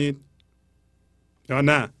میبینید یا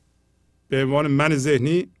نه به عنوان من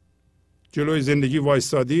ذهنی جلوی زندگی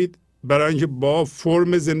وایستادید برای اینکه با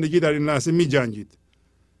فرم زندگی در این لحظه میجنگید.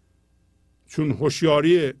 چون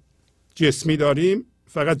هوشیاری جسمی داریم،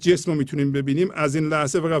 فقط جسم رو میتونیم ببینیم، از این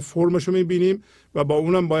لحظه فقط فرمش رو میبینیم و با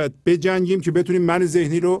اونم باید بجنگیم که بتونیم من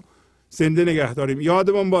ذهنی رو زنده نگه داریم.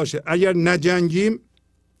 یادمون باشه اگر نجنگیم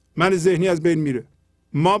من ذهنی از بین میره.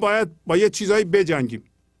 ما باید با یه چیزایی بجنگیم،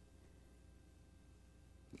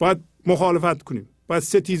 باید مخالفت کنیم، باید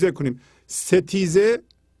ستیزه کنیم. ستیزه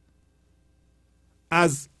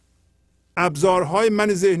از ابزارهای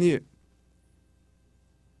من ذهنیه.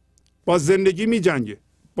 با زندگی میجنگه،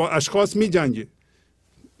 با اشخاص میجنگه،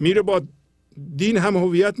 میره با دین هم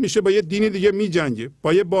هویت میشه، با یه دین دیگه میجنگه،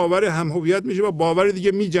 با یه باور هم هویت میشه، با باور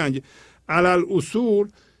دیگه میجنگه. علل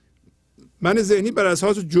اصول من ذهنی بر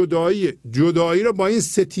اساس جدایی رو با این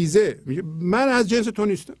ستیزه میگه من از جنس تو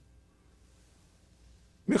نیستم.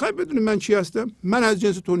 میخوای بدونی من چی هستم؟ من از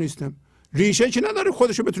جنس تو نیستم. ریشه که نداره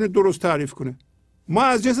خودشو بتونه درست تعریف کنه. ما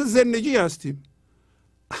از جنس زندگی هستیم.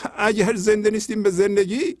 اگر زنده نیستیم به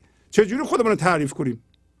زندگی چجوری خودمون رو تعریف کنیم؟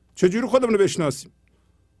 چجوری خودمون رو بشناسیم؟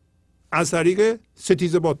 از طریق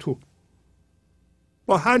ستیزه با تو.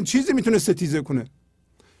 با هر چیزی میتونه ستیزه کنه،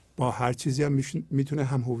 با هر چیزی هم میتونه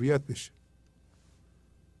هم هویت بشه.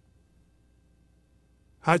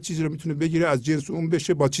 هر چیزی رو میتونه بگیره از جنس اون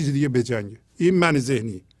بشه، با چیز دیگه بجنگه. این من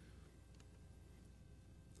ذهنی.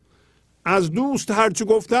 از دوست هرچی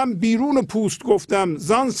گفتم بیرون پوست گفتم،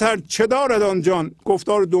 زان سر چه دارد آن جان.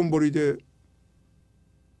 گفتار دم بریده.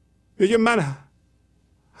 میگه من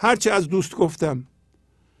هرچی از دوست گفتم،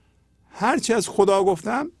 هرچی از خدا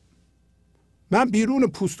گفتم، من بیرون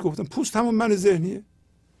پوست گفتم. پوست همون من ذهنیه.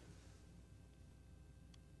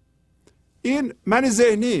 این من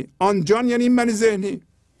ذهنی، آن جان یعنی این من ذهنی،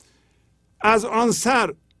 از آن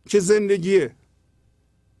سر که زندگیه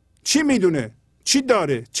چی میدونه؟ چی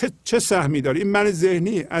داره؟ چه سهمی داره؟ این من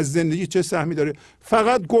ذهنی از زندگی چه سهمی داره؟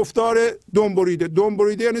 فقط گفتار دم بریده. دم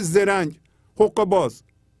بریده یعنی زرنگ، حق باز،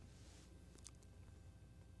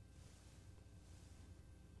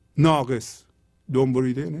 ناقص. دم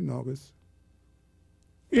بریده یعنی ناقص.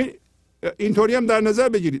 اینطوری هم در نظر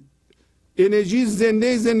بگیرید. انرژی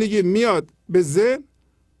زندگی میاد به ذهن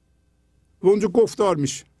و اونجا گفتار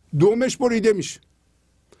میشه، دومش بریده میشه.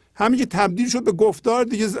 همین که تبدیل شد به گفتار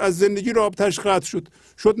دیگه از زندگی رابطه‌اش قطع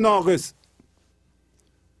شد ناقص.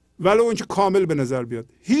 ولی اون که کامل به نظر بیاد.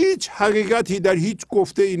 هیچ حقیقتی در هیچ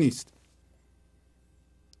گفته ای نیست.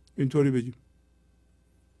 اینطوری بگیم.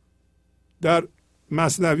 در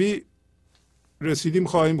مثنوی رسیدیم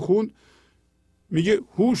خواهیم خوند، میگه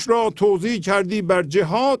هوش را توزیع کردی بر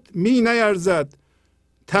جهات، می نیرزد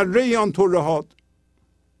تره آن ترهات.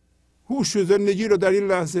 هوش و زندگی رو در این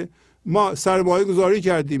لحظه ما سرمایه گذاری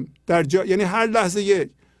کردیم در یعنی هر لحظه یه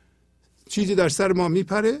چیزی در سر ما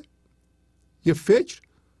میپره، یه فکر،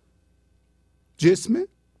 جسم،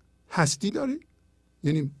 هستی داره،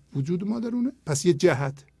 یعنی وجود ما درونه، پس یه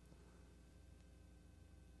جهت.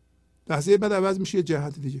 لحظه بعد عوض میشه یه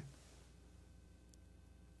جهت دیگه.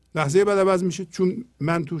 لحظه بعد عوض میشه چون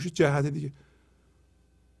من توش جهت دیگه.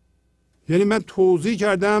 یعنی من توضیح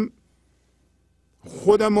کردم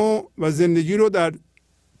خودم و زندگی رو در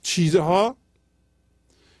چیزها.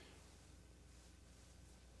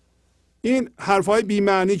 این حرفای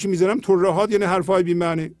بی‌معنی که میذارم ترهات یعنی حرفای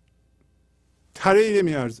بی‌معنی. تره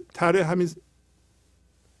نمیارزه. تره همین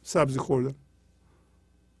سبزی خوردن.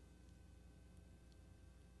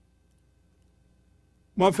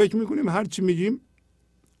 ما فکر میکنیم هر چی میگیم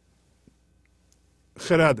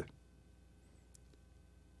خرده.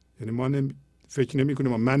 یعنی ما فکر نمی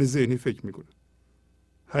کنیم، من ذهنی فکر میکنه.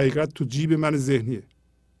 حقیقت تو جیب من ذهنیه.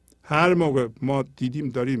 هر موقع ما دیدیم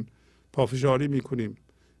داریم پافشاری میکنیم،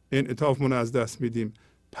 انعطافمون از دست میدیم،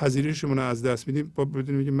 پذیرشمون از دست میدیم، با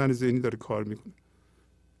بدونیم که من ذهنی داره کار میکنه.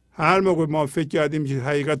 هر موقع ما فکر کردیم که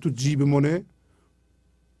حقیقت تو جیبمونه،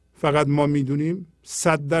 فقط ما میدونیم،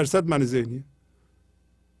 100% من ذهنیه.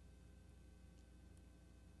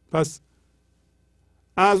 پس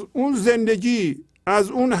از اون زندگی، از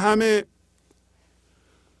اون همه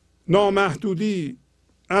نامحدودی،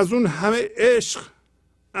 از اون همه عشق،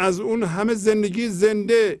 از اون همه زندگی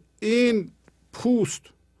زنده، این پوست،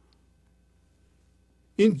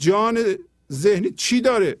 این جان ذهنی چی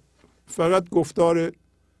داره؟ فقط گفتار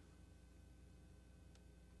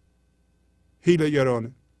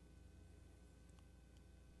حیله‌گرانه.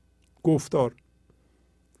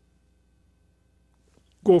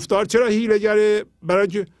 گفتار چرا حیله‌گره؟ برای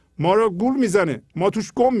که ما را گول میزنه، ما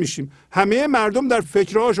توش گم میشیم. همه مردم در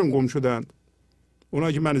فکرهاشون گم شدند،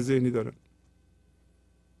 اونایی که من ذهنی دارن.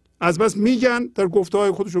 از بس میگن در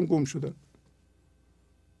گفته‌های خودشون گم شدن.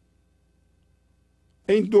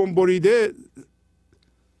 این دنبریده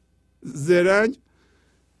زرنگ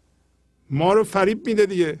ما رو فریب میده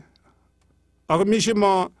دیگه. آقا میشه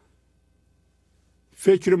ما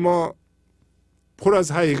فکر ما پر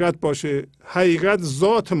از حقیقت باشه؟ حقیقت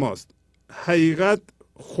ذات ماست، حقیقت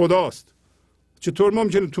خداست. چطور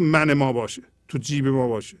ممکنه تو من ما باشه، تو جیب ما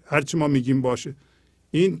باشه، هرچی ما میگیم باشه؟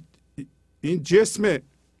 این جسم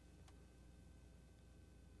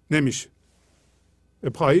نمیشه.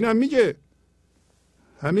 پایین هم میگه،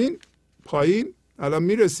 همین پایین الان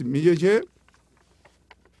میرسیم، میگه که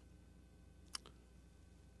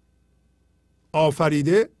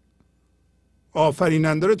آفریده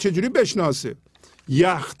آفریننده رو چجوری بشناسه؟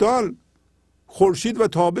 یخدان خورشید و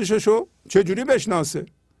تابششو چجوری بشناسه؟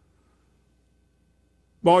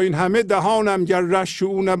 با این همه دهانم گر رش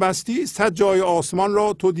او نبستی، 100 جای آسمان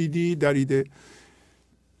را تو دیدی دریده.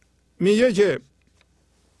 میگه که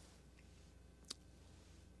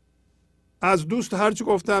از دوست هرچی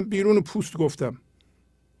گفتم بیرون پوست گفتم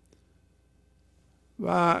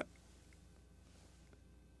و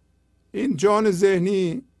این جان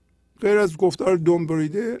ذهنی غیر از گفتار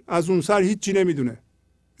دنبریده از اون سر هیچی نمیدونه.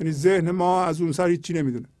 یعنی ذهن ما از اون سر هیچی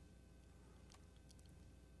نمیدونه.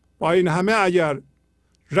 با این همه اگر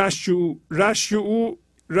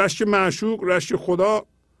رشک معشوق، رشک خدا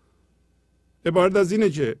عبارت از اینه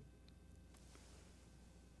که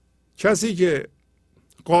کسی که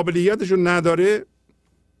قابلیتشو نداره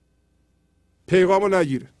پیغامو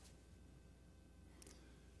نگیره.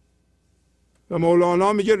 و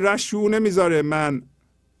مولانا میگه رشک او نمیذاره من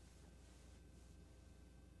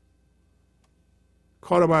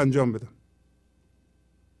کارم انجام بدم.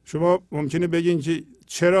 شما ممکنه بگین که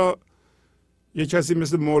چرا یه کسی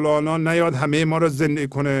مثل مولانا نیاد همه ما رو زنده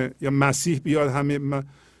کنه یا مسیح بیاد همه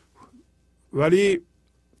ولی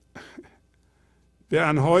به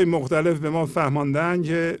انواع مختلف به ما فهماندن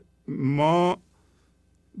که ما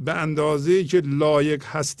به اندازه‌ای که لایق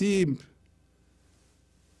هستیم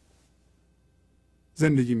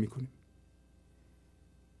زندگی میکنیم.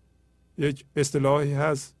 یک اصطلاحی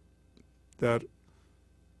هست در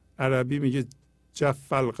عربی میگه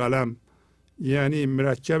جف القلم، یعنی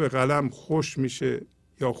مرکب قلم خوش میشه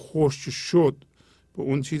یا خوش شد به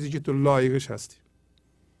اون چیزی که تو لایقش هستی.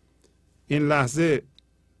 این لحظه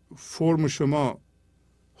فرم شما،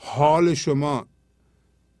 حال شما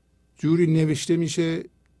جوری نوشته میشه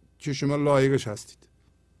که شما لایقش هستید.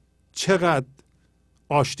 چقدر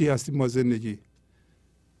آشتی هستید با زندگی.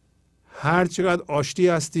 هر چقدر آشتی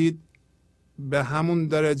هستید به همون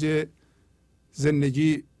درجه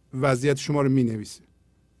زندگی وضعیت شما رو می نویسه.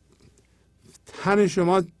 تن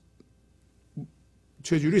شما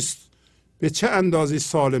چجوری به چه اندازه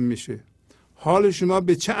سالم میشه، حال شما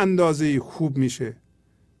به چه اندازه خوب میشه؟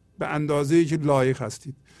 به اندازه‌ای که لایق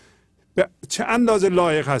هستید. به چه اندازه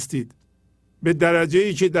لایق هستید؟ به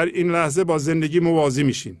درجه‌ای که در این لحظه با زندگی موازی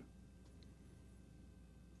میشین.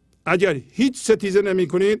 اگر هیچ ستیزه نمی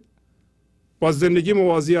کنید با زندگی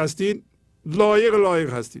موازی هستید،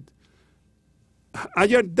 لایق هستید.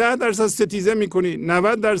 اگر 10% ستیزه میکنی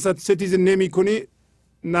 90% ستیزه نمی کنی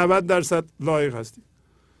 90% لایق هستی.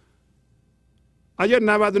 اگر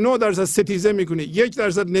 99% ستیزه میکنی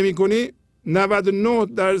 1% نمی کنی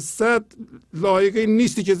 99% لایق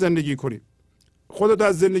نیستی که زندگی کنی. خودت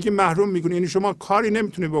از زندگی محروم میکنی. یعنی شما کاری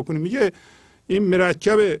نمیتونی بکنی. میگه این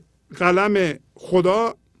مرکب قلم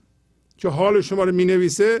خدا که حال شما رو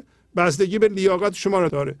مینویسه بستگی به لیاقت شما رو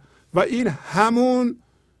داره و این همون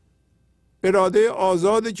اراده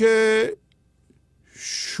آزاده که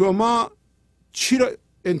شما چی را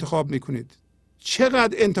انتخاب میکنید،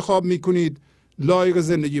 چقدر انتخاب میکنید لایق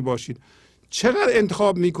زندگی باشید، چقدر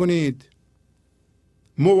انتخاب میکنید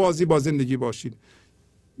موازی با زندگی باشید.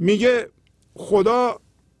 میگه خدا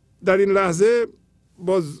در این لحظه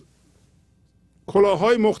با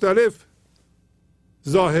کلاه‌های مختلف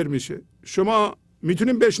ظاهر میشه. شما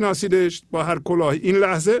میتونید بشناسیدش با هر کلاهی. این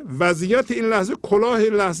لحظه وضعیت این لحظه کلاه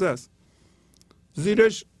این لحظه است،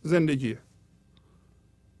 زیرش زندگیه.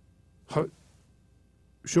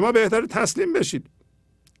 شما بهتر تسلیم بشید.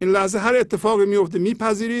 این لحظه هر اتفاقی میفته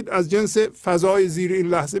میپذیرید، از جنس فضای زیر این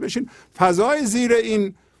لحظه بشین. فضای زیر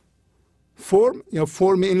این فرم یا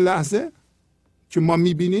فرم این لحظه که ما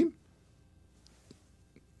میبینیم،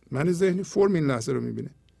 من ذهنی فرم این لحظه رو میبینه.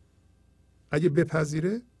 اگه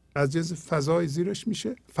بپذیره از جنس فضای زیرش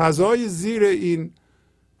میشه. فضای زیر این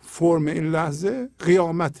فرم این لحظه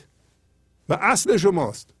قیامت و اصل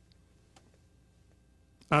شماست.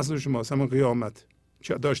 اصل شماست، همون قیامت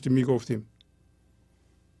که داشتیم میگفتیم.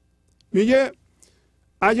 میگه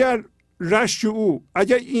اگر رشک او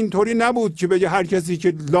اگر اینطوری نبود که بگه هر کسی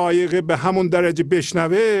که لایقه به همون درجه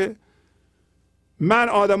بشنوه، من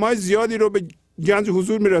آدمای زیادی رو به گنج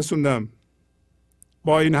حضور میرسوندم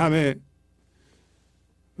با این همه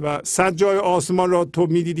و 100 جای آسمان را تو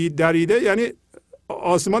میدیدی دریده، یعنی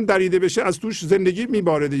آسمان دریده بشه از توش زندگی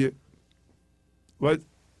میباره دیگه. و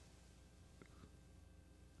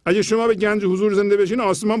اگه شما به گنج حضور زنده بشین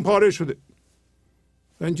آسمان پاره شده،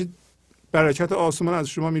 اینکه برکت آسمان از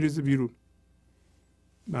شما میریزه بیرون.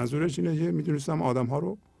 منظورش اینه که میدونستم آدم ها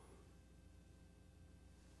رو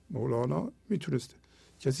مولانا میتونسته،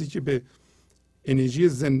 کسی که به انرژی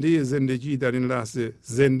زنده زندگی در این لحظه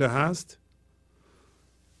زنده هست،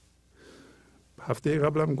 هفته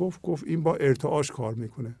قبلم گفت این با ارتعاش کار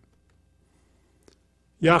میکنه.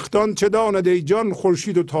 یختان چه داند ای جان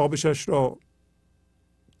خورشید و تابشش را،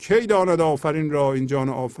 کی داند آفرین را این جان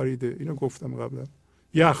آفریده. اینو گفتم قبلا.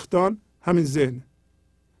 یختان همین ذهن،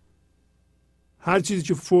 هر چیزی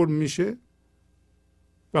که فرم میشه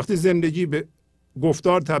وقتی زندگی به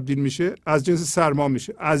گفتار تبدیل میشه از جنس سرما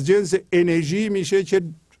میشه، از جنس انرژی میشه که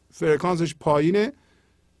فرکانسش پایینه،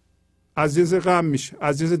 از جنس غم میشه،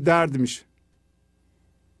 از جنس درد میشه.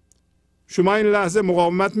 شما این لحظه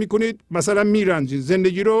مقاومت میکنید، مثلا میرنجید،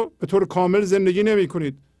 زندگی رو به طور کامل زندگی نمی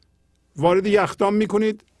کنید، وارد یختان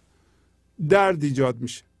میکنید، درد ایجاد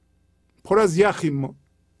میشه. پر از یخیم ما.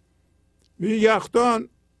 یختان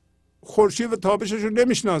خورشید و تابشش رو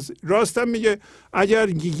نمیشناسه. راستم میگه اگر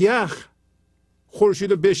یخ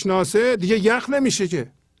خورشید رو بشناسه دیگه یخ نمیشه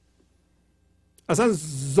که. اصلا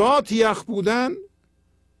ذات یخ بودن،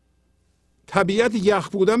 طبیعت یخ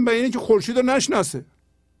بودن به اینه که خورشید رو نشناسه.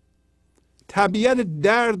 طبیعت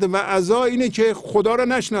درد و عزا اینه که خدا رو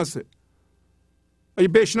نشناسه. اگه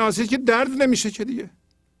بشناسید که درد نمیشه که دیگه.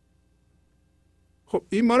 خب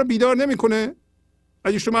این ما رو بیدار نمیکنه.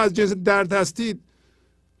 اگه شما از جنس درد هستید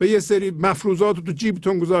و یه سری مفروضات رو تو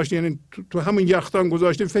جیبتون گذاشتین، یعنی تو همون یختان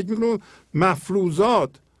گذاشتین، فکر میکنید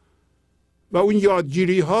مفروضات و اون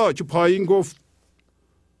یادگیری ها که پایین گفت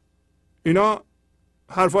اینا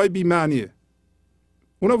حرفای بی معنیه.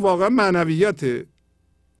 اونا واقعا معنویته.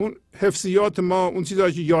 اون حفظیات ما، اون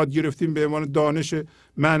چیزایی که یاد گرفتیم به عنوان دانش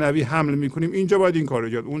معنوی حمل میکنیم، اینجا باید این کارو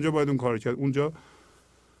کرد، اونجا باید اون کارو کرد، اونجا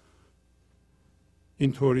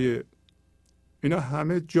اینطوریه. اینا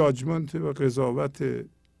همه جاجمنت و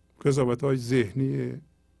قضاوت های ذهنی،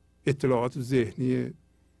 اطلاعات ذهنی،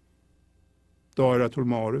 دایره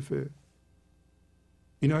المعارفه.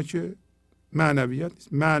 اینا که معنویت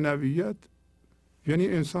نیست. معنویت یعنی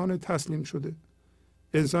انسان تسلیم شده،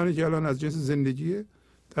 انسانی که الان از جنس زندگیه،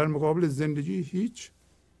 در مقابل زندگی هیچ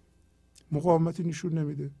مقاومتی نشون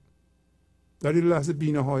نمیده. در این لحظه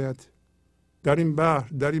بی‌نهایت، در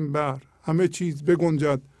این بحر همه چیز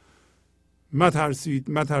بگنجد.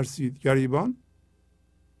 مترسید گریبان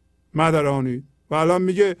مدرانید. و الان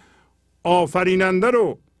میگه آفریننده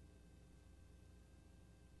رو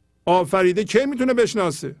آفریده کی میتونه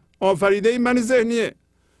بشناسه؟ آفریده این من ذهنیه.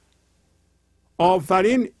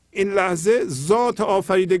 آفرین این لحظه ذات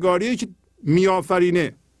آفریدگاریه که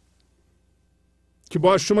میآفرینه، که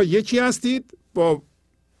با شما یکی هستید، با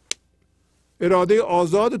اراده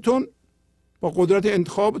آزادتون، با قدرت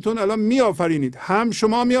انتخابتون الان میآفرینید. هم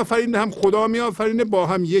شما میآفرینید، هم خدا میآفرینه، با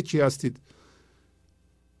هم یکی هستید.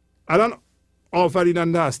 الان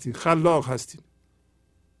آفریننده هستید، خلاق هستید.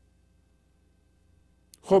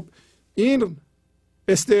 خب این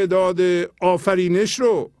استعداد آفرینش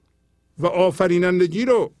رو و آفرینندگی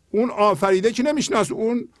رو اون آفریده که نمیشناسه،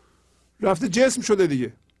 اون رفته جسم شده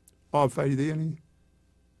دیگه. آفریده یعنی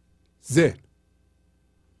ذهن.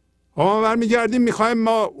 ما برمیگردیم میخوایم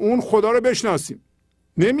ما اون خدا رو بشناسیم،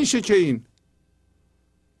 نمیشه که. این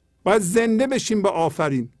باید زنده بشیم به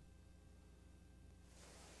آفرین،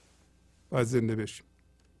 باید زنده بشیم.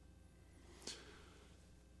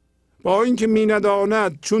 با اینکه می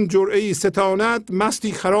نداند چون جرعه‌ای ستاند،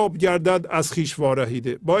 مستی خراب گردد از خویش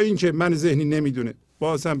وارهیده. با اینکه من ذهنی نمیدونه،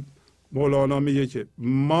 بازم مولانا میگه که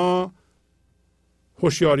ما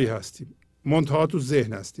هوشیاری هستیم، منتها تو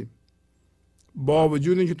ذهن هستیم. با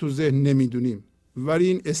وجود اینکه تو ذهن نمیدونیم، ولی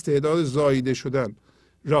این استعداد زاییده شدن،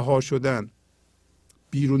 رها شدن،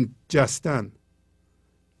 بیرون جستن،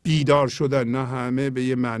 بیدار شدن، نه همه به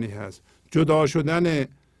یه معنی هست. جدا شدن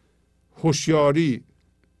هوشیاری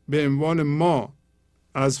به عنوان ما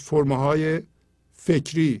از فرم‌های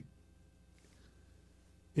فکری،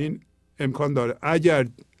 این امکان داره. اگر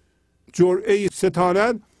جرعه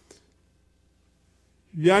ستاند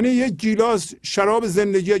یعنی یک گیلاس شراب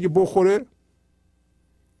زندگی اگه بخوره.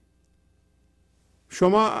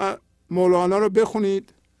 شما مولانا رو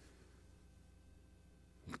بخونید،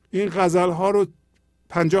 این غزل ها رو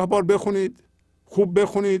 50 بار بخونید، خوب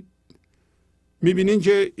بخونید، میبینین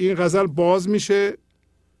که این غزل باز میشه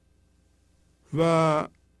و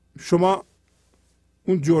شما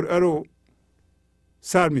اون جرعه رو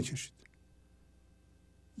سر میکشید.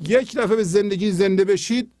 یک دفعه به زندگی زنده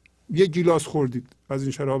بشید، یک گیلاس خوردید از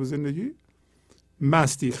این شراب زندگی،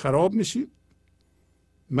 مستی خراب میشید،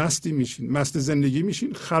 مستی میشین، مست زندگی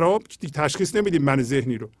میشین، خراب تشخیص نمیدید من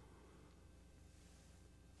ذهنی رو.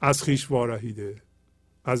 از خویش وارهیده،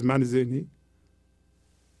 از من ذهنی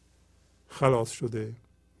خلاص شده.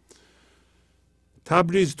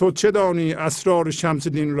 تبریز تو چه دانی اسرار شمس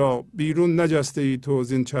دین را، بیرون نجسته ای تو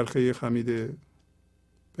زین چرخه خمیده.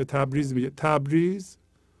 به تبریز میگه. تبریز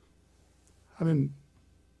همین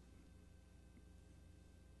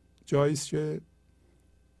جاییست که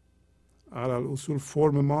علل اصول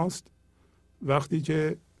فرم ماست. وقتی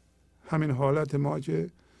که همین حالت ما که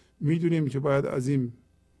میدونیم که باید از این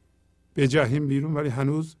بجهیم بیرون ولی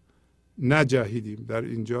هنوز نجهیدیم. در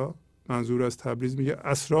اینجا منظور از تبریز میگه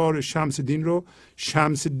اسرار شمس دین رو.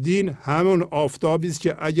 شمس دین همون آفتابی است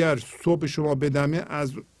که اگر صبح شما بدمه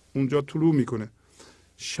از اونجا طلوع میکنه.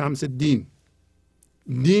 شمس دین،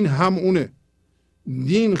 دین هم اونه.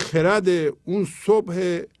 دین خرد اون صبح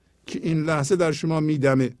که این لحظه در شما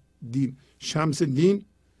میدمه. دین، شمس دین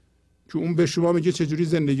که اون به شما میگه چجوری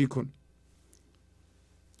زندگی کن.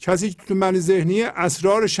 کسی که تو من ذهنی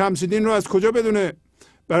اسرار شمس دین رو از کجا بدونه؟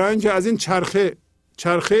 برای اینکه از این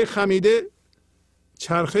چرخه خمیده،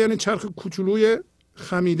 چرخه یعنی چرخ کوچولوی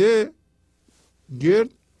خمیده گرد،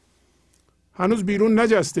 هنوز بیرون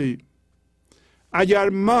نجسته ای. اگر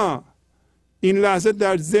ما این لحظه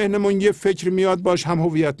در ذهنمون یه فکر میاد باش هم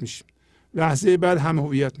هویت میشیم، لحظه بعد هم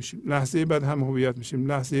هویت میشیم، لحظه بعد هم هویت میشیم،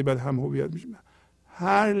 لحظه بعد هم هویت میشیم.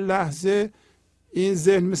 هر لحظه این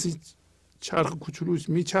ذهن مثل چرخ کوچولوست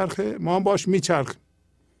میچرخه، ما هم باش میچرخیم.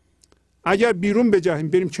 اگر بیرون بجهیم،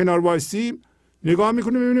 بریم کنار وایسیم، نگاه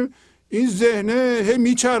میکنیم میبینیم این ذهنه هی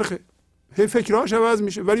میچرخه، هی فکرهاش عوض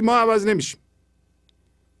میشه ولی ما عوض نمیشیم.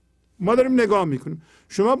 ما داریم نگاه میکنیم.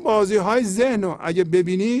 شما بازی های ذهن رو اگه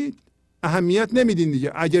ببینید اهمیت نمیدین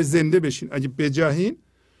دیگه. اگر زنده بشین، اگه بجهین،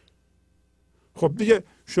 خب دیگه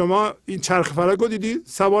شما این چرخ فلک رو دیدید،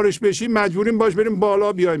 سوارش بشین مجبورین باش بریم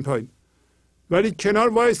بالا بیایم پایین. ولی کنار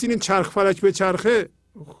وایسین این چرخ فلک به چرخه،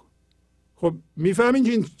 خب میفهمین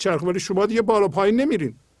که این چرخ، ولی شما دیگه بالا پایین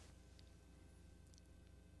نمیرین.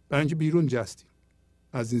 برای اینکه بیرون جستیم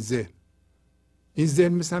از این ذهن. این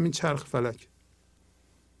ذهن مثل همین چرخ فلک.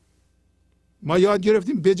 ما یاد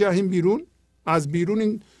گرفتیم بجهیم بیرون، از بیرون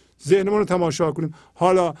این ذهنمون رو تماشا کنیم.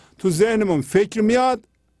 حالا تو ذهنمون فکر میاد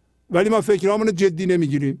ولی ما فکرامون رو جدی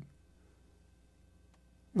نمیگیریم.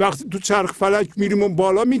 وقتی تو چرخ فلک میریم اون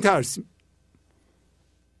بالا میترسیم.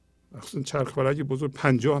 وقتی چرخ فلک بزرگ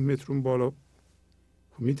 50 متر اون بالا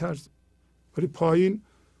میترسیم، ولی پایین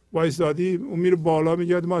وایسادی اون میره بالا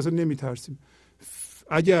میگه ما اصلا نمیترسیم.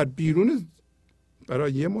 اگر بیرون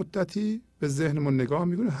برای یه مدتی به ذهنمون نگاه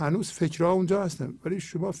میکنیم هنوز فکرها اونجا هستن ولی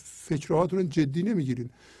شما فکرهاتون رو جدی نمیگیرین،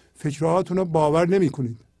 فکرهاتون رو باور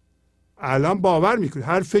نمیکنید. الان باور میکنید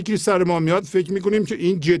هر فکری سر ما میاد فکر میکنیم که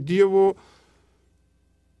این جدیه و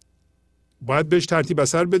باید بهش ترتیب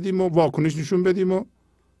اثر بدیم و واکنش نشون بدیم و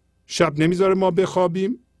شب نمیذاره ما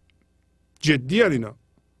بخوابیم. جدی هن اینا.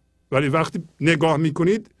 ولی وقتی نگاه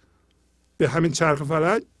میکنید به همین چرخ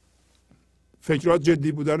فلک فکرات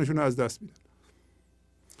جدی بودنشون از دست میدن.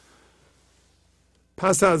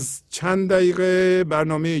 پس از چند دقیقه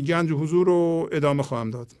برنامه گنج و حضور رو ادامه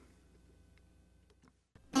خواهم داد.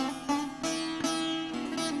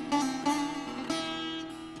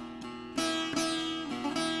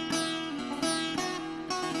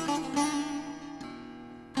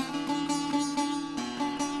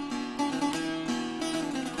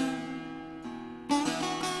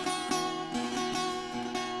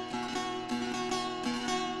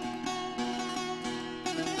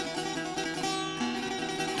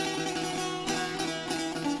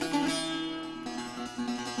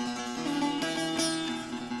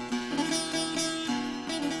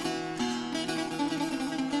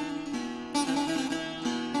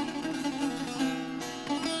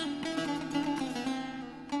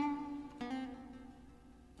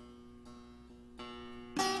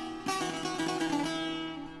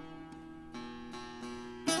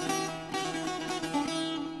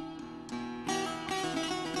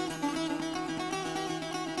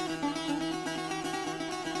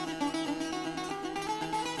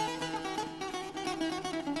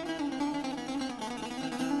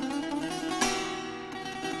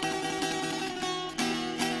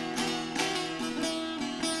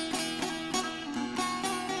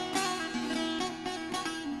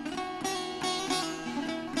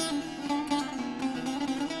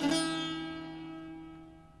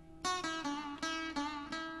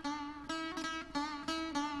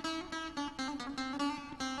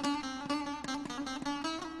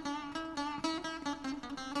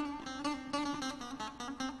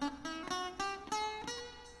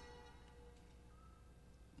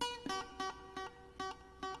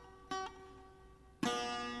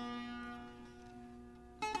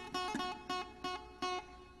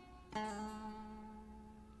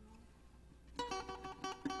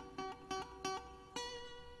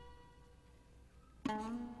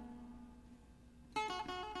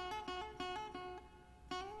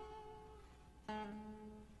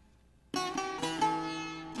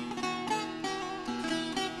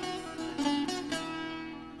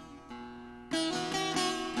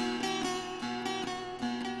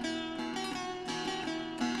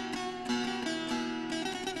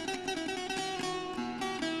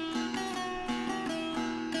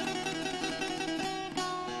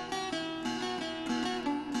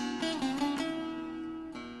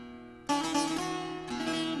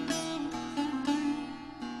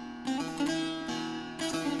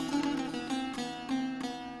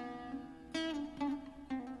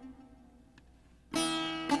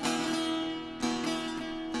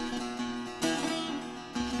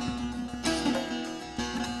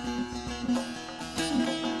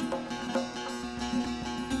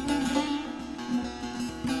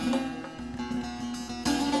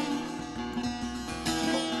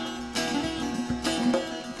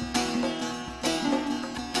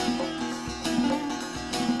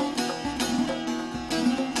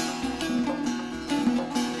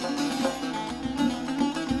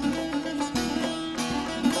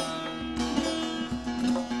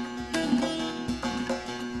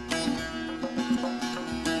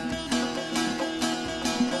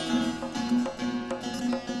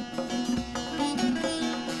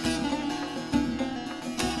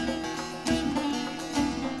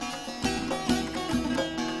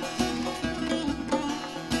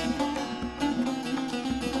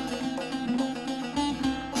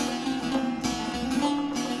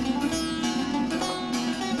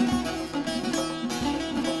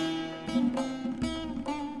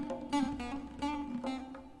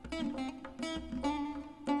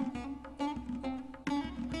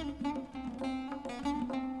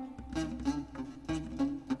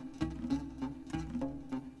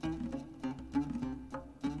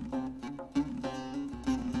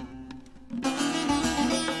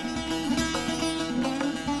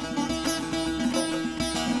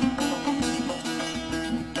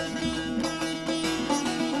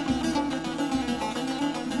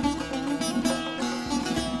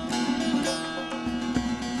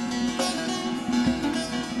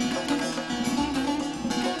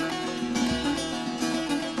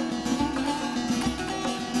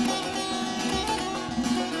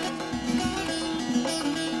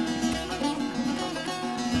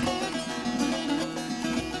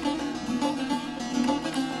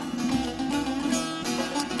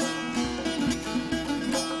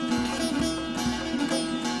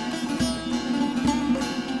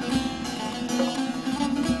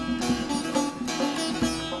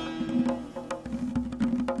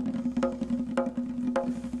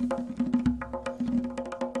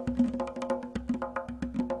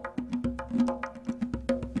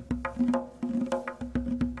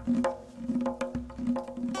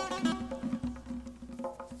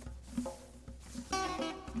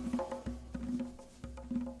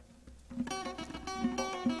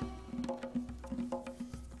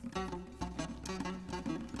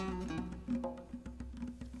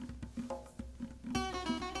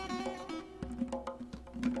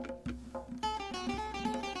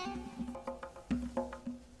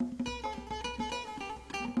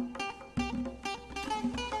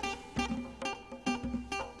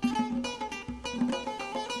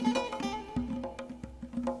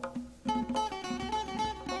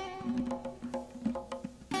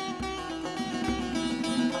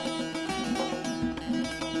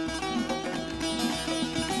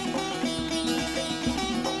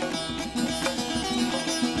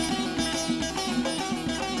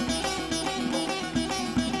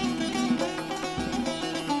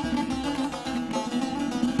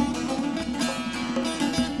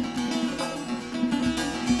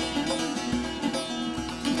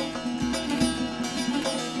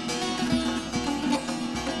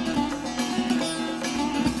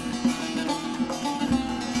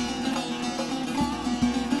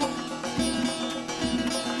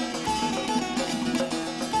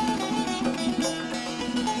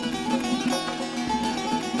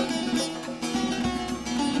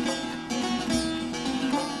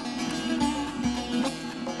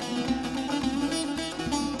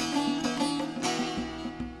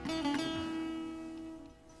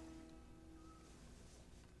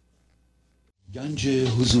 گنج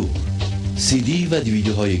حضور، سی دی و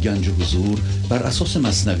دیویدیوهای گنج حضور بر اساس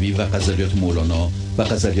مثنوی و غزلیات مولانا و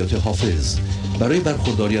غزلیات حافظ برای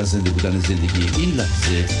برخورداری از زنده بودن زندگی این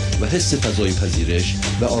لحظه و حس فضای پذیرش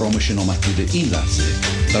و آرامش نامحدود این لحظه،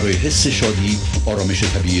 برای حس شادی، آرامش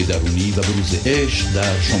طبیعی درونی و بروز عشق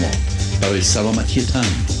در شما، برای سلامتی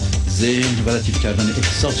تن، ذهن و لطیف کردن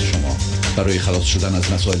احساس شما، برای خلاص شدن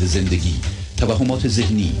از مسائل زندگی، توهمات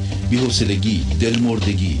ذهنی، بی‌حوصلگی،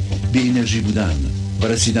 دلمردگی، بی انرژی بودن و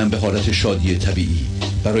رسیدن به حالت شادی طبیعی،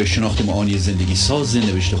 برای شناخت معانی زندگی ساز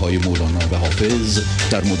نوشته‌های مولانا و حافظ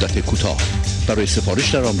در مدت کوتاه. برای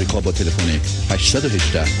سفارش در آمریکا با تلفن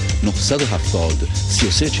 818 970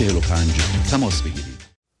 3345 تماس بگیرید.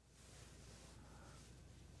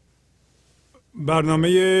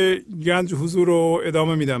 برنامه گنج حضور رو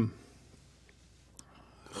ادامه میدم.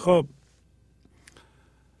 خب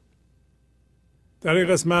در این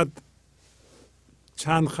قسمت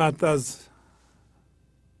چند خط از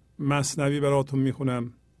مثنوی براتون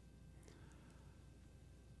میخونم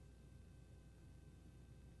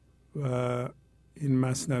و این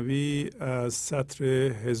مثنوی از سطر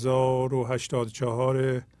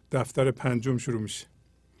 1084 دفتر پنجم شروع میشه.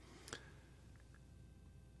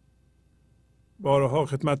 بارها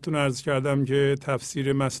خدمتتون عرض کردم که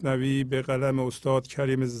تفسیر مثنوی به قلم استاد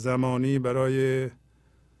کریم زمانی برای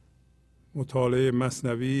مطالعه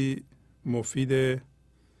مثنوی مفیده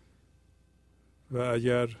و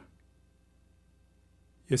اگر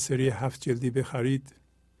یه سری 7 جلدی بخرید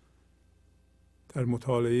در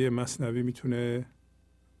مطالعه مثنوی میتونه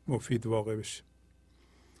مفید واقع بشه.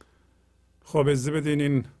 خب اجازه بدین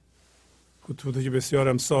این خطوطی که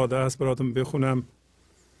بسیارم ساده است براتون بخونم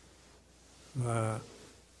و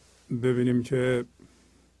ببینیم که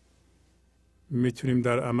میتونیم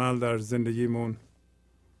در عمل در زندگیمون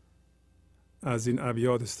از این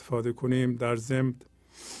ابیات استفاده کنیم. در ضمن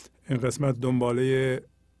این قسمت دنباله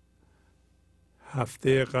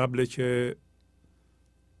هفته قبل که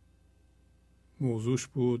موضوعش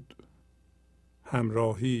بود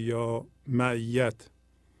همراهی یا معیت،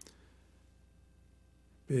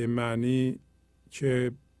 به معنی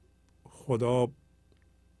که خدا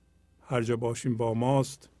هر جا باشیم با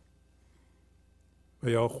ماست و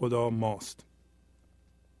یا خدا ماست.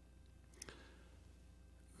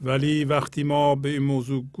 ولی وقتی ما به این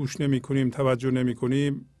موضوع گوش نمی کنیم، توجه نمی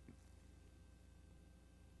کنیم،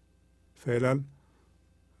 فعلا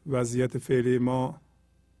وضعیت فعلی ما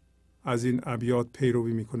از این ابیات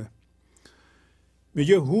پیروی میکنه.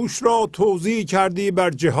 میگه هوش را توزیع کردی بر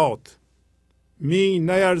جهات، می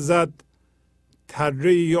نیرزد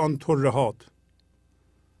تره آن ترهات.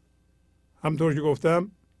 همطور که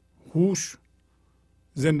گفتم هوش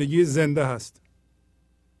زندگی زنده هست.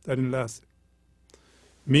 در این لحظه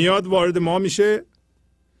میاد وارد ما میشه،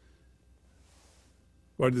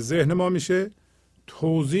 وارد ذهن ما میشه،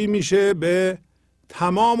 توزیع میشه به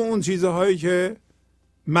تمام اون چیزهایی که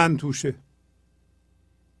من توشه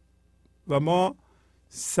و ما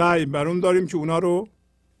سعی بر اون داریم که اونا رو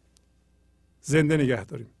زنده نگه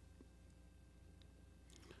داریم،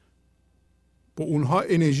 با اونها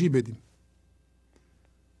انرژی بدیم.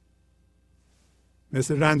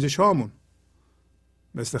 مثل رنجش هامون،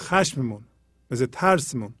 مثل خشممون، مثل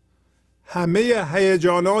ترسمون، همه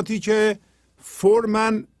هیجاناتی که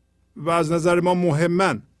فرمن و از نظر ما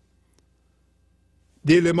مهمن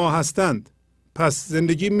دل ما هستند. پس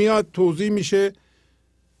زندگی میاد توزیع میشه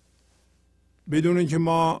بدون اینکه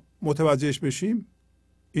ما متوجهش بشیم.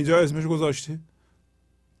 اینجا اسمش گذاشته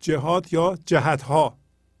جهات یا جهتها.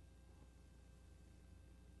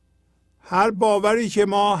 هر باوری که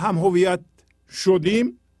ما هم هویت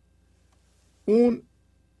شدیم اون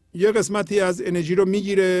یه قسمتی از انرژی رو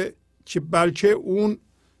میگیره که بلکه اون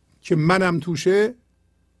که منم توشه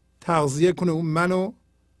تغذیه کنه اون منو،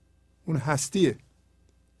 اون هستیه.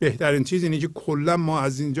 بهترین چیز اینه که کلا ما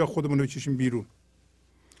از اینجا خودمون رو بکشیم بیرون.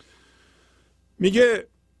 میگه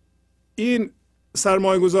این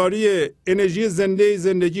سرمایه‌گذاری انرژی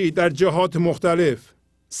زندگی در جهات مختلف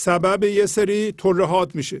سبب یه سری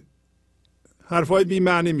ترهات میشه، حرفای بی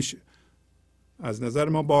معنی میشه. از نظر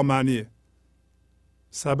ما با معنیه.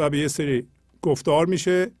 سبب یه سری گفتار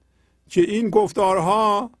میشه که این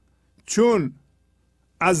گفتارها چون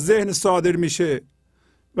از ذهن صادر میشه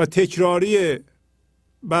و تکراری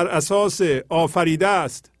بر اساس آفریده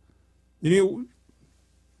است، یعنی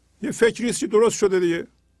یه فکری است که درست شده دیگه،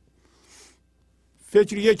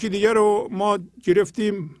 فکر یکی دیگه رو ما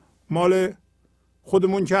گرفتیم مال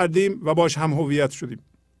خودمون کردیم و باش هم هویت شدیم.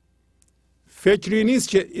 فکری نیست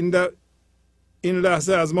که این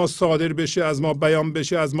لحظه از ما صادر بشه، از ما بیان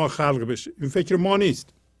بشه، از ما خلق بشه. این فکر ما نیست.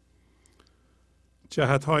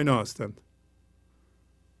 جهت ها اینا هستند.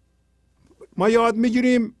 ما یاد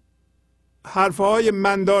میگیریم حرفهای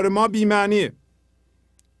مندار ما بی‌معنیه،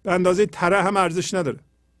 به اندازه تره هم ارزش نداره.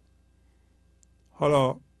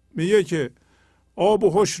 حالا میگه که آب و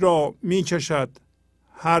هوش را میکشد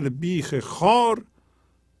هر بیخ خار،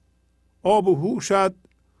 آب و هوشت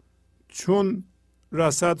چون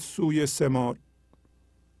رسد سوی ثمار.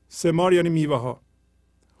 ثمار یعنی میوه ها.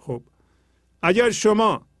 خب اگر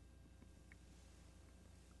شما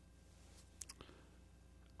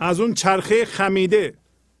از اون چرخه خمیده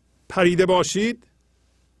پریده باشید،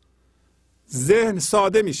 ذهن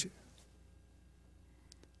ساده میشه.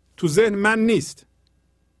 تو ذهن من نیست،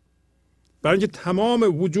 برای اینکه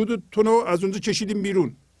تمام وجودتون رو از اونجا کشیدیم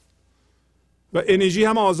بیرون و انرژی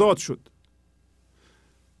هم آزاد شد.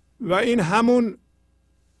 و این همون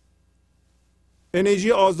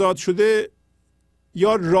انرژی آزاد شده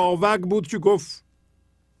یا راوق بود که گفت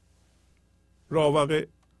راوق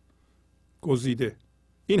گزیده.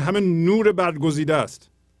 این همه نور برگزیده است،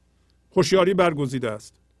 هوشیاری برگزیده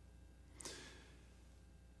است.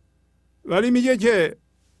 ولی میگه که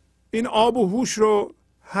این آب و هوش رو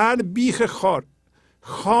هر بیخ خار،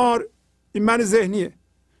 خار این من ذهنیه.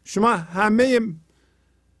 شما همه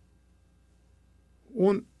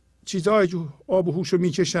اون چیزهایی که آب و هوش رو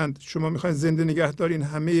میکشند، شما میخواین زنده نگه دارین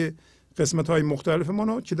همه قسمت های مختلف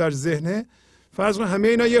منو که در ذهنه، فرض کن همه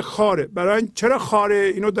اینا یه خاره. برای چرا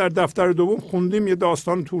خاره؟ اینو در دفتر دوم خوندیم، یه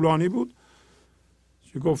داستان طولانی بود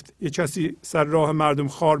که گفت یه کسی سر راه مردم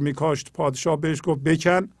خار میکاشت، پادشاه بهش گفت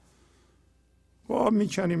بکن.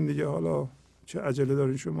 میکنیم دیگه، حالا چه عجله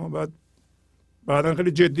دارین شما؟ بعدا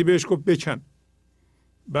خیلی جدی بهش گفت بکن.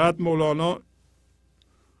 بعد مولانا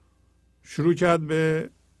شروع کرد به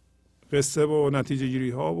قصه و نتیجه گیری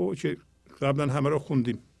ها و که قبلا همه رو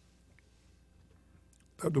خوندیم.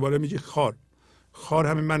 دوباره میگه خار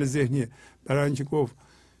همین من ذهنیه. برای اینکه گفت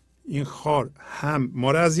این خار هم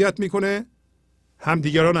ما رو اذیت میکنه، هم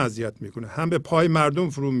دیگران اذیت میکنه، هم به پای مردم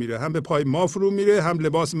فرو میره، هم به پای ما فرو میره، هم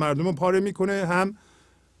لباس مردم رو پاره میکنه، هم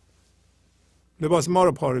لباس ما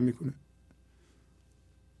رو پاره میکنه.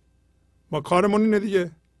 ما کارمون اینه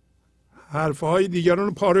دیگه، حرفهای دیگران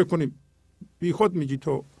رو پاره کنیم. بی خود میگی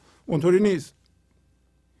تو، اونطوری نیست.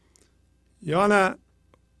 یا نه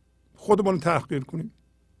خودمون رو تحقیر کنیم.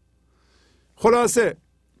 خلاصه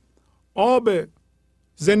آب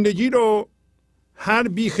زندگی رو هر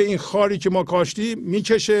بیخ این خاری که ما کاشتیم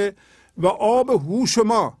میکشه و آب هوش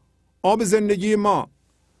ما، آب زندگی ما،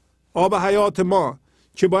 آب حیات ما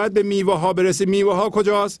که باید به میوه ها برسه. میوه ها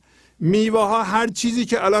کجاست؟ میوه ها هر چیزی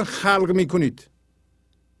که الان خلق میکنید،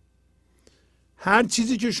 هر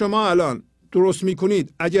چیزی که شما الان درست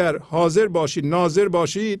میکنید، اگر حاضر باشید، ناظر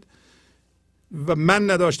باشید و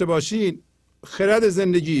من نداشته باشید، خرد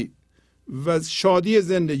زندگی و شادی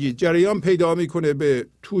زندگی جریان پیدا میکنه به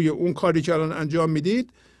توی اون کاری که الان انجام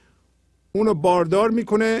میدید، اونو باردار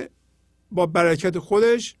میکنه با برکت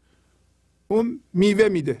خودش، اون میوه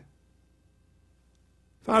میده.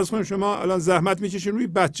 فرض کنید شما الان زحمت میکشین روی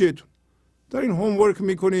بچه‌تون، دارین هومورک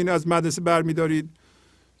میکنین، از مدرسه برمیدارید،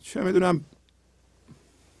 چه میدونم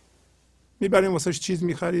میبرین واسش چیز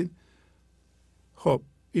میخرین. خب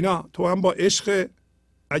اینا تو هم با عشق،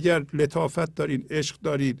 اگر لطافت دارین، عشق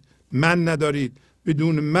دارید، من ندارید،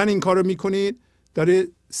 بدون من این کارو میکنید، داره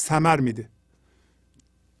ثمر میده،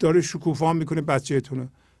 داره شکوفا میکنه بچه‌تونه.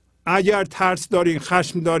 اگر ترس دارین،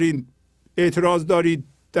 خشم دارین، اعتراض دارید،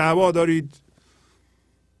 دعوا دارید،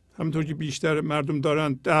 همونطور که بیشتر مردم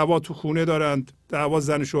دارن، دعوا تو خونه دارند، دعوا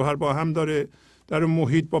زن شوهر با هم داره، در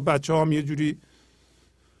محیط با بچه هم یه جوری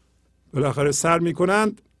بالاخره سر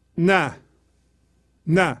میکنند،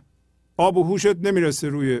 نه آب و هوشت نمیرسه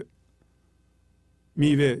روی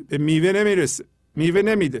میوه، به میوه نمیرسه، میوه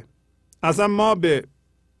نمیده. اصلا ما به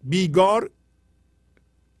بیگار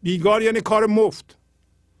یعنی کار مفت،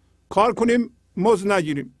 کار کنیم مزد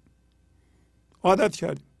نگیریم، عادت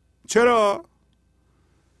کردیم. چرا؟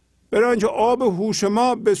 برای اینکه آب هوش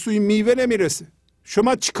ما به سوی میوه نمیرسه.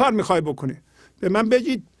 شما چی کار میخوای بکنی؟ به من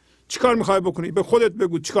بگید چی کار میخوای بکنی، به خودت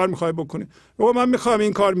بگو چی کار میخوای بکنی. بگو من میخوام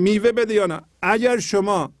این کار میوه بده یا نه. اگر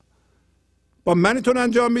شما با منتون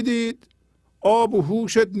انجام میدید، آب و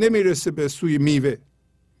هوشت نمیرسه به سوی میوه.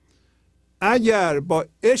 اگر با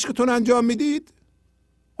عشقتون انجام میدید،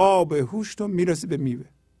 آب هوشتون میرسه به میوه.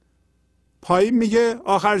 پایین میگه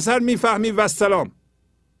آخر سر میفهمی و سلام.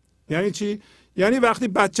 یعنی چی؟ یعنی وقتی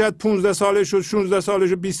بچت 15 ساله شد، 16 ساله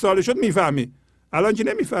شد، 20 ساله شد میفهمی. الان که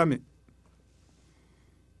نمیفهمی.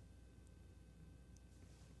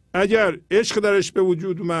 اگر عشق درش به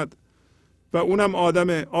وجود اومد و اونم آدم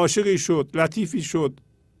عاشقی شد، لطیفی شد،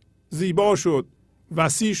 زیبا شد،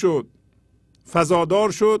 وسیع شد،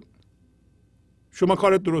 فضادار شد، شما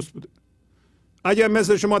کارت درست بوده. اگر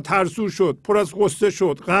مثل شما ترسو شد، پر از غصه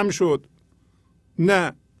شد، غم شد،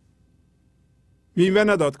 نه، میوه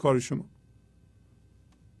نداد کار شما.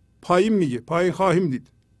 پایین میگه، پایین خواهیم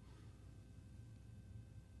دید.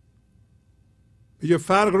 میگه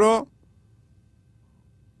فرق را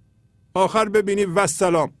آخر ببینی و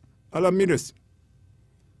سلام. الان میرسیم.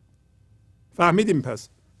 فهمیدیم؟ پس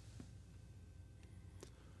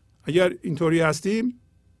اگر اینطوری هستیم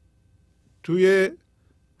توی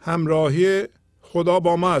همراهی خدا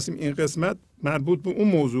با ما هستیم. این قسمت مربوط به اون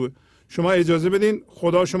موضوع. شما اجازه بدین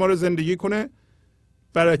خدا شما رو زندگی کنه،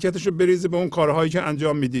 برکتش رو بریزه به اون کارهایی که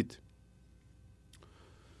انجام میدید.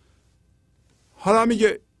 حالا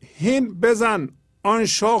میگه هین بزن آن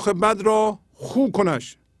شاخ بد را خو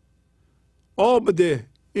کنش، آب ده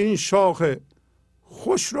این شاخ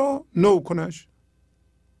خوش را نو کنش.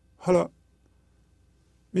 حالا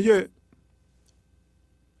میگه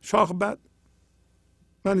شاخ بد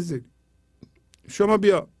من زیر، شما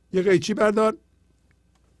بیا یه قیچی بردار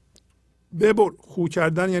ببر. خو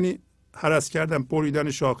کردن یعنی هرس کردن،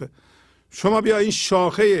 بریدن شاخه. شما بیا این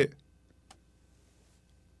شاخه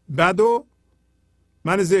بد و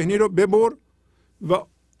من ذهنی رو ببر و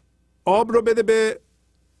آب رو بده به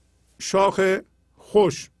شاخ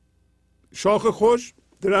خوش. شاخ خوش،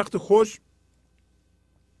 درخت خوش،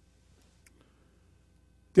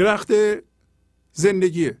 درخت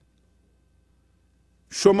زندگیه.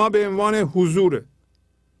 شما به عنوان حضوره.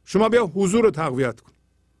 شما بیا حضور رو تقویت کن.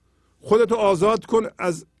 خودتو آزاد کن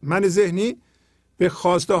از من ذهنی. به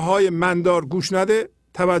خواسته های مندار گوش نده،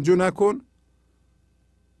 توجه نکن.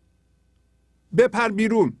 بپر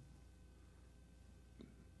بیرون.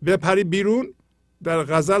 بپری بیرون. در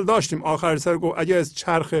غزل داشتیم آخر سر گفت اگر از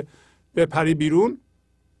چرخ بپری بیرون،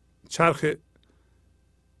 چرخ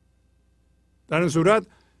در این صورت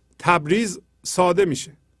تبریز ساده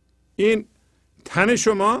میشه. این تن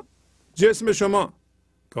شما، جسم شما.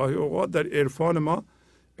 گاهی اوقات در عرفان ما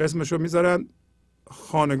اسمشو میذارن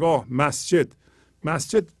خانگاه، مسجد.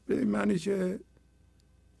 مسجد به معنی که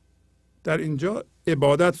در اینجا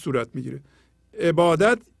عبادت صورت میگیره.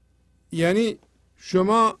 عبادت یعنی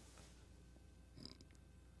شما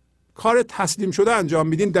کار تسلیم شده انجام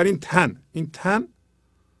میدین در این تن. این تن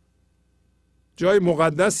جای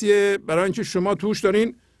مقدسیه برای اینکه شما توش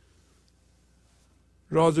دارین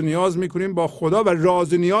راز و نیاز میکنین با خدا. و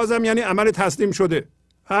راز و نیاز هم یعنی عمل تسلیم شده.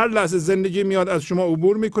 هر لحظه زندگی میاد از شما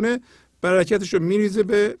عبور میکنه، برکتش رو میریزه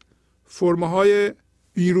به فرمهای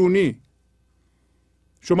بیرونی.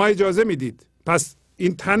 شما اجازه میدید. پس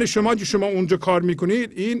این تن شما که شما اونجا کار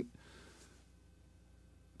میکنید، این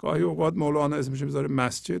گاهی اوقات مولانا اسمش میذاره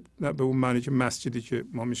مسجد، نه به اون معنی که مسجدی که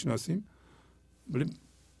ما میشناسیم، ولی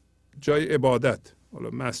جای عبادت. حالا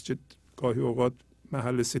مسجد گاهی اوقات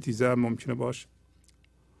محل ستیزه هم ممکنه باشه،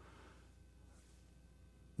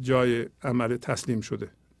 جای عمل تسلیم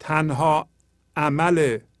شده. تنها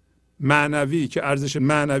عمل معنوی که ارزش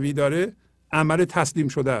معنوی داره عمل تسلیم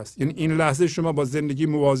شده است. یعنی این لحظه شما با زندگی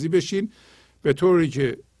موازی بشین به طوری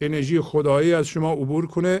که انرژی خدایی از شما عبور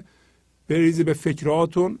کنه، بریزی به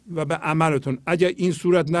فکراتون و به عملتون. اگر این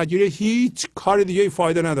صورت نگیره هیچ کار دیگه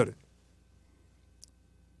فایده نداره.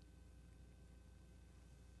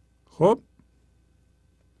 خب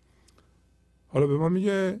حالا به ما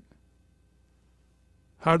میگه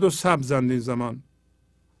هر دو سبزند این زمان،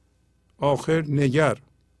 آخر نگر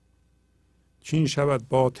چین شود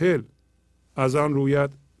باطل، از آن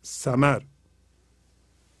رویت ثمر.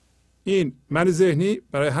 این من ذهنی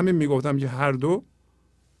برای همین میگفتم که هر دو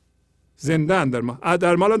زنده اند در ما.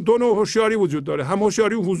 در ما دو نوع هوشیاری وجود داره، هم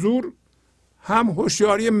هوشیاری حضور، هم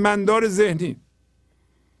هوشیاری مندار ذهنی.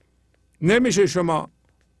 نمیشه شما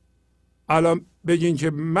الان بگین که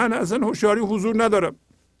من اصلا هوشیاری حضور ندارم،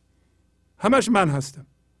 همش من هستم.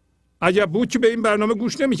 اگر بود که به این برنامه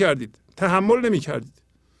گوش نمی کردید، تحمل نمی کردید.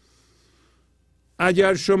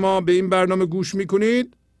 اگر شما به این برنامه گوش می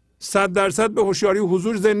کنید 100% به هوشیاری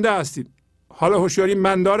حضور زنده هستید. حالا هوشیاری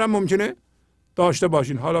مندارم ممکنه داشته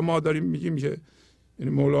باشین. حالا ما داریم میگیم که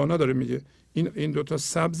یعنی مولانا داره میگه این دوتا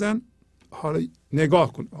سبزن. حالا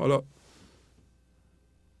نگاه کن، حالا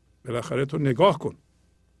بالاخره تو نگاه کن،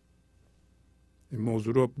 این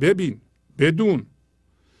موضوع رو ببین، بدون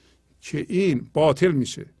که این باطل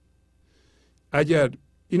میشه. اگر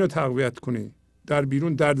اینو تقویت کنی، در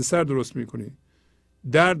بیرون دردسر درست میکنی،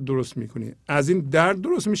 درد درست میکنی، از این درد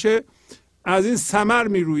درست میشه، از این ثمر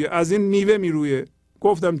میرویه، از این میوه میرویه.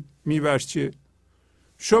 گفتم میوهش چیه؟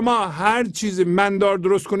 شما هر چیز مندار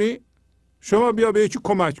درست کنی، شما بیا به یکی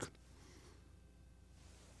کمک کن،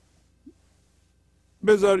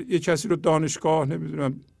 بذار یه کسی رو دانشگاه،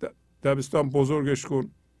 نمیدونم دبستان بزرگش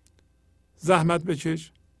کن، زحمت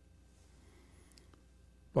بکش.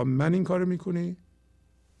 با من این کارو میکنی،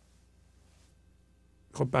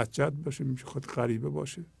 خب بدجد باشه، میشه خود غریبه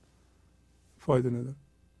باشه، فایده نداره.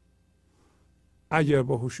 اگر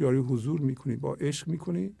با هوشیاری حضور میکنی، با عشق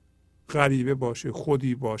میکنی، غریبه باشه،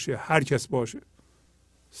 خودی باشه، هر کس باشه،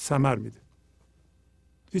 ثمر میده.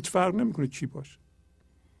 هیچ فرق نمیکنه کی باشه.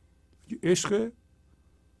 عشق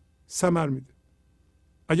ثمر میده.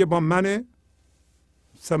 اگه با منه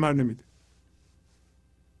ثمر نمیده.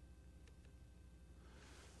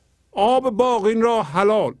 آب باغ این را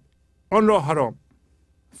حلال، آن را حرام،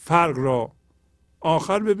 فرق را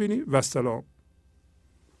آخر ببینی و سلام.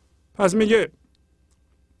 پس میگه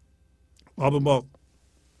آب باغ،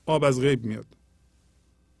 آب از غیب میاد،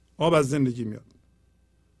 آب از زندگی میاد.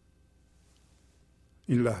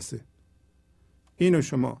 این لحظه اینو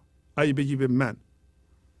شما اگه بگی به من،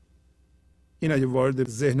 این اگه وارد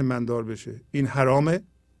ذهن من دار بشه، این حرامه.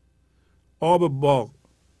 آب باغ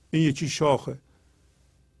این یکی شاخه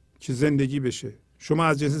که زندگی بشه، شما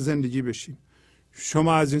از جنس زندگی بشین،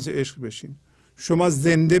 شما از جنس عشق بشین، شما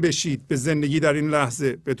زنده بشید به زندگی در این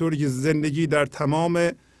لحظه، به طوری که زندگی در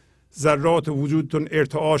تمام ذرات وجودتون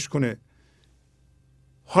ارتعاش کنه،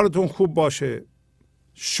 حالتون خوب باشه،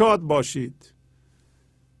 شاد باشید.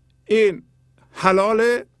 این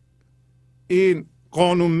حلاله، این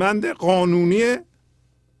قانونمند، قانونیه،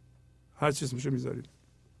 هر چیز میشه میذارید.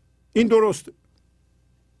 این درسته.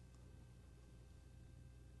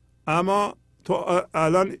 اما تو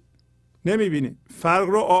الان نمیبینی، فرق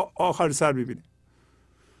رو آخر سر ببینی.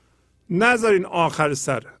 نذارین آخر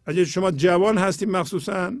سر. اگه شما جوان هستید،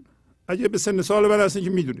 مخصوصا اگه به سن سال من هستین که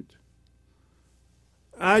میدونید،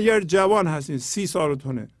 اگر جوان هستین 30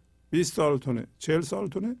 سالتونه، 20 سالتونه، 40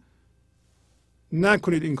 سالتونه،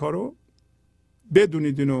 نکنید این کارو.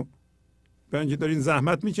 بدونید اینو، به اینکه دارین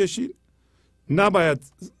زحمت میکشید، نباید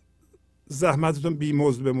زحمتتون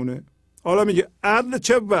بی‌مزد بمونه. حالا میگه عدل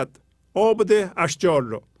چه بود؟ آب ده اشجار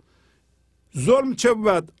را. ظلم چه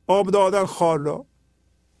بود؟ آب دادن خار را.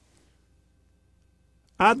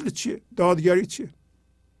 عدل چیه؟ دادگری چیه؟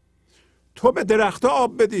 تو به درختها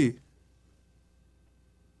آب بدی.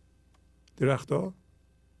 درختها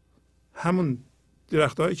همون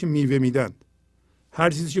درختهایی که میوه میدن. هر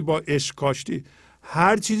چیزی که با عشق کاشتی،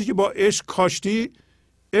 هر چیزی که با عشق کاشتی،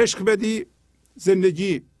 عشق بدی،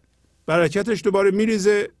 زندگی برکتش دوباره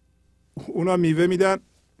میریزه، اونا میوه میدن.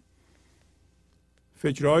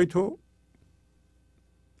 فکرهای تو،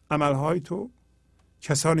 عملهای تو،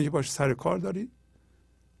 کسانی که باش سر کار داری.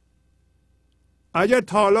 اگر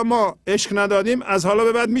تا حالا ما عشق ندادیم، از حالا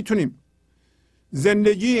به بعد میتونیم.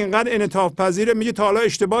 زندگی اینقدر انعطاف پذیره، میگه تا حالا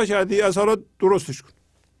اشتباه کردی، از حالا درستش کن.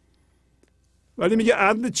 ولی میگه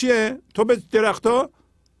عدل چیه؟ تو به درختها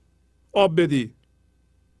آب بدی.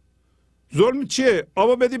 ظلم چیه؟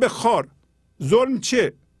 آب بدی به خار. ظلم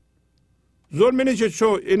چیه؟ ظلم اینه که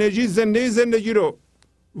تو انرژی زندگی رو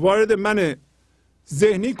وارد من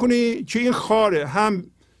ذهنی کنی که این خاره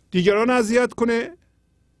هم دیگران اذیت کنه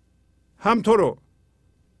هم تو رو.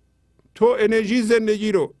 تو انرژی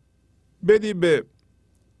زندگی رو بدی به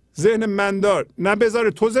ذهن مندار، نه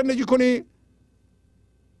بذاره تو زندگی کنی،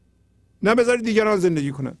 نه بذاری دیگران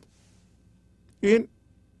زندگی کنند. این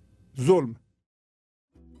ظلم.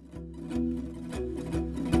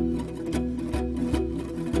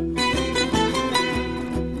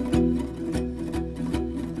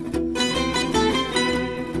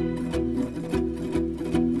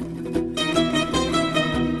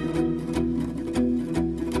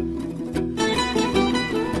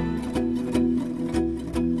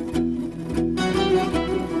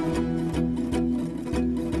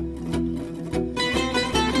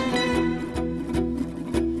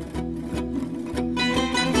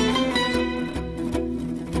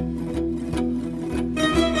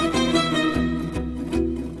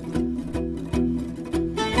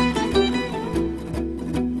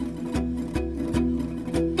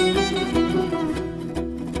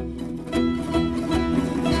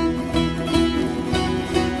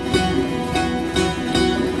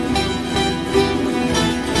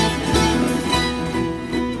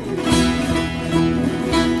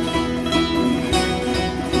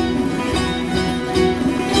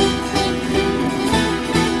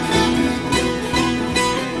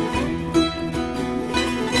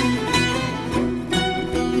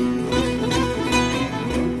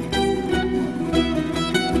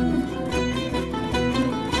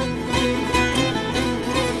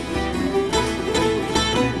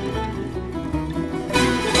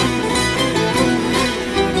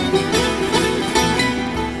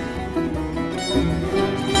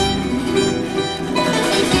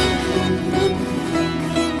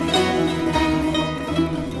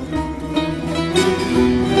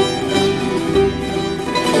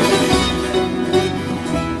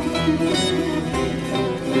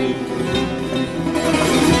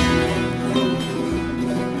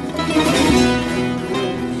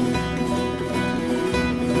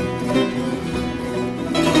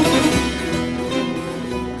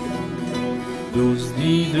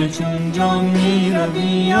 چون جان می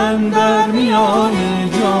روی اندر میان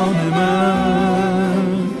جان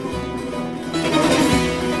من.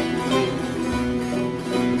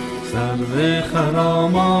 سرو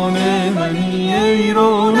خرامان منی ای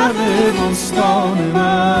رونق بستان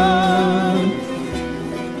من.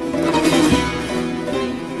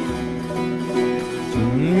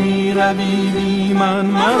 چون می روی بی من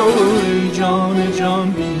مرو ای جان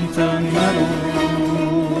جان بی تن مرو.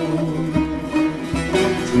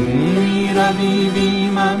 چون می روی بی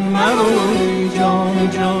من مرو ای جان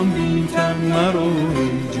جان بی تن مرو. ای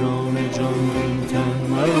جان جان بی تن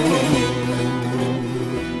مرو.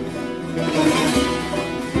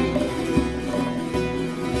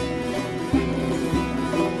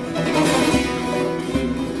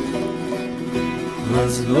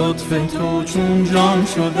 از لطف تو چون جان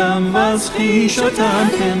شدم و از خویش و تن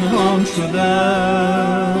پنهان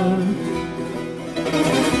شدم.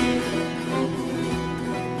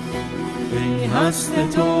 ای هست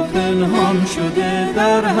تو پنهان شده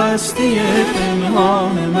در هستی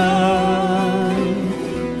پنهان من.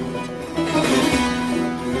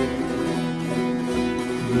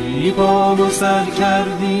 بی پا و سر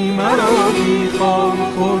کردی مرا بی خواب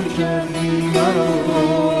خور کردی مرا.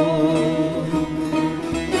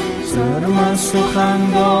 سرمست و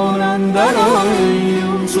خندان اندر آی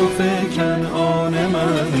یوسف کنعان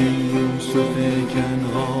من. ای یوسف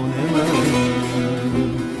کنعان من.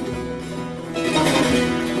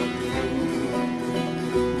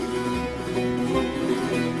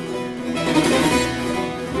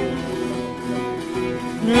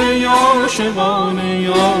 ای عاشقان ای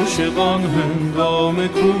عاشقان هنگام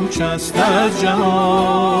کوچ است از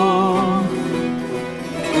جهان.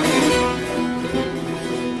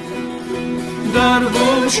 در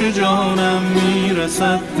گوش جانم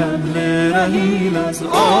میرسد طبل رحیل از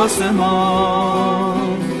آسمان.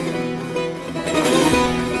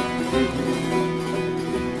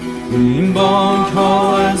 این بانک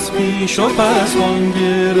ها از پیش و پس بانگ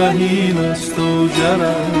رحیل است و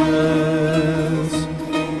جرس.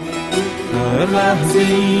 هر لحظه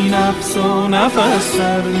این نفس و نفس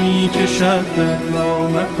سر می کشد در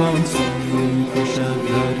لامکان. سر می کشد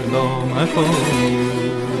در لامکان.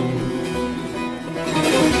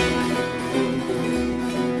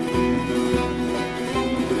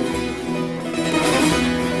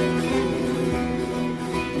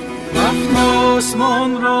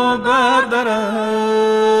 آسمان را بردرم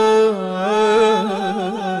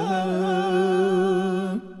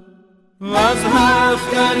و از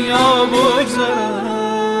 7 دریا بگذرم.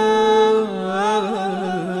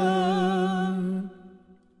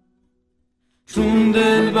 چون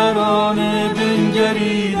دلبران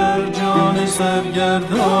بنگری در جان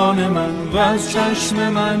سرگردان من و از چشم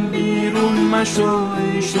من بیرون مشو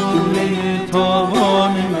ای شعله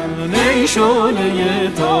تابان من. ای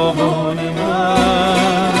شعله تابان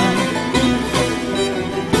من.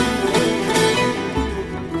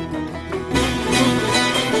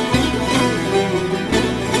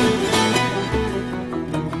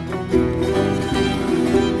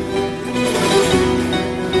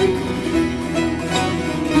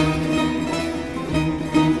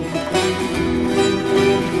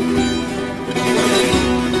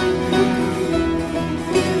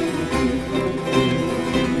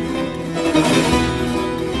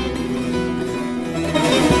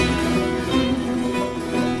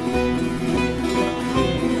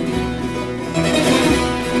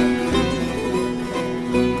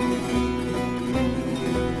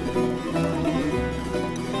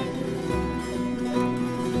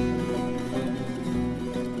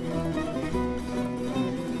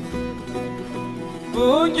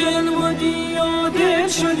 تو گل بودی و دل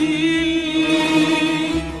شدی،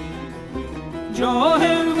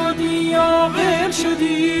 جاهل بودی عاقل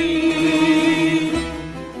شدی.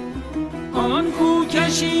 آن کو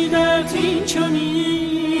کشیدت این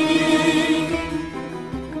چنین،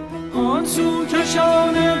 آن سو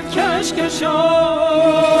کشاند کشکشان.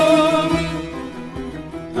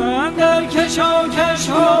 اندر کشاکش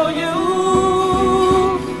های او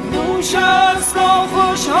نوش است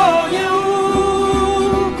خوشهای او.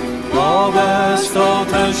 آب است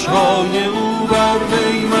آتش های او بر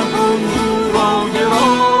وی مکن او را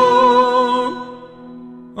گران.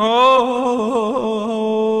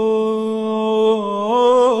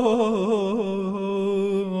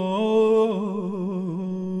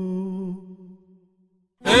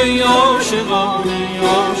 ای عاشقان ای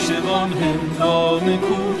عاشقان هنگام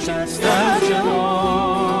کوچ است در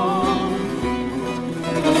جهان.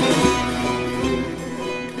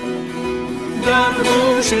 در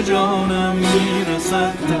گوش جانم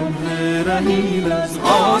میرسد طبل رحیل از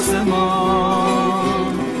آسمان.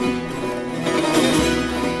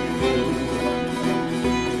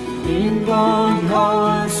 بانگ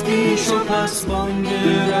ها از پیش و پس، بانگ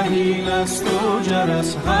رحیل است و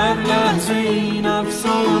جرس. هر لحظه این نفس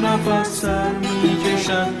و نفس سر می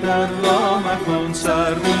کشد در لامکان،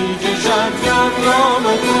 سر می کشد در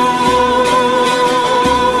لامکان.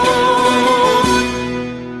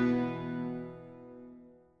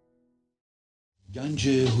 گنج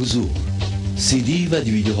حضور، سی دی و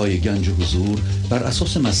دیویدیوهای گنج حضور بر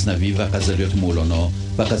اساس مثنوی و غزلیات مولانا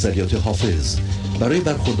و غزلیات حافظ برای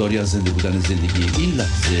برخورداری از زنده بودن زندگی این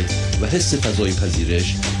لحظه و حس فضای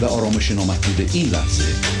پذیرش و آرامش نامحدود این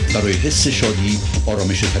لحظه، برای حس شادی،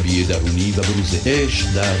 آرامش طبیعی درونی و بروز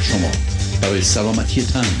عشق در شما، برای سلامتی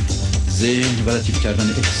تن، ذهن و لطیف کردن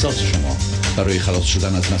احساس شما، برای خلاص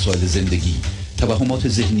شدن از مسائل زندگی، توهمات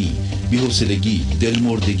ذهنی، بی‌حوصلگی،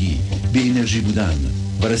 دلمردگی، بی انرژی بودن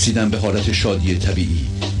و رسیدن به حالت شادی طبیعی،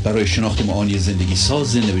 برای شناخت معانی زندگی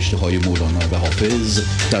ساز نوشته‌های مولانا و حافظ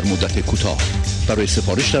در مدت کوتاه. برای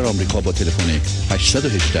سفارش در آمریکا با تلفن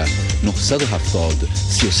 818 970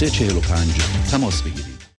 3345 تماس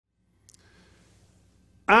بگیرید.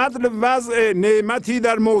 عدل وضع نعمتی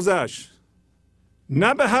در موضعش،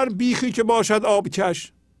 نه به هر بیخی که باشد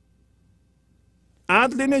آبکش.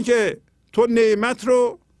 عدل اینه که تو نعمت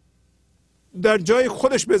رو در جای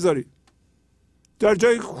خودش بذاری، در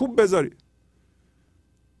جای خوب بذاری.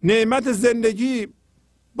 نعمت زندگی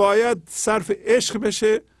باید صرف عشق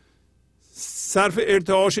بشه، صرف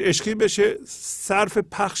ارتعاش عشقی بشه، صرف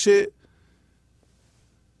پخش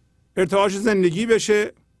ارتعاش زندگی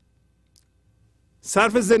بشه،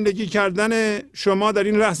 صرف زندگی کردن شما در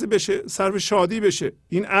این لحظه بشه، صرف شادی بشه.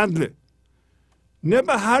 این عدله. نه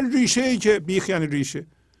به هر ریشه ای که بیخ یعنی ریشه،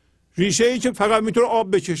 ریشه ای که فقط میتونه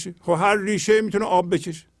آب بکشه. خب هر ریشه میتونه آب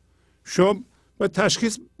بکشه. شما و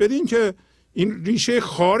تشخیص بدین که این ریشه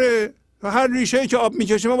خاره و هر ریشه ای که آب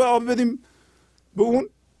میکشه ما باید آب بدیم به اون.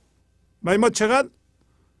 ما چقدر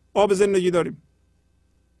آب زندگی داریم؟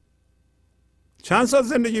 چند سال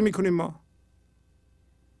زندگی میکنیم ما؟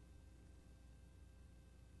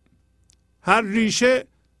 هر ریشه،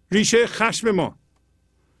 ریشه خشم ما،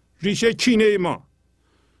 ریشه کینه ما،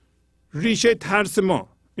 ریشه ترس ما.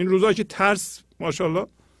 این روزا که ترس ماشاءالله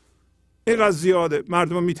اینقدر زیاده،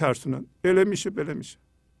 مردم میترسونن، بله میشه بله میشه.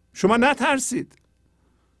 شما نترسید.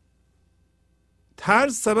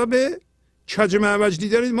 ترس سبب کج معوج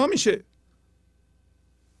دیدن ما میشه.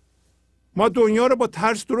 ما دنیا رو با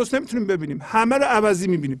ترس درست نمیتونیم ببینیم، همه رو عوضی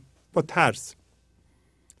میبینیم با ترس.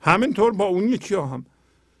 همینطور با اون یکی ها هم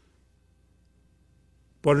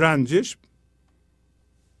با رنجش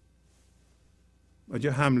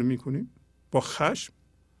اگه حمله میکنیم، با خشم،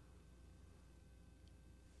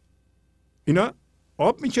 اینا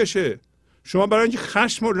آب میکشه. شما برای اینکه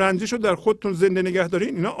خشم و رنجش رو در خودتون زنده نگه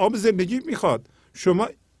دارین، اینا آب زندگی میخواد. شما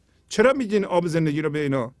چرا میدین آب زندگی رو به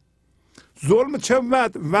اینا؟ ظلم چه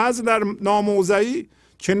وضع در ناموضعی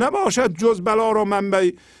که نباشد جز بلا را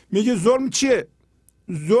منبعی. میگه ظلم چیه؟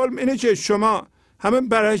 ظلم اینه که شما همه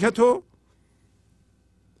برکت رو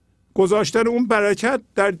گذاشتن اون برکت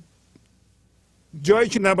در جایی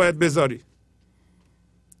که نباید بذاری.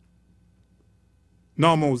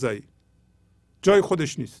 ناموضعی جای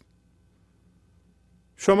خودش نیست.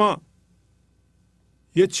 شما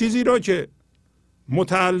یه چیزی رو که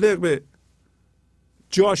متعلق به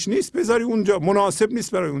جاش نیست بذاری اونجا، مناسب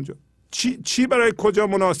نیست برای اونجا. چی برای کجا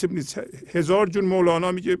مناسب نیست؟ هزار جون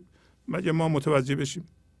مولانا میگه مگه ما متوجه بشیم؟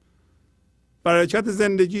 برکت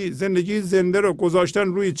زندگی زنده رو گذاشتن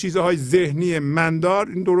روی چیزهای ذهنی مندار،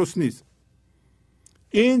 این درست نیست.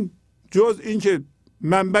 این جز این که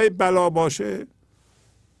منبع بلا باشه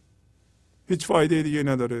هیچ فایده دیگه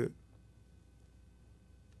نداره.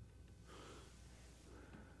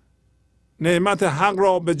 نعمت حق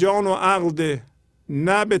را به جان و عقل ده،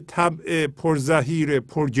 نه به طبع پرزهیر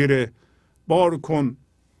پرگره. بار کن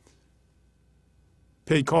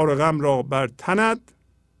پیکار غم را بر تنت،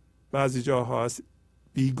 بعضی جاها هست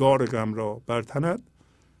بیگار غم را بر تنت.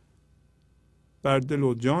 بر دل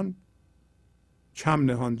و جان کم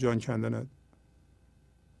نهان جان کندند.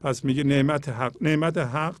 پس میگه نعمت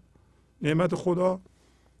حق، نعمت خدا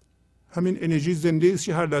همین انرژی زنده است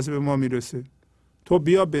که هر لحظه به ما میرسه. تو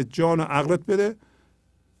بیا به جان و عقلت بده،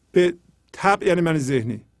 به طبع یعنی من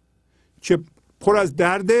ذهنی که پر از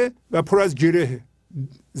درده و پر از گره.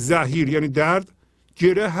 زهیر یعنی درد،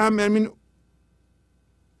 گره هم یعنی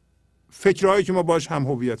فکرهایی که ما باش هم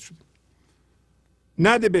هویت شدیم.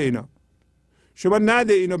 نده به اینا. شما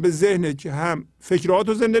نده اینا به ذهنت که هم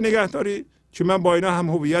فکراتو زنده نگه داری که من با اینا هم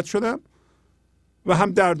هویت شدم و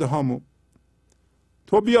هم درد هامو.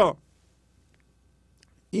 تو بیا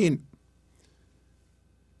این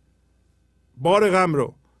بار غم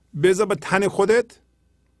رو بذار به تن خودت،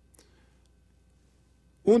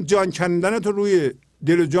 اون جان کندنت رو روی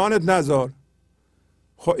دل و جانت نذار.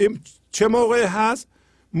 خب این چه موقعی هست؟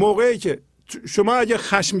 موقعی که شما اگه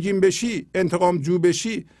خشمگین بشی، انتقام جو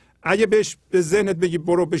بشی، اگه به ذهنت بگی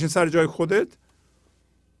برو بشین سر جای خودت،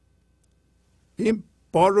 این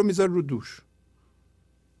بار رو میذار رو دوش.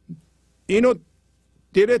 اینو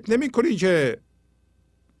دلت نمی کنی که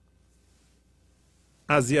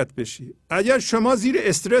اذیت بشی. اگر شما زیر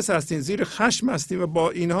استرس هستین، زیر خشم هستین و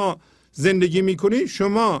با اینها زندگی میکنی،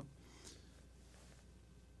 شما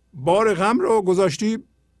بار غم رو گذاشتی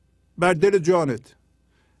بر دل جانت.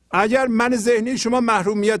 اگر من ذهنی شما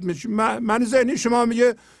محرومیت میشه، من ذهنی شما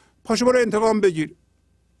میگه پاشو برو انتقام بگیر،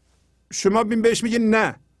 شما بهش میگه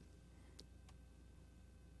نه،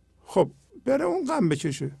 خب بره اون غم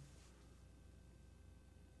بکشه،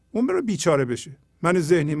 اون بره بیچاره بشه. من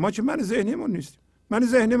ذهنی ما که من ذهنیمون نیستیم. من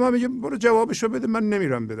ذهنی ما میگه برو جوابشو بده، من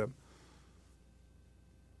نمیرم بدم.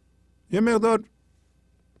 یه مقدار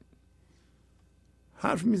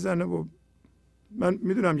حرف میزنه و من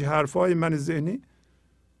میدونم که حرفای من ذهنی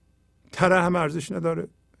تره هم ارزش نداره،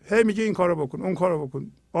 هی میگه این کارو بکن اون کارو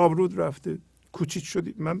بکن، آبرود رفته، کوچیک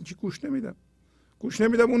شدی. من که گوش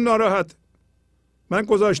نمیدم، اون ناراحت. من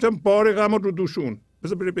گذاشتم بار غم رو دوشون،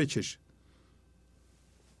 بذار بره بکشه.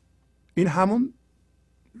 این همون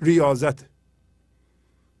ریاضت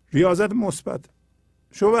مثبت.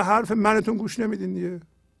 شما به حرف منتون گوش نمیدین دیگه،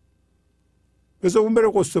 بذار اون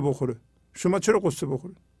بره قصه بخوره. شما چرا قصه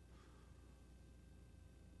بخوره؟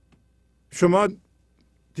 شما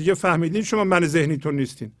دیگه فهمیدین شما من ذهنیتون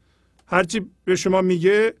نیستین. هرچی به شما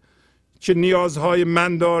میگه که نیازهای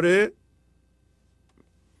من داره،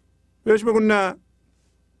 بهش بگو نه،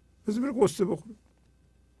 بذار بره قصه بخوره.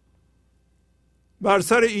 بر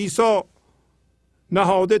سر عیسی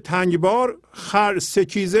نهاده تنگبار، خر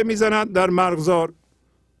سکیزه میزند در مرغزار.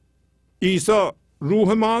 عیسی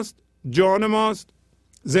روح ماست، جان ماست،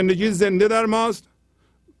 زندگی زنده در ماست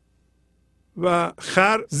و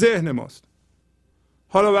خر ذهن ماست.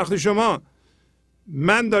 حالا وقتی شما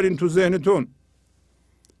من دارین تو ذهنتون،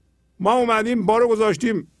 ما اومدیم بارو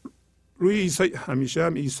گذاشتیم روی عیسی. همیشه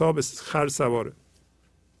هم عیسی به خر سواره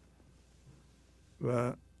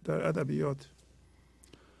و در ادبیات.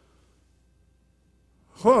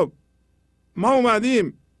 خب ما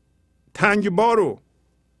اومدیم تنگ بارو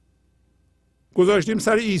گذاشتیم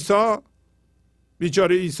سر عیسی،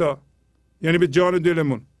 بیچاره عیسی، یعنی به جان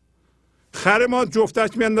دلمون. خر ما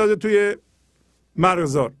جفتک میاندازه توی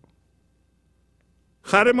مرغزار.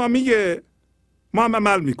 خر ما میگه، ما هم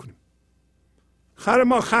عمل میکنیم. خر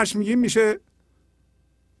ما خشمگین میشه،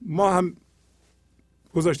 ما هم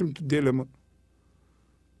گذاشتیم تو دلمون،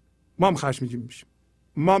 ما هم خشمگین میشیم.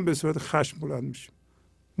 ما هم به صورت خشم بلند میشیم،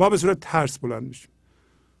 ما به صورت ترس بلند میشیم،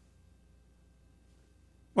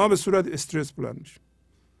 ما به صورت استرس بلند میشیم،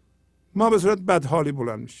 ما به صورت بدحالی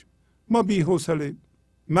بلند میشیم، ما بی‌حوصله.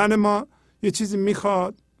 من ما یه چیزی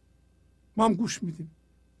میخواد، ما هم گوش میدیم،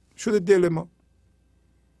 شده دل ما.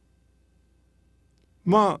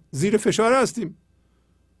 ما زیر فشار هستیم،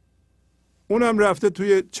 اونم رفته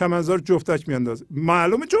توی چمنزار جفتک میاندازه.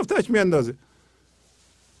 معلومه جفتک میاندازه،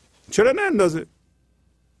 چرا ناندازه؟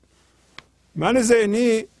 من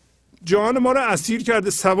ذهنی جان ما رو اسیر کرده،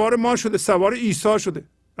 سوار ما شده، سوار عیسی شده.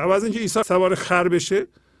 عوض اینکه عیسی سوار خر بشه،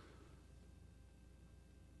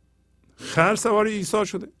 خر سوار عیسی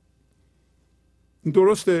شده.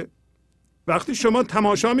 درسته؟ وقتی شما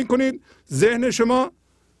تماشا میکنید، ذهن شما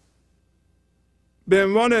به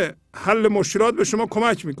عنوان حل مشکلات به شما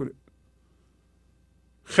کمک میکنه،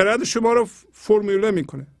 خرد شما رو فرموله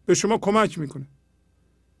میکنه، به شما کمک میکنه.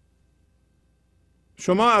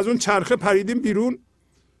 شما از اون چرخه پریدیم بیرون،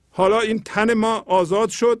 حالا این تن ما آزاد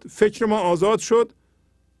شد، فکر ما آزاد شد،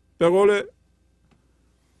 به قول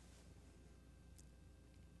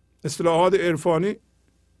اصطلاحات عرفانی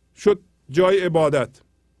شد جای عبادت.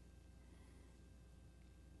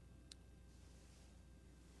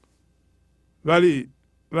 ولی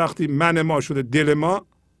وقتی من ما شده دل ما،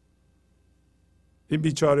 این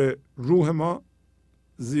بیچاره روح ما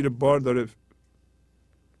زیر بار داره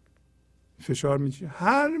فشار میشه.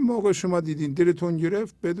 هر موقع شما دیدین دلتون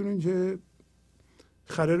گرفت، بدونین که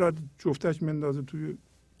خره را جفتک مندازه توی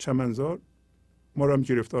چمنزار، ما را هم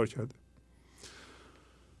گرفتار کرده.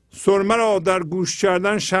 سرمه را در گوش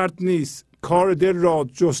کردن شرط نیست، کار دل را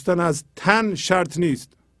جستن از تن شرط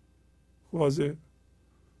نیست. واضح.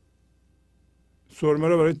 سرمه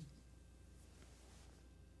را برای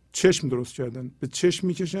چشم درست کردن، به چشم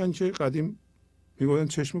میکشن که قدیم میگفتن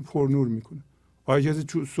چشم پرنور میکنه. آیا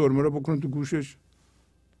کسی سرمه را بکنه تو گوشش؟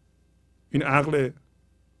 این عقله.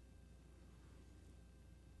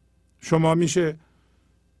 شما میشه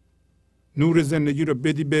نور زندگی رو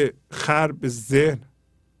بدی به خر، به ذهن،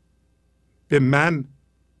 به من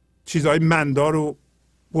چیزهای مندار رو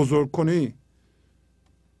بزرگ کنی.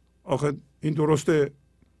 آخه این درسته.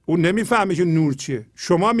 اون نمیفهمه که نور چیه،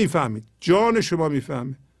 شما میفهمید، جان شما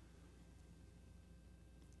میفهمه.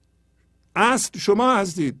 اصل شما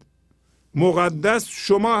هستید، مقدس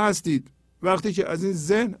شما هستید. وقتی که از این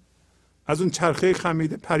ذهن، از اون چرخه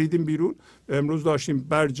خمیده پریدیم بیرون، امروز داشتیم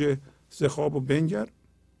برجه، ز خواب و بنگر.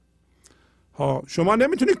 شما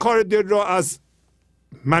نمیتونی کار دل را از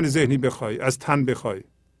من ذهنی بخوای، از تن بخوای.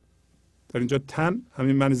 در اینجا تن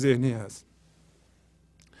همین من ذهنی هست.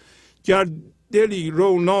 گر دلی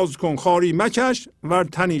رو ناز کن خاری مکش، ور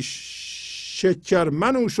تنی شکر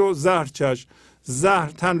منوش و زهر چش. زهر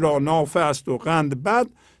تن را نافه است و قند بد،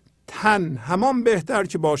 تن همان بهتر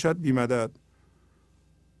که باشد بی مدد.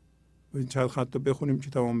 این چند خط رو بخونیم که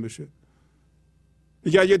تمام بشه.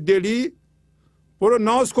 میگه اگه دلی، برو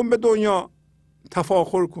ناز کن به دنیا،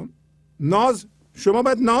 تفاخر کن. ناز، شما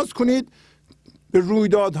باید ناز کنید به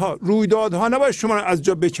رویدادها. رویدادها نباید شما رو از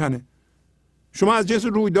جا بکنه. شما از جنس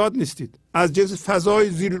رویداد نیستید، از جنس فضای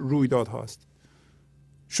زیر رویدادها هست.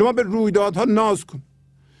 شما به رویدادها ناز کن.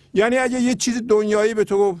 یعنی اگه یه چیز دنیایی به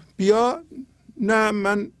تو گفت بیا، نه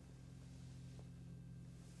من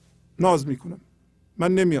ناز میکنم،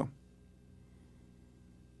 من نمیام.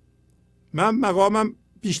 من مقامم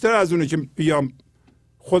بیشتر از اونه که بیام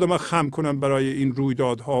خودم خم کنم برای این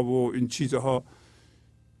رویدادها و این چیزها،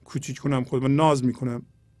 کوچیک کنم خودم، ناز میکنم.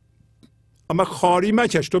 اما خاری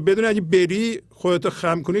مکش. تو بدون اگه بری خودتو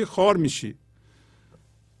خم کنی خار میشی.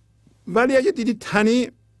 ولی اگه دیدی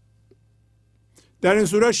تنی، در این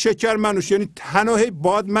صورت شکر منوش، یعنی تنو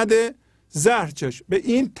باد مده، زهر چش. به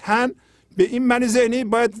این تن، به این من ذهنی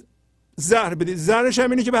باید زهر بدی. زهرش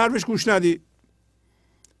هم اینه که به حرفش گوش ندی.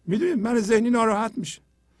 میدونید من ذهنی ناراحت میشه.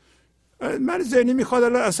 من ذهنی میخواد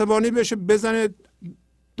الان عصبانی بشه، بزنه،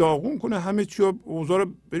 داغون کنه، همه چی رو، اوضاع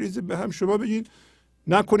رو بریزه به هم. شما بگین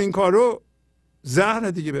نکن این کار رو،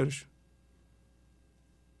 زهر دیگه برش.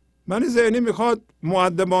 من ذهنی میخواد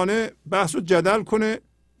مؤدبانه بحث و جدل کنه،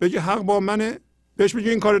 بگه حق با منه، بهش بگه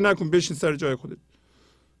این کار نکن، بشین سر جای خودت،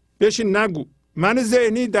 بشین نگو. من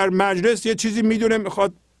ذهنی در مجلس یه چیزی میدونه،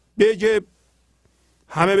 میخواد بگه،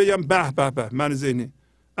 همه بگم به به به. من ذهنی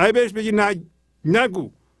اگه بهش بگی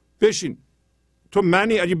نگو، بشین، تو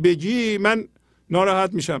منی، اگه بگی من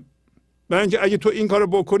ناراحت میشم. برای اینکه اگه تو این کارو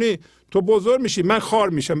بکنی تو بزرگ میشی، من خار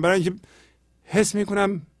میشم. برای اینکه حس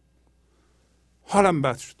میکنم حالم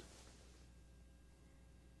بد شد.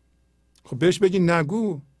 خب بهش بگی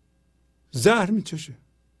نگو، زهر میچشه.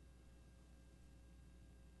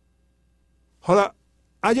 حالا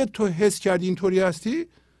اگه تو حس کردی اینطوری هستی،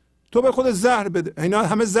 تو به خود زهر بده. اینا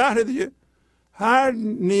همه زهر دیگه. هر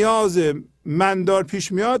نیاز مندار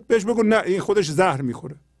پیش میاد بهش بگو نه، این خودش زهر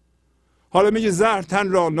میخوره. حالا میگه زهر تن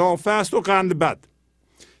را نافه است و قند بد،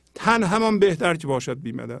 تن همان بهتر که باشد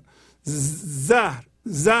بی مدد.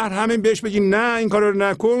 زهر همین بهش بگی نه این کار رو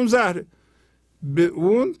نکن، زهر به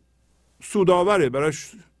اون سودآوره،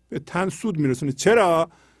 براش به تن سود میرسونه.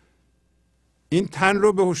 چرا؟ این تن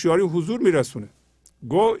رو به هوشیاری حضور میرسونه.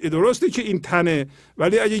 گو درسته که این تنه،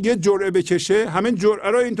 ولی اگه یه جرعه بکشه، همین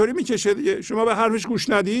جرعه رو اینطوری میکشه دیگه. شما به حرفش گوش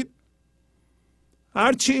ندید،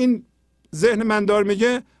 هرچی این ذهن مندار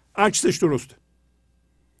میگه عکسش درسته.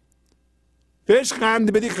 بهش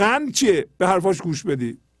قند بدی. قند چیه؟ به حرفاش گوش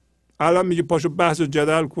بدی. الان میگه پاشو بحث و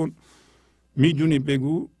جدل کن، میدونی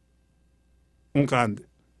بگو، اون قنده.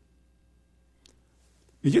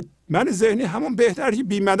 میگه من ذهنی همون بهتر که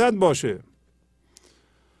بی مدد باشه.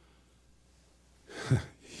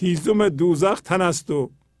 هیزم دوزخ تن است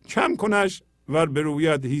و کم کنش، ور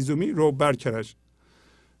بروید هیزمی رو برکنش.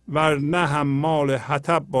 ور نه هم مال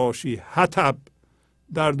حطب باشی حطب،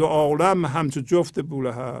 در دو عالم همچو جفت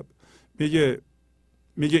بولهب.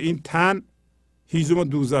 میگه این تن هیزم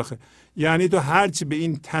دوزخه. یعنی تو هرچی به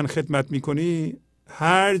این تن خدمت میکنی،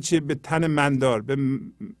 هرچی به تن مندار، به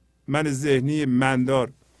من ذهنی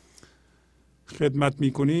مندار خدمت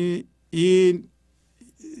میکنی، این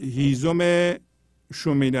هیزم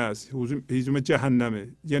شومینه است، هیزم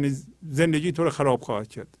جهنمه. یعنی زندگی تو رو خراب خواهد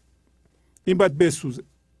کرد. این باید بسوزه،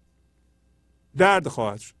 درد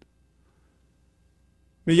خواهد شد.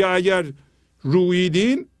 میگه اگر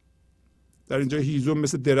رویدین، در اینجا هیزم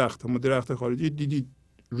مثل درخت، اما درخت خارجی، دیدی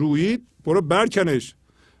رویید، برو برکنش.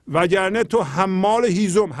 وگرنه تو حمال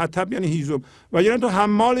هیزم، حطب یعنی هیزم، وگرنه تو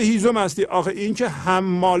حمال هیزم هستی. آخه این که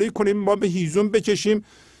حمالی کنیم، ما به هیزم بکشیم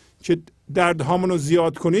که دردهامون رو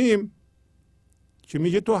زیاد کنیم، که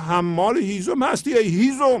میگه تو حمال هیزم هستی. ای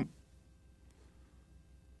هیزم،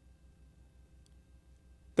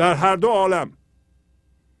 در هر دو عالم،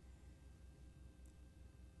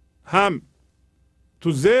 هم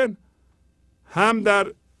تو ذهن، هم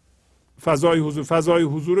در فضای حضور. فضای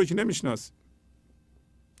حضور رو که نمیشناسی،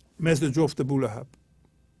 مثل جفت بولهب،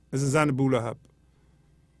 مثل زن بولهب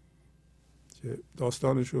که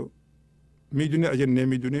داستانشو میدونی. اگر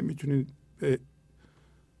نمیدونی میتونید به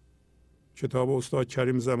کتاب استاد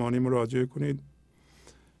کریم زمانی مراجعه کنید.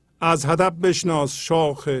 از هدف بشناس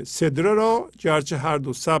شاخ سدره را، گرچه هر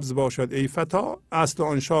دو سبز باشد ای فتا. اصل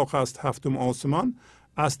آن شاخ است هفتم آسمان،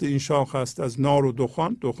 اصل این شاخ است از نار و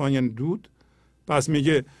دخان. دخان یعنی دود. پس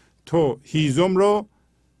میگه تو هیزم رو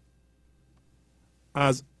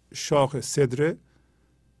از شاخ سدره،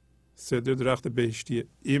 سدره درخت بهشتیه،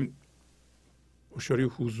 این هوشیاری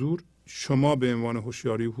حضور، شما به عنوان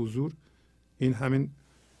هوشیاری حضور این همین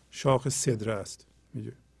شاخ سدره است.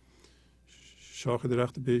 میگه شاخ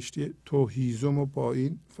درخت بهشتیه، تو هیزم رو با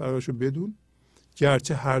این فرقشو بدون،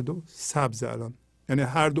 گرچه هر دو سبز، الان یعنی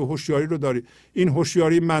هر دو هوشیاری رو داری. این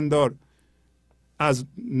هوشیاری مندار از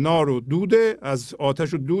نار و دوده، از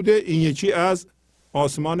آتش و دوده، این یکی از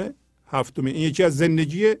آسمان هفتمه، این یکی از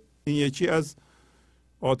زندگیه، این یکی از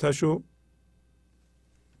آتش و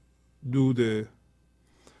دوده.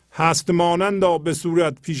 هست مانندا به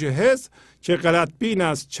صورت پیش حس، که غلط بین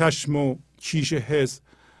است چشم و کیش حس.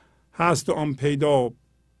 هست آن پیدا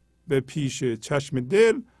به پیش چشم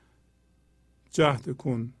دل، جهد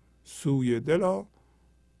کن سوی دلا.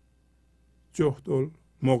 جهد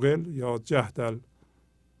المقل یا جهد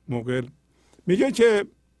المقل. میگه که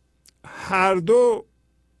هر دو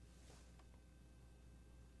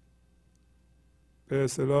به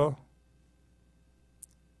اصطلاح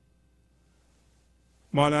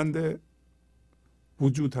مانند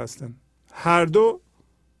وجود هستن، هر دو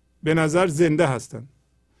به نظر زنده هستن.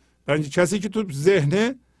 برای اینکه کسی که تو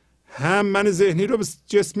ذهنه هم من ذهنی رو به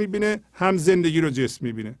جسم میبینه، هم زندگی رو جسم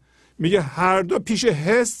میبینه. میگه هر دو پیش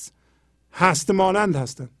حس هست مانند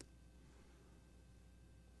هستند.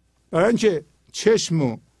 برای اینکه چشم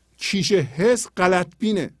و کیش حس غلط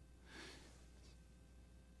بینه.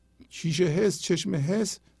 کیش حس، چشم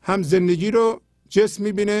حس هم زندگی رو جسم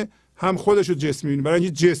میبینه، هم خودش رو جسم میبینه. برای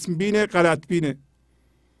اینکه جسم بینه غلط بینه.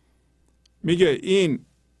 میگه این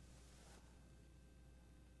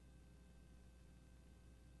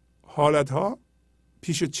حالت ها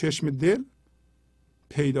پیش چشم دل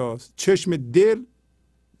پیداست. چشم دل،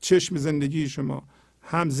 چشم زندگی شما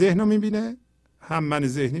هم ذهن رو میبینه، هم من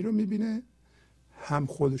ذهنی رو میبینه، هم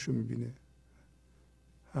خودش رو میبینه،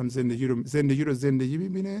 هم زندگی رو زندگی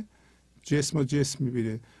میبینه، جسم رو جسم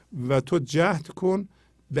میبینه. و تو جهد کن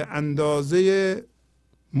به اندازه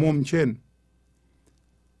ممکن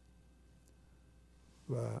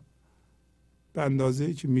و به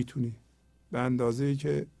اندازه‌ای که میتونی، به اندازه‌ای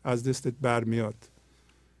که از دستت برمیاد،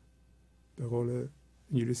 به قول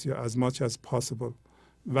انگلیسی as much as possible.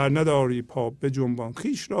 و نداری پا به جنبان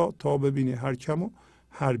خیش را، تا ببینی هر کم و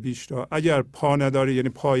هر بیش را. اگر پا نداری، یعنی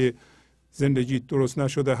پای زندگی درست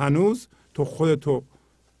نشده هنوز، تو خودتو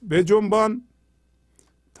به جنبان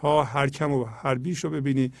تا هر کم و هر بیش رو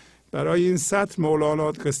ببینی. برای این سطر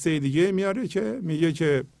مولانا قصه دیگه میاره که میگه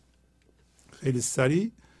که خیلی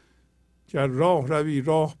سریع، گر راه روی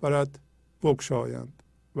راه برد بگشایند،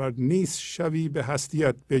 و نیست شوی به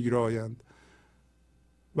هستیت بگرایند،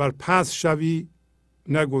 و پس شوی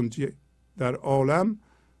نگنجی در عالم،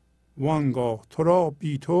 وانگاه تو را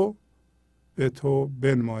بی تو به تو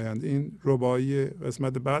بنمایند. این رباعی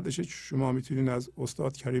قسمت بعدشه، شما میتونید از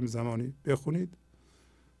استاد کریم زمانی بخونید.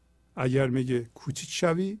 اگر میگه کوچیک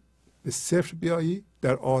شوی، به صفر بیایی،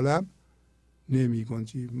 در عالم نمی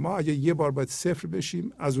گنجی. ما اگه یه بار باید صفر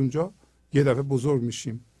بشیم، از اونجا یه دفعه بزرگ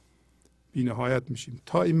میشیم، بی نهایت میشیم.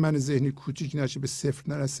 تا این من ذهنی کوچیک نشه، به صفر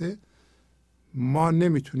نرسه، ما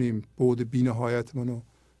نمیتونیم بعد بی نهایتمون رو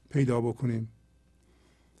پیدا بکنیم.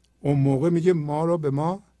 اون موقع میگه ما رو به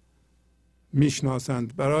ما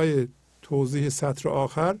میشناسند. برای توضیح سطر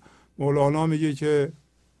آخر مولانا میگه که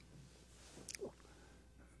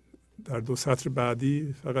در دو سطر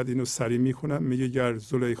بعدی، فقط اینو سریع میخونم، میگه گر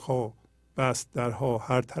زلیخا بست درها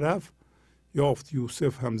هر طرف، یافت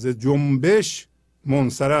یوسف هم ز جنبش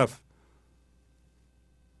منصرف.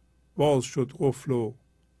 باز شد قفل و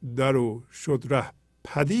در و شد ره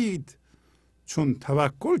پدید، چون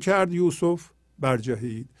توکل کرد یوسف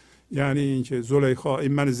برجهید. یعنی اینکه زلیخا،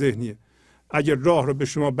 این من ذهنیه، اگر راه رو به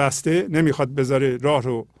شما بسته نمیخواد بذاره راه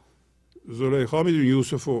رو. زلیخا میدونی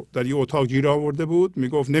یوسف رو در یه اتاق گیر آورده بود،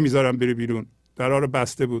 میگفت نمیذارم بره بیرون، درها رو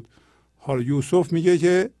بسته بود. حالا یوسف میگه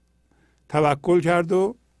که توکل کرد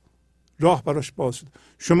و راه براش باز شد.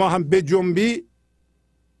 شما هم به جنبی،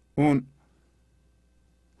 اون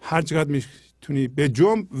هر چقدر میتونی به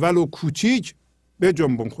جنب، ولو کوچیک به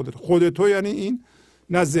جنبون خودتو، یعنی این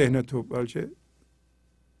نه ذهن تو، بلکه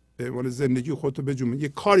به عنوان زندگی خودتو به جنب. یه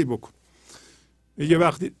کاری بکن. یه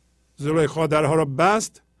وقتی زلیخا درها را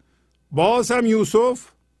بست، باز هم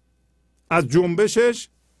یوسف از جنبشش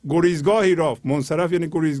گریزگاهی رفت. منصرف یعنی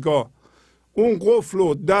گریزگاه. اون قفل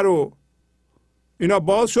و در و اینا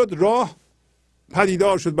باز شد، راه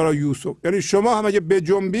پدیدار شد برای یوسف. یعنی شما هم اگه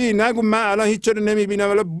بجنبی، نگو من الان هیچ چیزی نمیبینم،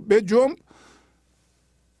 ولی بجنب،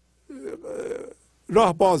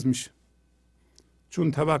 راه باز میشه.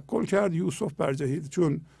 چون توکل کرد یوسف بر جهید.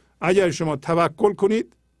 چون اگر شما توکل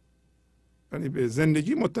کنید، یعنی به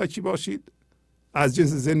زندگی متکی باشید، از جنس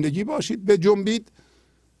زندگی باشید، بجنبید،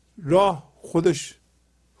 راه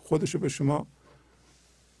خودشو به شما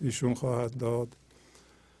ایشون خواهد داد.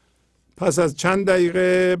 پس از چند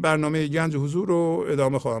دقیقه برنامه گنج حضور رو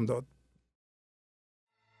ادامه خواهم داد.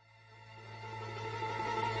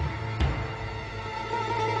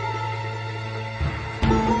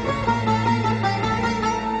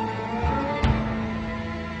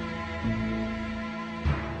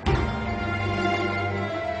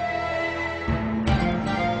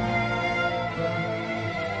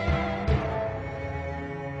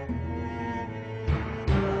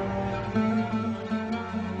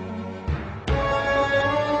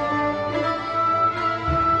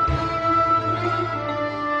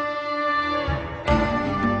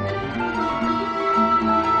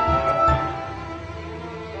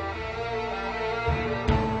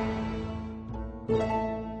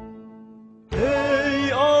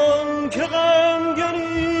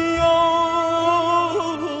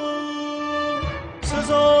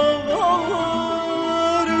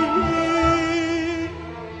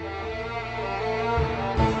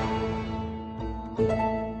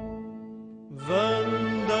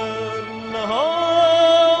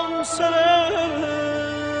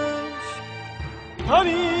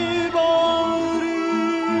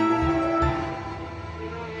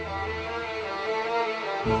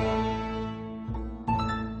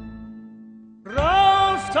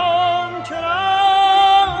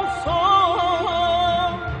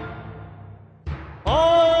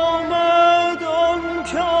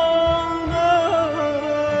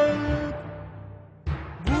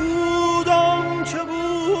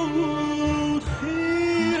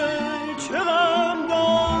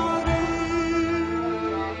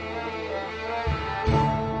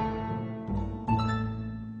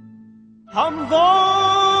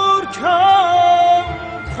 هموار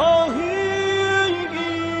کرد خواهی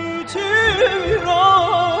گیتی را،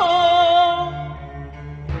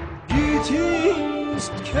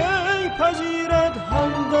 گیتیست کی پذیرد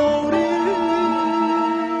همواری.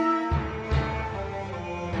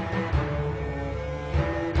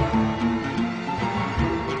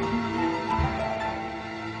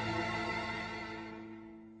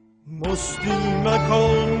 مستی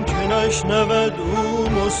مکن که نشنود او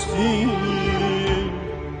مستی،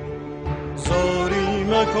 زاری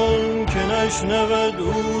مکن که نشنود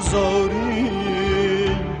او زاری.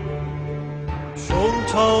 شو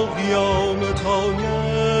تا قیامت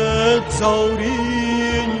آید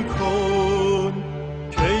زاری کن،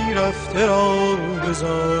 کی رفته را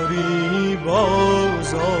بزاری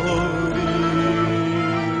بازاری.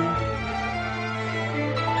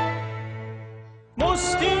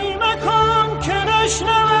 مستی مکن که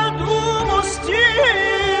نشنود او مستی،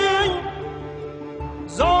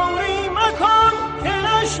 زاری مکن که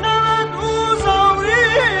نشنود او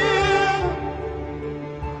زاری.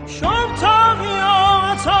 شب تا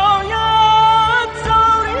قیامت آید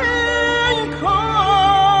زاری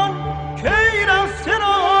کن، کی رفته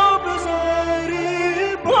را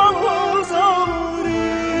بزاری بازاری.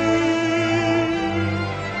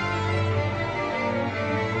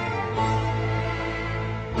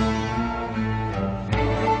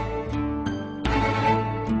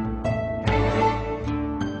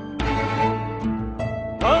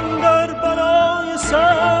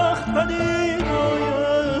 سخت پدید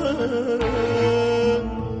آید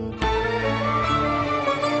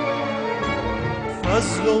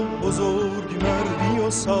فضل و بزرگ مردی و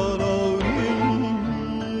سالاری.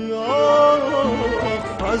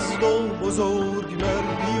 فضل و بزرگ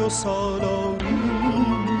مردی و سالاری.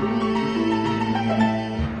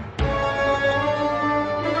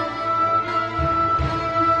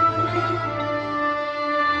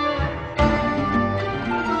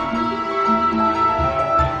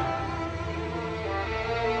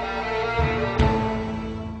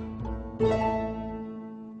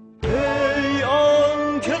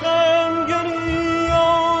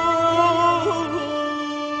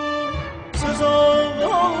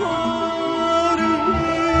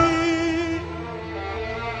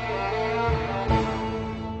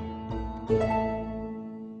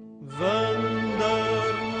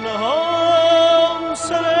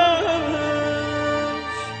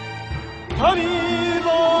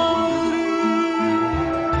 حبیبا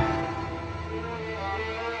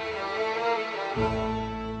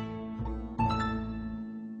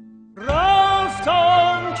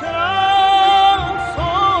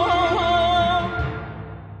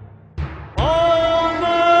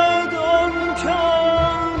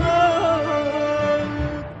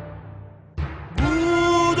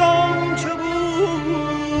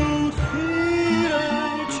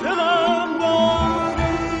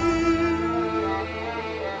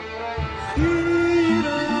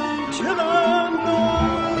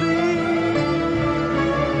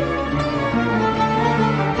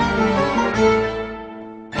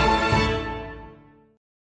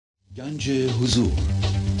گنج حضور،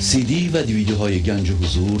 CD و دیویدیوهای گنج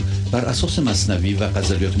حضور بر اساس مثنوی و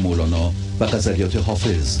غزلیات مولانا و غزلیات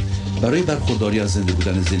حافظ برای برخورداری از زنده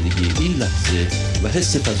بودن زندگی این لحظه و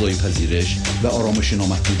حس فضای پذیرش و آرامش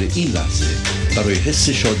نامحدود این لحظه، برای حس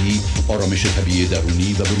شادی، آرامش طبیعی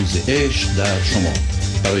درونی و بروز عشق در شما،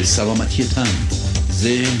 برای سلامتی تن،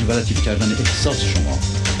 ذهن و لطیف کردن احساس شما،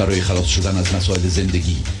 برای خلاص شدن از مسائل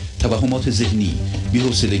زندگی، توهمات ذهنی،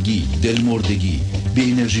 بی‌حوصلگی، دلمردگی،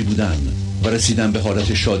 بی انرژی بودن و رسیدن به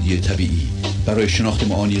حالت شادی طبیعی، برای شناخت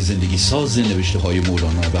معانی زندگی ساز نوشته‌های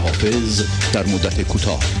مولانا و حافظ در مدت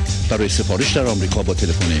کوتاه. برای سفارش در آمریکا با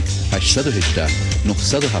تلفن 818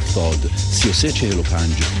 970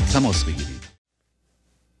 3345 تماس بگیرید.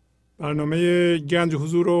 برنامه گنج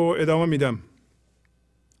حضور رو ادامه میدم.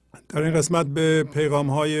 در این قسمت به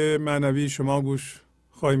پیغام‌های معنوی شما گوش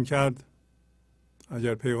خواهیم کرد.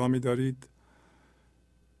 اگر پیغامی دارید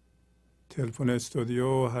تلفن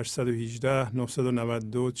استودیو 818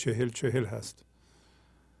 992 4040 هست.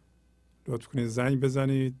 لطف کنید زنگ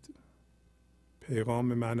بزنید، پیغام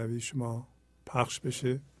معنوی شما پخش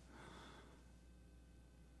بشه.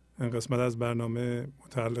 این قسمت از برنامه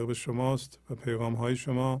متعلق به شماست و پیغام های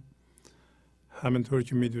شما همینطور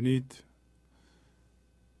که میدونید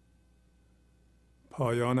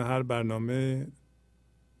پایان هر برنامه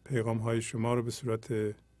پیغام های شما رو به صورت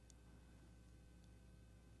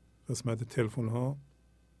قسمت تلفن ها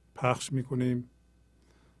پخش میکنیم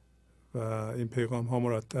و این پیغام ها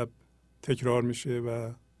مرتب تکرار میشه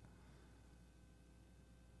و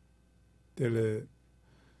دل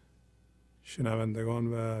شنوندگان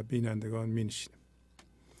و بینندگان مینشینه.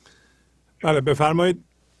 بله بفرمایید.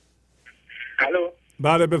 الو.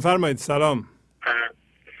 بله بفرمایید. سلام.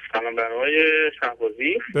 سلام برای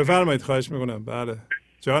شهبازی. بفرمایید خواهش میکنم. بله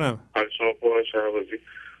جانم. شما با شهبازی.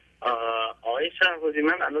 آقای شهبازی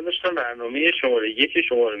من الان داشتم برنامه شماره 1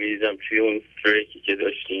 شما رو می‌دیدم توی اون تریکی که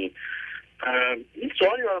داشتین. این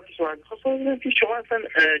سوالی برای شما خواستم ببینم که شما اصلا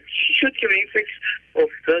چی شد که به این فکر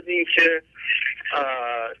افتادین که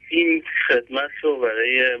این خدمت رو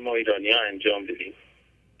برای ما ایرانی‌ها انجام بدیم؟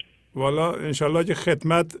 والا انشالله که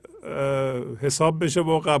خدمت حساب بشه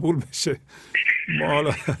و قبول بشه.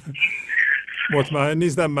 حالا مطمئن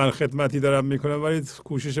نیستم من خدمتی دارم میکنم ولی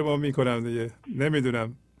کوشش ما میکنم دیگه.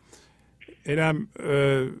 نمیدونم اینم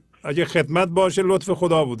اگه خدمت باشه لطف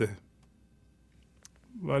خدا بوده،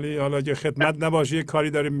 ولی حالا اگه خدمت نباشه یه کاری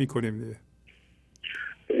داریم میکنیم دیگه.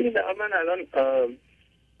 ببینید من الان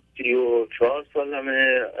 34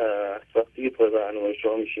 سالمه. وقتی که پای برنامه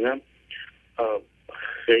شما میشینم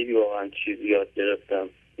خیلی واقعا چیزی یاد گرفتم.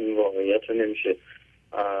 این واقعیت رو نمیشه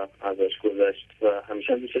ازش گذشت و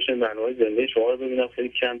همیشه دوست داشتم برنامه زنده شما رو ببینم. خیلی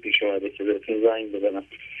کم پیش اومده که بهتون زنگ بزنم.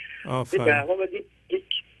 در واقع یک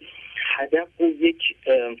هدف و یک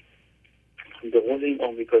به قول این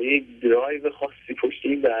آمریکایی درایو خاصی پشت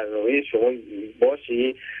این برنامه شما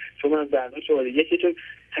باشه. چون من برنامه شما یکیتون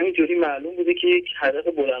همینجوری معلوم بوده که یک هدف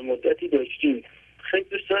بلند مدتی داشتیم. خیلی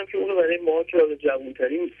دوست دارم که اونو برای ما که حالا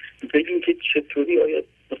جوان‌ترین بگیم که چطوری آیا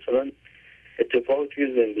مثلا اتفاق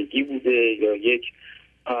توی زندگی بوده یا یک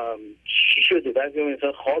چی شده. بعضی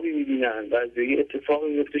مثلا خوابی میبینن، بعضی اتفاقی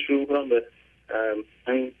میفته شروع کنن به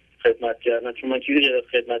همین خدمت کردن. چون من چیزی غیر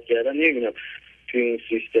خدمت کردن نمیبینم توی این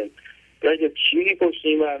سیستم. اگر چیزی پشت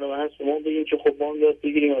این برنامه هست ما بگیم که خب ما یاد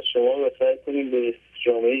بگیریم از شما و سعی کنیم به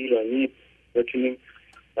جامعه ایرانی بتونیم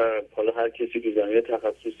حالا هر کسی تو زمینه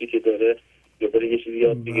تخصصی که داره یا برای یه چیزی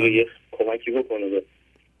یاد بگیره یه کمکی بکنه به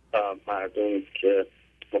مردم که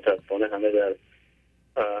متاسفانه همه در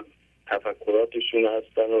تفکراتشون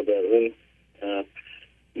هستن و در اون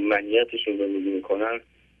منیتشون زندگی میکنن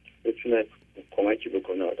بتونه کمکی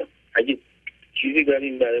بکنه آدم. اگه چیزی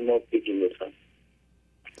دارین برای ما بگیم لطفا.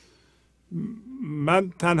 من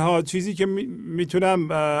تنها چیزی که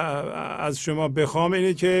میتونم از شما بخوام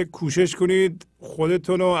اینه که کوشش کنید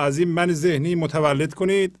خودتون رو از این من ذهنی متولد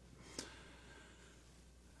کنید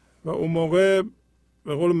و اون موقع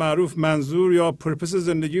به قول معروف منظور یا پرپس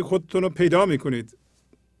زندگی خودتون رو پیدا میکنید.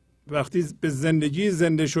 وقتی به زندگی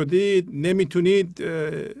زنده شدید نمیتونید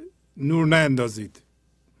نور ناندازید.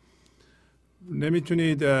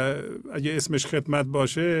 نمیتونید اگه اسمش خدمت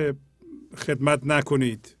باشه خدمت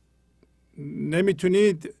نکنید.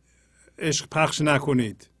 نمیتونید عشق پخش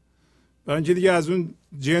نکنید. برای اینکه دیگه از اون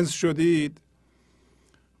جنس شدید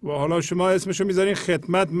و حالا شما اسمشو میذارین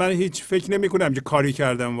خدمت. من هیچ فکر نمی کنم که کاری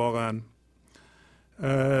کردم واقعا.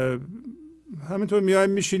 همینطور میایم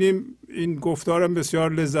میشینیم این گفتارم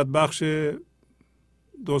بسیار لذت بخش.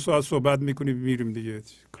 2 ساعت صحبت میکنیم میریم دیگه.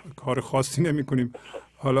 کار خاصی نمی کنیم.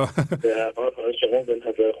 حالا شما به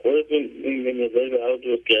نظر خودتون این نظری به حال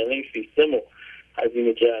درست کردن این سیستم رو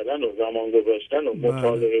هزینه کردن و زمان گذاشتن و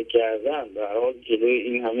مطالعه کردن، در حال جلوی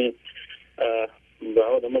این همه به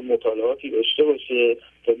آدم مطالعاتی داشته باشه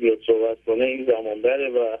تا بیاد صحبت کنه این زمان بره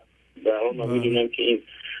و در حال من میدونم که این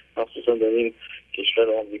مخصوصا در این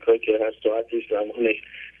کشور آمریکا که هر ساعتش زمانش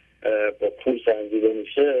با پول سنجیده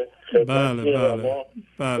میشه. ما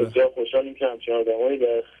بسیار خوشحالیم که همچنان آدمایی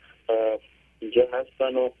در اینجا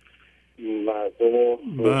هستن و مردم رو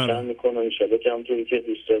روشن میکنن. انشالله که همونطوری که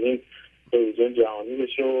دوست داریم تلویزیون جهانی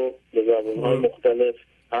بشه و به زبان‌های مختلف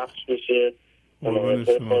پخش بشه، منابع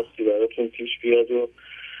خاصی براتون پیش بیاد و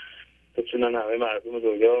بتونن همه مردم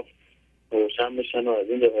دنیا روشن بشن و از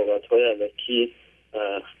این رقابت‌های الکی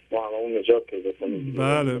ما هممون نجات پیدا کنیم.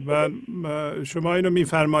 بله شما اینو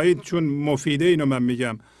میفرمایید چون مفیده. اینو من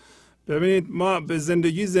میگم ببینید ما به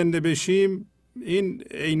زندگی زنده بشیم این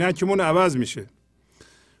عینکمون عوض میشه.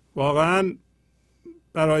 واقعا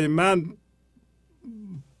برای من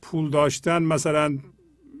پول داشتن مثلا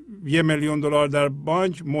 $1,000,000 در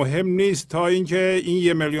بانک مهم نیست تا اینکه این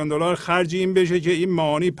 $1,000,000 خرج این بشه که این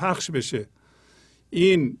معانی پخش بشه.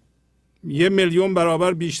 این 1,000,000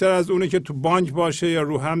 برابر بیشتر از اونه که تو بانک باشه یا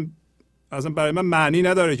رو هم. اصلا برای من معنی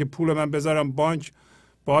نداره که پول من بذارم بانک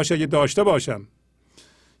باشه اگه داشته باشم،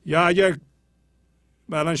 یا اگر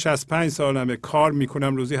الان 65 سالمه کار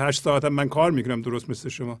میکنم روزی 8 ساعت من کار میکنم درست مثل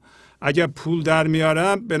شما، اگر پول در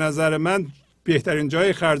میارم به نظر من بهترین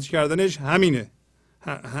جای خرج کردنش همینه.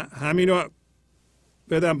 همینو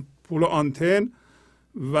بدم پول آنتن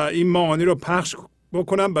و این معانی رو پخش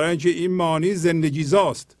بکنم برای اینکه این معانی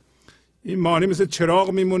زندگیزاست. این معانی مثل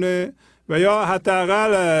چراغ میمونه و یا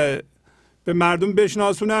حداقل به مردم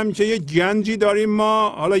بشناسونم که یک گنجی داریم ما.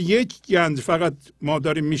 حالا یک گنج فقط ما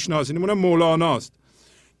داریم میشناسیم، اون مولاناست.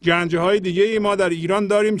 گنج‌های دیگه ای ما در ایران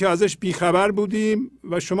داریم که ازش بیخبر بودیم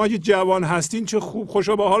و شما که جوان هستین چه خوب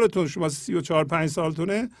خوشا با حالتون. شما 34-5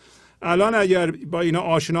 سالتونه الان اگر با اینا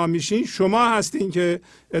آشنا میشین شما هستین که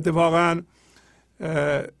اتفاقا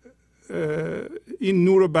این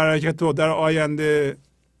نور و برکت رو در آینده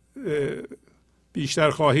بیشتر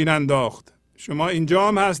خواهین انداخت. شما اینجا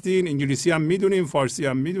هم هستین، انگلیسی هم میدونین، فارسی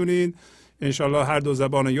هم میدونین، انشالله هر دو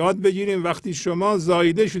زبان رو یاد بگیرین. وقتی شما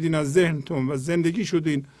زایده شدین از ذهنتون و زندگی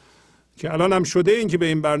شدین که الان هم شده این که به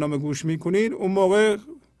این برنامه گوش میکنین، اون موقع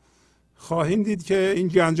خواهید دید که این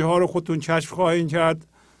گنجه ها رو خودتون کشف خواهید کرد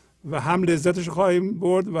و هم لذتش خواهید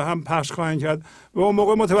برد و هم پخش خواهید کرد و اون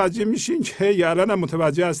موقع متوجه میشین که الان هم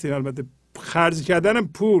متوجه هستین البته خرج کردن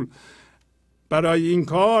پول برای این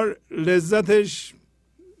کار لذتش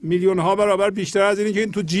میلیون ها برابر بیشتر از اینه که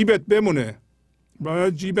این تو جیبت بمونه.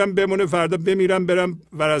 باید جیبم بمونه فردا بمیرم برم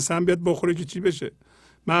ورثه‌ام بیاد بخوره که چی بشه.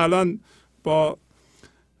 من الان با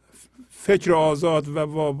فکر آزاد و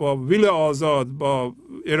با ویل آزاد با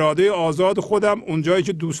اراده آزاد خودم اونجایی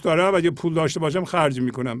که دوست دارم اگه پول داشته باشم خرج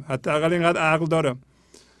میکنم، حداقل اینقدر عقل دارم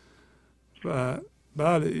و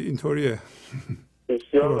بله اینطوریه.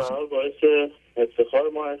 بسیار باعث افتخار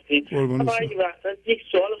ما هستید. اما اگه وقتا یک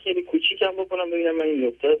سوال خیلی کوچیکم بکنم ببینم من این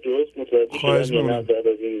نکته درست متوجه شدم یا نه در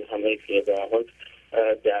این همه که در حال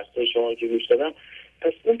درس شما که گوش دادم.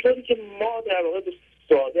 پس اونطوری که ما در واقع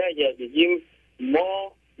ساده اگر بگیم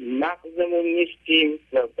ما مغزمون نیستیم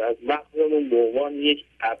و از مغزمون به عنوان یک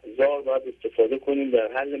ابزار باید استفاده کنیم در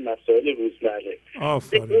حل مسائل روزمره.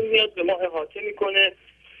 اون میاد به ما احاطه میکنه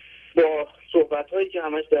با صحبت‌هایی که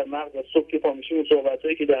همش در مغز صبح که پا میشیم،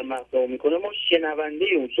 صحبت‌هایی که در مغز میکنه، ما شنونده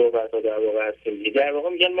اون صحبت‌ها در واقع هستیم. در واقع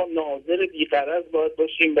میگن ما ناظر بی‌غرض باید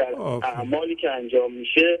باشیم در اعمالی که انجام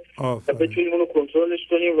میشه و بتونیم اونو کنترلش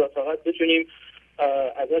کنیم و فقط بتونیم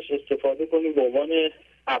ازش استفاده کنیم به عنوان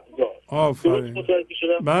ابزار.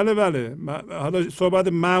 بله حالا صحبت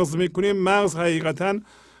مغز میکنیم. مغز حقیقتاً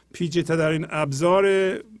پیچیده در این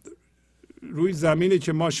ابزار روی زمینی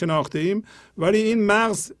که ما شناخته ایم، ولی این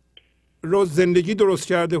مغز رو زندگی درست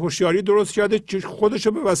کرده، هوشیاری درست کرده که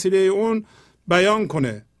خودشو به وسیله اون بیان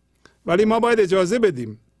کنه، ولی ما باید اجازه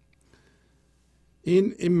بدیم.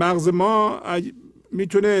 این مغز ما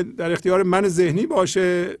میتونه در اختیار من ذهنی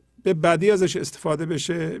باشه، به بدی ازش استفاده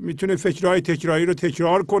بشه، میتونه فکرهای تکراری رو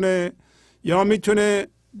تکرار کنه، یا میتونه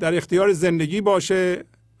در اختیار زندگی باشه.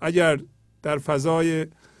 اگر در فضای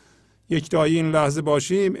یکتایی این لحظه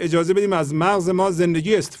باشیم اجازه بدیم از مغز ما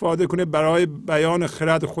زندگی استفاده کنه برای بیان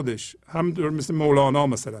خرد خودش، همونطور مثل مولانا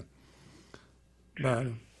مثلا. بله.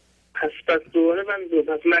 پس دوباره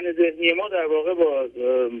من ذهنی ما در واقع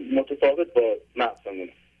متفاوت با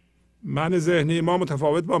مغزمونه. من ذهنی ما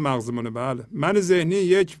متفاوت با مغزمونه. بله. من ذهنی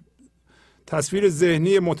یک تصویر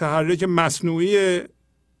ذهنی متحرک مصنوعی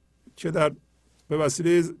که به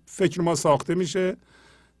وسیله فکر ما ساخته میشه،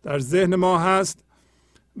 در ذهن ما هست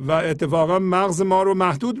و اتفاقا مغز ما رو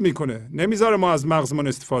محدود میکنه، نمیذاره ما از مغزمون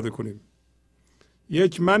استفاده کنیم.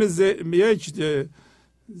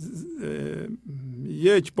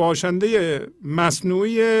 یک باشنده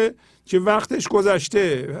مصنوعی که وقتش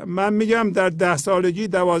گذشته. من میگم در 10 سالگی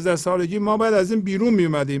 12 سالگی ما باید از این بیرون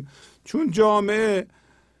میومدیم، چون جامعه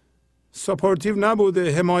سپورتیو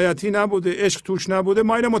نبوده، حمایتی نبوده، عشق توش نبوده،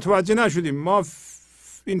 ما اینو متوجه نشدیم. ما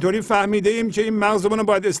اینطوری فهمیده ایم که این مغزمون رو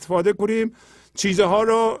باید استفاده کنیم، چیزها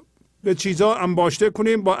رو به چیزها انباشته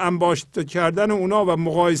کنیم، با انباشته کردن اونا و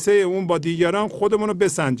مقایسه اون با دیگران خودمون رو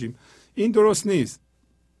بسنجیم. این درست نیست.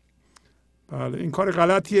 بله، این کار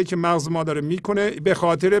غلطیه که مغز ما داره میکنه، به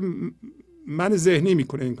خاطر من ذهنی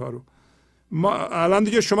میکنه این کارو. ما الان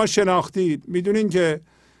دیگه شما شناختید، میدونین که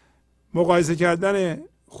مقایسه کردن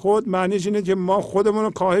خود معنیش اینه که ما خودمون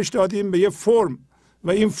رو کاهش دادیم به یه فرم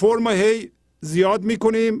و این فرم رو هی زیاد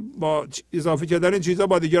میکنیم، با اضافه کردن این چیزا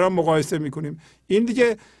با دیگران مقایسه میکنیم. این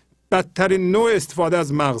دیگه بدترین نوع استفاده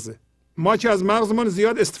از مغزه. ما که از مغزمون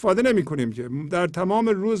زیاد استفاده نمیکنیم، که در تمام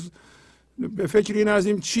روز به فکر این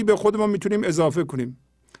هستیم چی به خودمون میتونیم اضافه کنیم.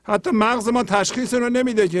 حتی مغز ما تشخیص رو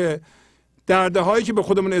نمیده که دردهایی که به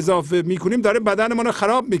خودمون اضافه میکنیم داره بدنمون رو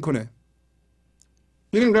خراب میکنه.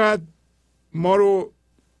 اینقدر ما رو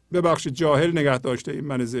ببخشید جاهل نگه داشته این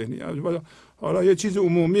من ذهنی. حالا یه چیز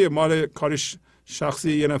عمومیه، مال کارش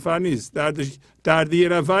شخصی یه نفر نیست، درد یه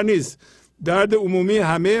نفر نیست، درد عمومی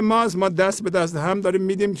همه ماست. ما دست به دست هم داریم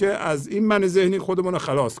میدیم که از این من ذهنی خودمون رو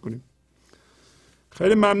خلاص کنیم.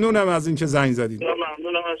 خیلی ممنونم از اینکه زنگ زدید.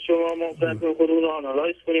 ممنونم از شما. ما می‌خوایم خودمون رو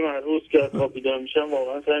آنالایز کنیم. هر روز که از خواب بیدار میشم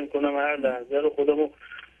واقعا سعی می‌کنم هر لحظه رو خودمو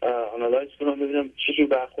آنالایز کنم، ببینم چه جور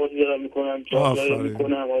برخوردی دارم میکنم، جایی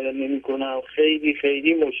میکنم، آیا نمیکنم. خیلی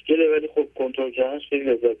خیلی مشکله، ولی خب کنترل کردنش خیلی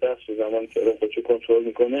لذت بخشه. زمانی که آدم خودشو کنترل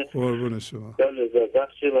میکنه قربون شما، خیلی لذت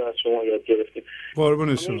بخشه و از شما یاد گرفتیم.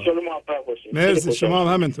 قربون شما، ان شاءالله موفق باشید. مرسی، شما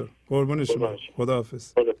هم همینطور. قربون شما،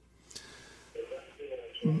 خداحافظ.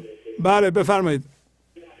 بله بفرمایید.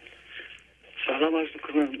 سلام عرض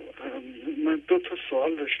میکنم. من 2 تا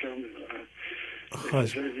سوال داشتم.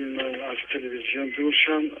 از تلویزیون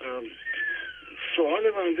دوشم. سوال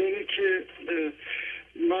من اینه که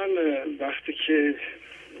من وقتی که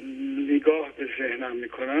نگاه به ذهنم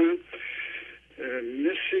میکنم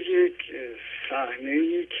مثل یک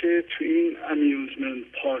صحنه‌ای که تو این امیوزمنت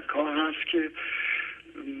پارک ها هست که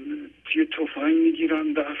یه تفنگ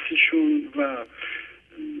میگیرن دستشون و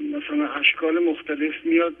مثلا اشکال مختلف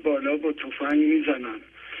میاد بالا با تفنگ میزنن.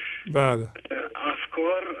 بله.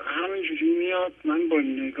 افکار همینجوری میاد، من با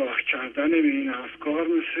نگاه کردن به این افکار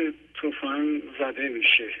مثل تفنگ زده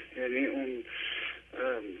میشه. یعنی اون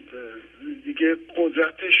دیگه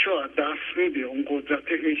قدرتش رو دست میده، اون قدرت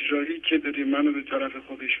اجرایی که داری منو به طرف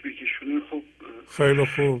خودش بکشونه. خب خیلی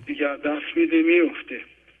خوب دیگه دست میده میفته.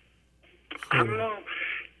 اما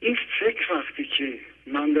این فکر وقتی که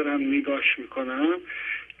من دارم نگاش میکنم،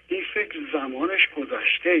 این فکر زمانش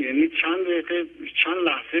گذشته، یعنی چند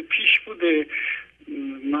لحظه پیش بوده.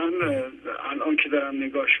 من الان که دارم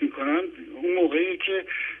نگاش میکنم اون موقعی که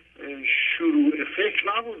شروع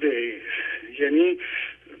فکر نبوده، یعنی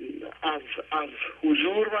از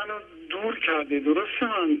حضور منو دور کرده. درسته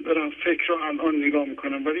من دارم فکر رو الان نگاه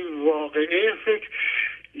میکنم، ولی واقعه فکر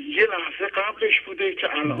یه لحظه قبلش بوده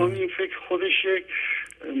که الان این فکر خودش یک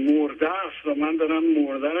مرده است و من دارم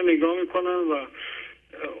مرده رو نگاه میکنم و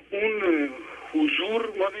اون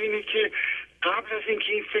حضور مال اینه که قبل از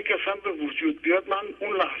اینکه این فکر اصلا به وجود بیاد من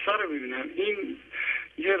اون لحظه رو ببینم. این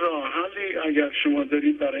یه راه حلی اگر شما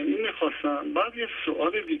دارید برای این میخواستم. بعد یه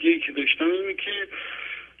سوال دیگه ای که داشتم اینه که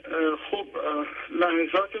خب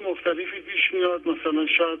لحظات مختلفی پیش میاد، مثلا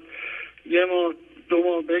شاید 1 ماه 2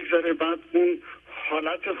 ماه بگذره، بعد اون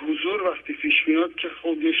حالت حضور وقتی پیش میاد که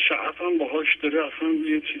خب یه شعف هم باهاش داره، اصلا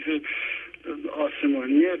یه چیز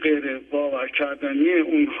آسمانی غیر باور کردنی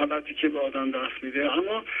اون حالتی که به آدم دست میده.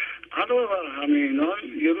 اما علاوه بر همه اینا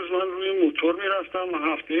یه روز من روی موتور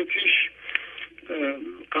میرفتم هفته پیش،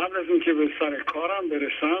 قبل از اینکه به سر کارم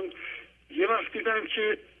برسم یه وقت دیدم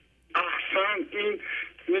که احسن این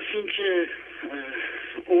مثل این که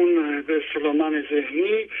اون به اصطلاح من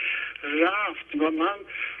ذهنی رفت و من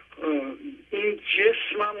این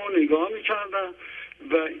جسمم رو نگاه میکردم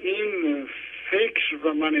و این فکر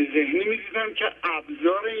و من ذهنی میدیدم که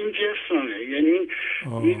ابزار این جسمه. یعنی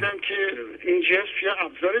میدیدم که این جسم یه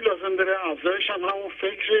ابزاری لازم داره، ابزارش هم همون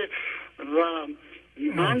فکره و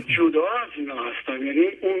من جدا از اینا هستم. یعنی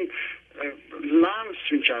اون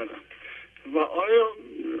لمس میکردم و آیا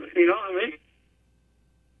اینا همه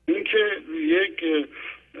این که یک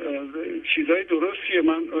چیزای درستیه.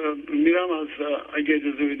 من میرم از اگه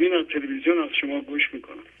اجازه بدین از تلویزیون از شما گوش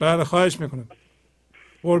میکنم. بله خواهش میکنم.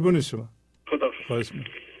 قربون شما. خدا خواهش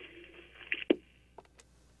میکنم.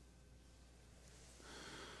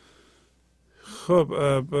 خب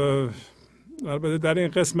البته در این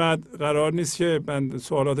قسمت قرار نیست که من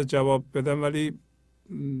سوالات جواب بدم، ولی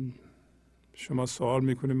شما سوال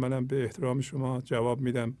میکنید، منم به احترام شما جواب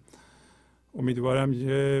میدم. امیدوارم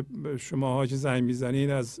که شماها که زنگ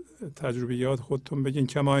میزنین از تجربیات خودتون بگین،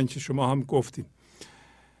 کما اینکه شما هم گفتین.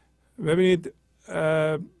 ببینید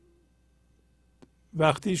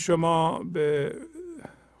وقتی شما به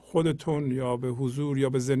خودتون یا به حضور یا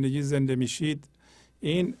به زندگی زنده میشید،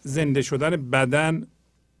 این زنده شدن بدن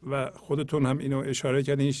و خودتون هم اینو اشاره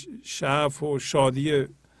کردین، شعف و شادی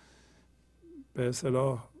به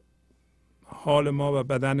اصطلاح حال ما و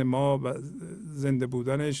بدن ما و زنده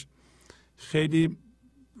بودنش خیلی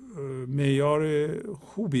معیار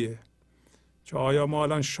خوبیه. که آیا ما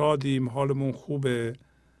الان شادیم، حالمون خوبه،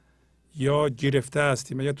 یا گرفته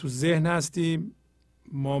هستیم؟ یا تو ذهن هستیم،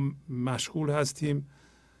 ما مشغول هستیم،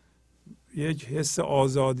 یک حس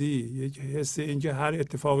آزادی، یک حس اینکه هر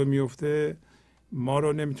اتفاقی میفته ما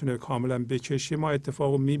رو نمیتونه کاملا بکشه، ما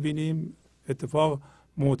اتفاق رو میبینیم، اتفاق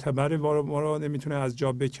معتبره، ما رو نمیتونه از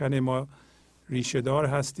جا بکنه، ما ریشه دار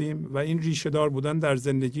هستیم و این ریشه دار بودن در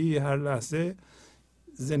زندگی هر لحظه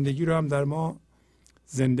زندگی رو هم در ما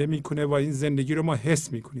زنده میکنه و این زندگی رو ما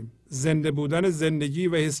حس میکنیم. زنده بودن زندگی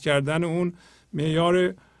و حس کردن اون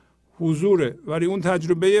معیار حضوره. ولی اون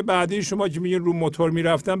تجربه بعدی شما که میگین رو موتور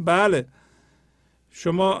میرفتن، بله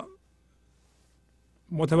شما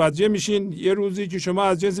متوجه میشین یه روزی که شما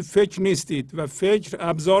از جنس فکر نیستید و فکر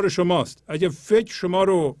ابزار شماست. اگه فکر شما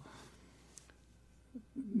رو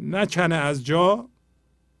نکنه از جا،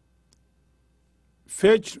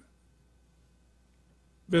 فکر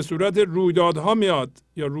به صورت رویدادها میاد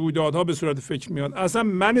یا رویدادها به صورت فکر میاد. اصلا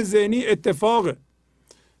من ذهنی اتفاقه،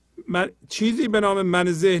 چیزی به نام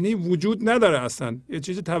من ذهنی وجود نداره، اصلا یه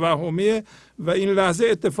چیز توهمیه و این لحظه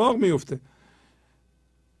اتفاق میفته.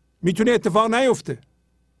 میتونه اتفاق نیفته.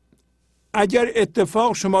 اگر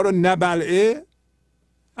اتفاق شما رو نبلعه،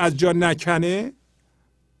 از جا نکنه،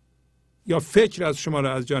 یا فکر از شما رو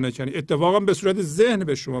از جا نکنه، اتفاقا به صورت ذهن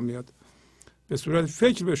به شما میاد، به صورت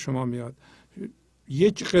فکر به شما میاد،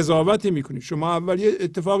 یک قضاوتی میکنید. شما اول یه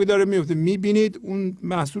اتفاقی داره میفته، میبینید، اون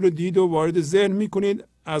محصول دید و وارد ذهن میکنید،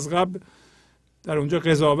 از قبل در اونجا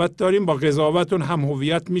قضاوت داریم، با قضاوتون هم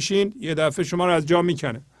هویت میشین، یه دفعه شما رو از جا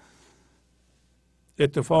میکنه.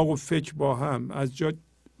 اتفاق و فکر با هم از جا.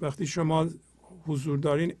 وقتی شما حضور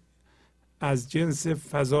دارین، از جنس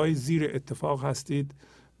فضای زیر اتفاق هستید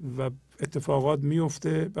و اتفاقات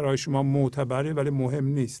میفته، برای شما معتبره ولی مهم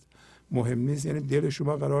نیست. مهم نیست یعنی دل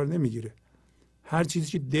شما قرار نمیگیره. هر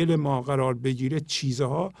چیزی که دل ما قرار بگیره،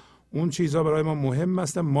 چیزها، اون چیزها برای ما مهم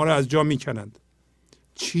هستن، ما رو از جا میکنند.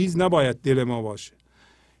 چیز نباید دل ما باشه.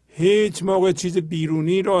 هیچ موقع چیز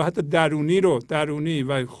بیرونی رو، حتی درونی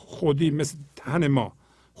و خودی، مثل تن ما،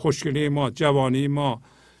 خوشگلی ما، جوانی ما،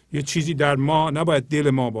 یه چیزی در ما نباید دل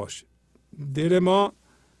ما باشه. دل ما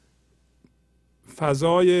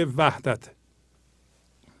فضای وحدت.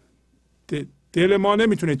 دل ما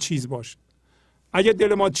نمیتونه چیز باشه. اگه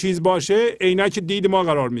دل ما چیز باشه، عینک دید ما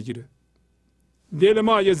قرار میگیره. دل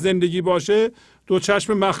ما اگه زندگی باشه، دو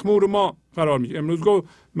چشم مخمور ما قرار میگیره. امروز گفت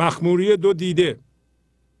مخموری دو دیده.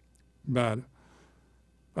 بله.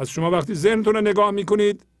 پس شما وقتی ذهنتون رو نگاه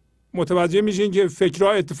میکنید، متوجه میشین که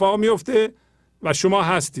فکرها اتفاق میفته و شما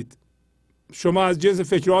هستید. شما از جنس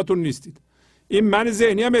فکرهاتون نیستید. این من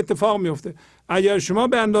ذهنی هم اتفاق میفته. اگر شما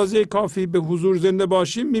به اندازه کافی به حضور زنده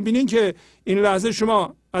باشین، میبینین که این لحظه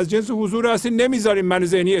شما از جنس حضور هستین، نمیذارین من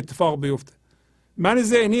ذهنی اتفاق بیفته. من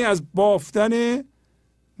ذهنی از بافتن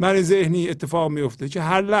من ذهنی اتفاق میفته که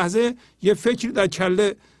هر لحظه یه فکر در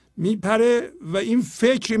کله میپره و این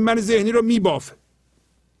فکر من ذهنی رو میبافه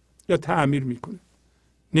یا تعمیر میکنه،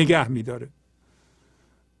 نگه میداره.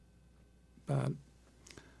 بله.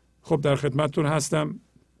 خب در خدمتتون هستم.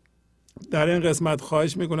 در این قسمت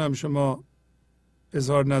خواهش میکنم شما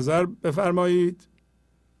اظهار نظر بفرمایید،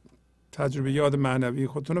 تجربیات معنوی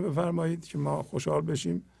خودتون رو بفرمایید که ما خوشحال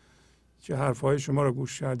بشیم که حرفهای شما رو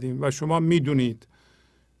گوش کردیم و شما میدونید.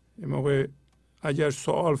 این موقع اگر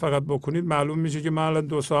سوال فقط بکنید، معلوم میشه که من الان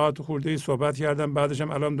 2 ساعت خورده صحبت کردم، بعدش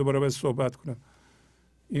هم الان دوباره باید صحبت کنم.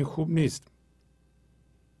 این خوب نیست.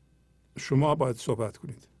 شما باید صحبت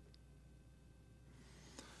کنید.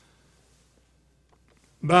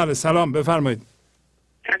 بله، سلام، بفرمایید.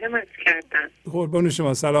 سلام عرض کردم. قربان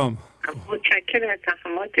شما، سلام. متشکرم از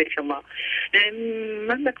زحمات شما.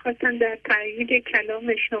 من بخواستم در تایید کلام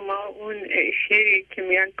شما، اون شعری که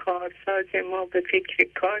میگن کارساز ما به فکر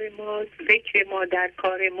کار ماست، فکر ما در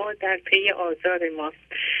کار ما در پی آزار ماست.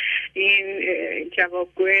 این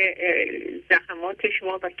جوابگو زحمات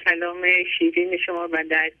شما و کلام شیرین شما و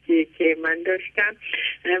درکی که من داشتم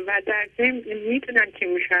و در ضمن میدونم که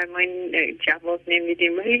میفرمایین جواب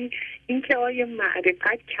نمیدیم، ولی اینکه آیا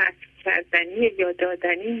معرفت کسب کردنی یا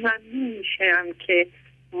دادنی، ممنون میشم که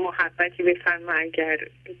محبتی بفرمایید، اگر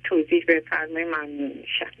توضیح بفرمایید ممنون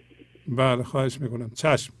میشم. بله خواهش میکنم.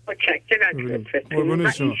 چشم. متشکرم. و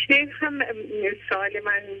این شعر هم سوال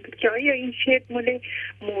من که آیا این شعر مال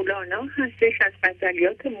مولانا هستش، از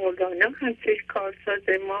غزلیات مولانا هستش کارساز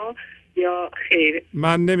ما یا خیر؟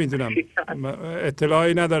 من نمیدونم،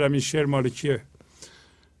 اطلاعی ندارم این شعر مال کیه.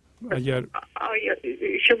 اگر آیا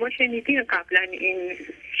شما شنیدین قبلا این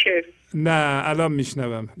شعر؟ نه الان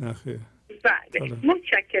میشنوم. نه خیر. بله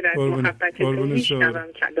متشکرم از محبتتون. میشنوم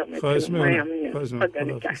کلامتون. خواهش میکنم.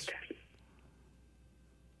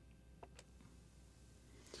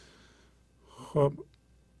 خب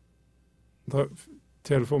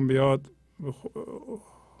تلفن بیاد.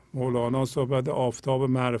 مولانا صحبت آفتاب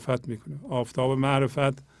معرفت میکنه. آفتاب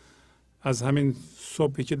معرفت از همین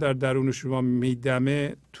صبحی که در درون شما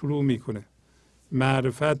میدمه طلوع میکنه.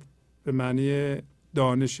 معرفت به معنی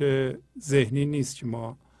دانش ذهنی نیست که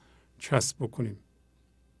ما کسب بکنیم.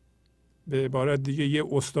 به عبارت دیگه یه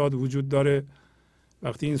استاد وجود داره.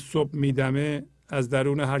 وقتی این صبح میدمه از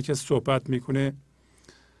درون هر کس صحبت میکنه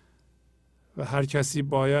و هر کسی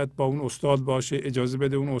باید با اون استاد باشه، اجازه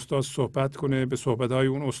بده اون استاد صحبت کنه. به صحبتهای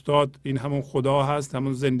اون استاد، این همون خدا هست،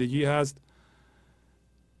 همون زندگی هست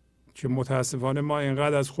که متاسفانه ما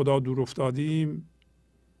اینقدر از خدا دور افتادیم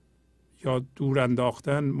یا دور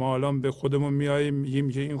انداختن. ما الان به خودمون میاییم میگیم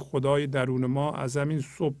که این خدای درون ما از همین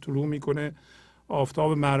صبح طلوع میکنه.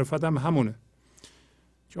 آفتاب معرفت هم همونه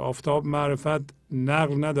که آفتاب معرفت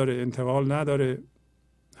نقل نداره، انتقال نداره،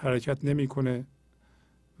 حرکت نمیکنه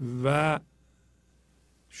و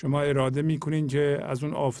شما اراده میکنین که از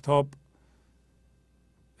اون آفتاب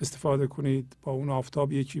استفاده کنید، با اون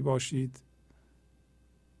آفتاب یکی باشید.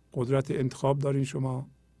 قدرت انتخاب دارین شما.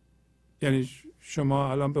 یعنی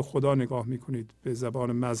شما الان به خدا نگاه میکنید به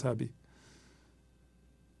زبان مذهبی.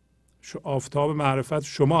 آفتاب معرفت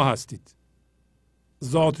شما هستید،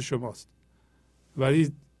 ذات شماست،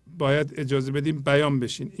 ولی باید اجازه بدیم بیان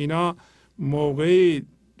بشین. اینا موقعی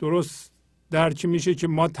درست درک میشه که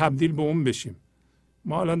ما تبدیل به اون بشیم.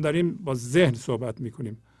 ما الان داریم با ذهن صحبت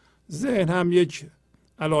میکنیم. ذهن هم یک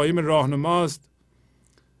علائم راهنماست.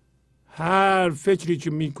 هر فکری که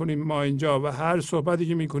میکنیم ما اینجا و هر صحبتی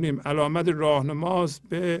که میکنیم علامت راهنماست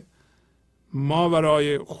به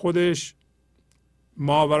ماورای خودش.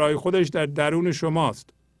 ماورای خودش در درون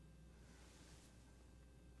شماست.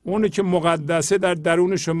 اونی که مقدسه در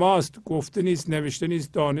درون شماست. گفته نیست، نوشته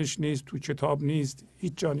نیست، دانش نیست، تو کتاب نیست،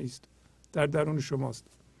 هیچ جا نیست، در درون شماست.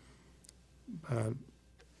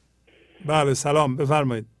 بله سلام،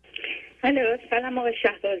 بفرمایید. الو، سلام آقای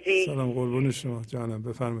شهبازی. سلام قربون شما جانم،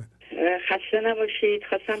 بفرمایید. خسته نباشید.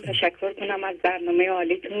 خواستم تشکر کنم از برنامه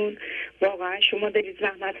عالیتون. واقعا شما دارید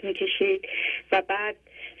زحمت میکشید و بعد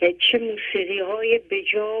چه موسیقی های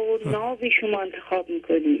بجا و نابی شما انتخاب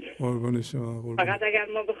میکنید. قربون شما. فقط اگر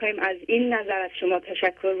ما بخوایم از این نظر از شما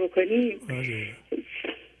تشکر بکنیم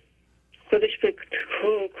خودش به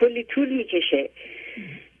کلی طول میکشه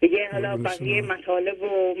دیگه. حالا بقیه مطالب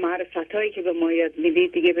و معرفت هایی که به ما یاد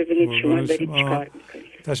میدید دیگه ببینید شما دارید چیکار میکنید.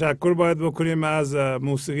 تشکر باید بکنیم از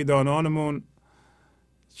موسیقی دانانمون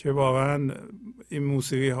که واقعا این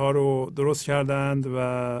موسیقی ها رو درست کردند و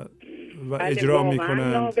اجرا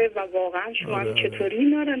میکنند. و واقعا شما چطوری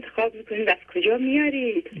اینا رو انتخاب میکنید؟ از کجا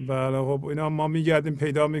میارید؟ بله خب اینا ما میگردیم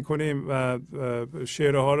پیدا میکنیم و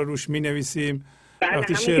شعرها رو روش مینویسیم.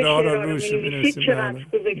 وقتی شعرها رو روش می‌نویسیم چقدر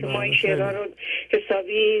خوبه که ما این شعرها رو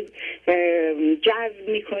حسابی جذب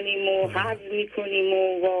میکنیم و حذف میکنیم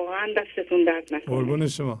و واقعا دستتون درد نکنه. قربون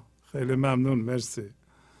شما، خیلی ممنون، مرسی.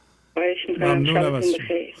 خواهش میکنم. شبتون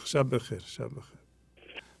بخیر. شب بخیر. شب بخیر.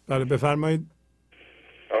 بله بفرمایید.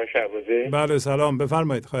 آقای شهبازی. بله سلام،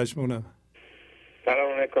 بفرمایید. خواهش میکنم.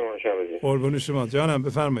 سلام علیکم آقای شهبازی. قربون شما جانم،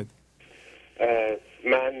 بفرمایید.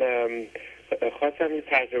 من خواستم این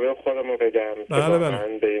تجربه خودم رو بگم که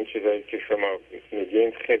واقعا به این چیزایی که شما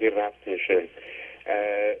میگین خیلی ربط میشه.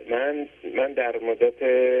 من در مدت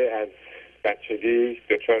از بچگی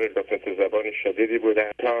دچار لکنت زبان شدیدی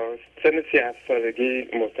بودم. تا سن 37 سالگی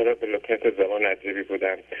مبتلا به لکنت زبان عجیبی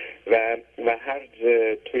بودم و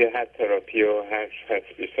توی هر تراپی و هر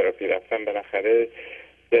اسپیچ تراپی رفتم بالاخره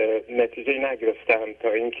نتیجه نگرفتم تا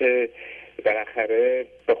اینکه بالاخره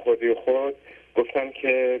به خودی خود گفتم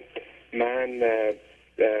که من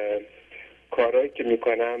کارهایی که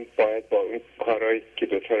میکنم باید با اون کارهایی که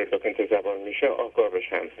دچار لکنت زبان میشه آگاه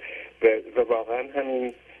بشم و واقعا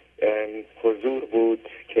همین حضور بود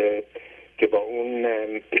که با اون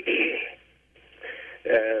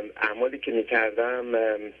اعمالی که میکردم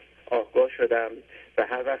آگاه شدم و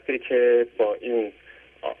هر وقتی که با این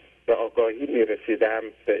به آگاهی میرسیدم،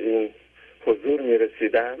 به این حضور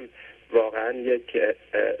میرسیدم، واقعا یک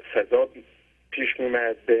فضا پیش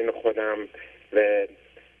میمد بین خودم و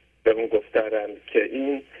به اون گفتارم که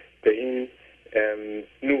این به این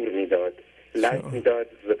نور میداد، لایت میداد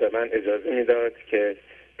و به من اجازه میداد که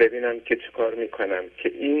ببینم که چه کار میکنم، که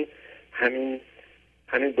این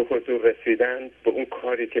همین به حضور رسیدن به اون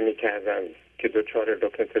کاری که میکردم که دچار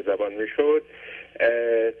لکنت زبان میشد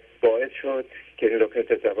باعث شد که این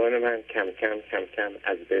لکنت زبان من کم کم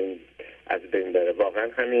از بین بره. واقعا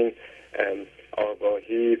همین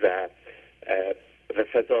آگاهی و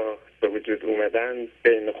فضا به وجود اومدن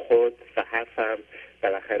بین خود و حرفم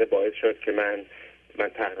بالاخره باعث شد که من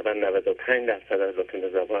تقریبا 95% از لکنت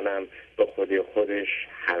زبانم به خودی خودش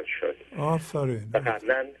حل شد. آفرین. و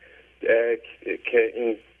قبلا که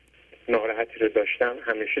این ناراحتی رو داشتم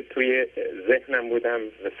همیشه توی ذهنم بودم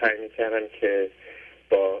و سعی میکردم که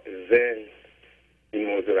با ذهن این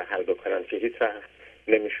موضوع رو حل بکنم که هیچ وقت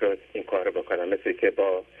نمیشد این کار رو بکنم، مثل که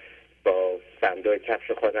با بندای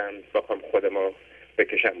کفش خودم بخوام خودمو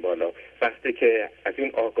بکشم بالا. وقتی که از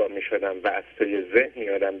این آگاه میشدم و از توی ذهن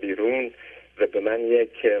میادم بیرون و به من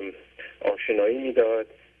یک آشنایی میداد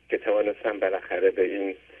که توانستم بالاخره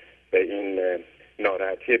به این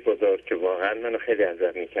ناراحتی بزرگ که واقعا منو خیلی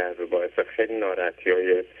اذیت میکرد و باعث خیلی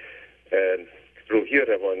ناراحتی‌های روحی و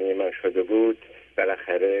روانی من شده بود،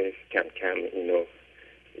 بالاخره کم کم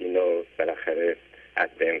اینو بالاخره از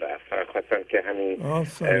بین رفت. فقط خواستم که همین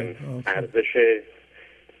ارزش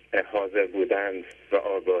حاضر بودن و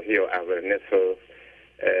آگاهی و اورنس رو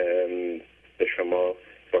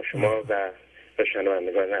با شما و به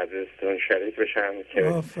شنوندگان عزیزتون شریک بشم که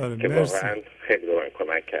واقعا خیلی به من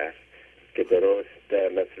کمک کرد که درست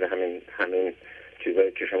مثل همین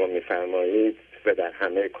چیزایی که شما میفرمایید و در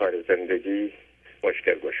همه کار زندگی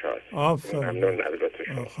مشکل گشاست. ممنون از لطف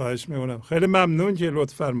شما. خواهش می‌کنم. خیلی ممنون که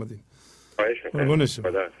لطف فرمودین. خواهش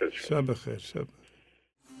می‌کنم. شب بخیر. شب.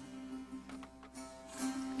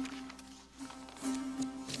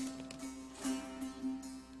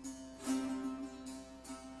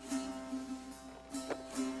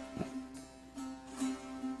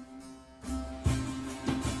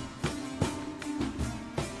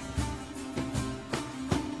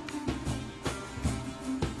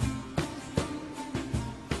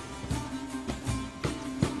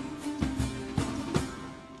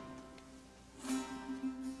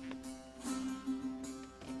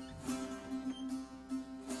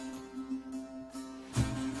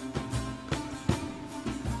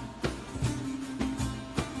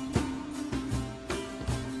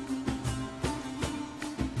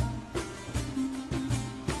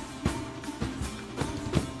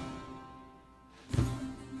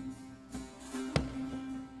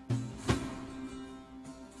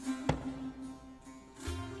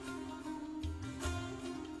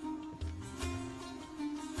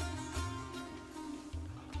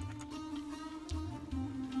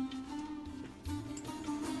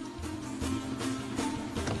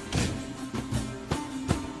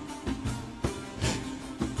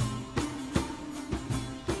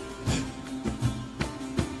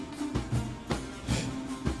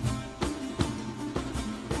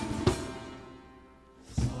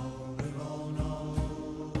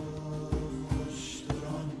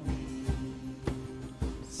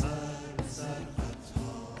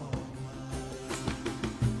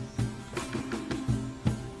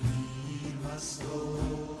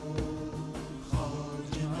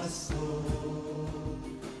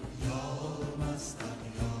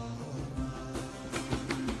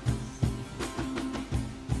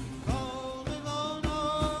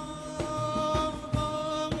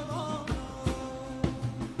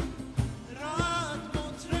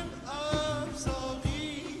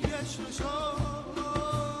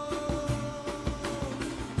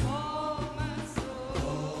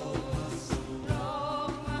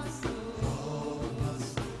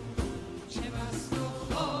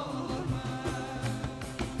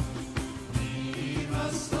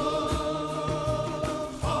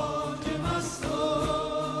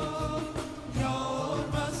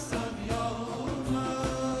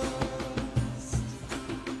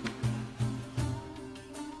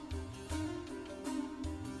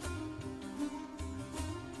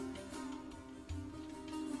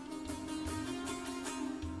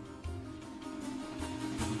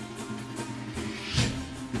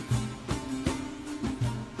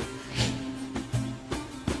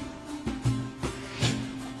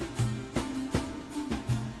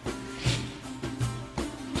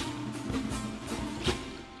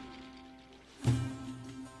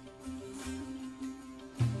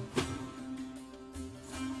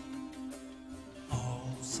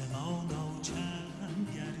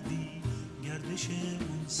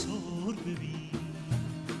 ببین،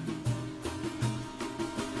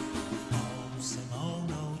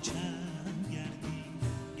 آسمانا چند گردی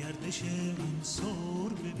گردش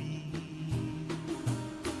عنصر ببین،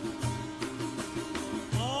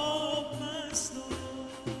 آب مست و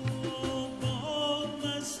باد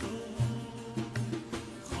مست و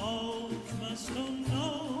خاک مست و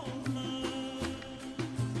نام مست،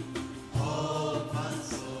 آب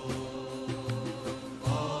مست و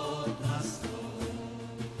باد مست و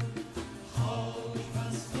خاک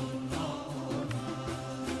مست و نام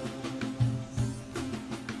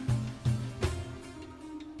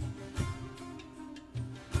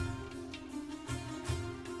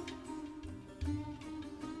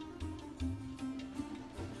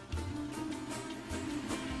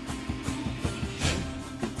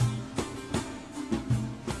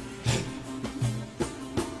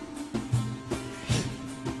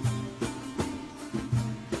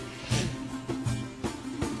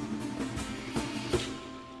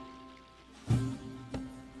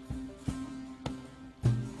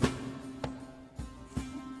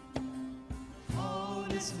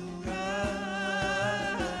حال صورت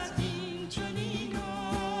این چنین و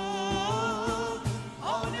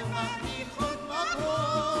حال معنی خود مباز،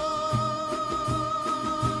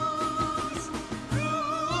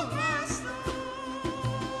 روح مست و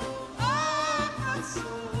عقل مست و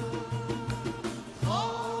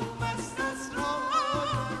خواب مست از راه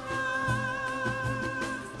مست،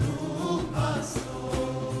 روح مست و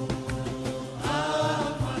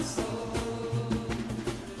عقل مست و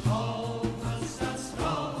خواب مست از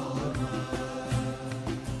راه مست.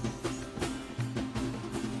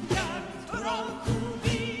 گر تو را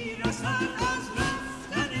خوبی رسد از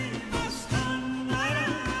رفتن مستان مرد،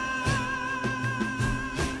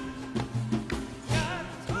 گر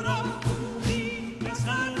تو را خوبی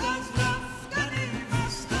رسد از رفتن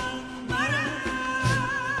مستان مرد،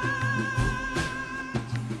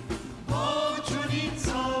 با چنین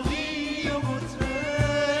ساقی و مطرب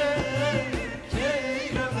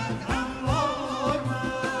کی رود هموار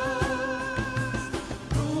مست،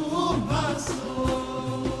 روح مست و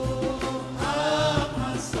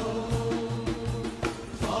عقل مست و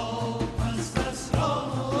خواب مست از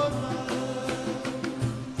راه مست.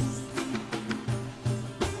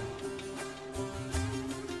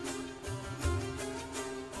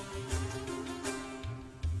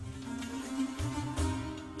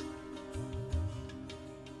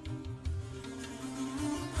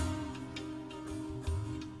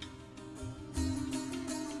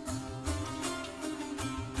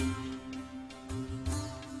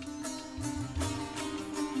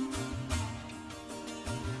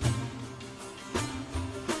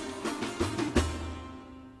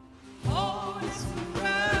 حال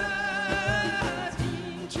صورت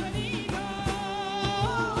این چنین و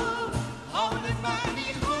حال معنی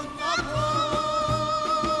خود مباز،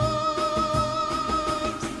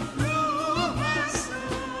 روح مست و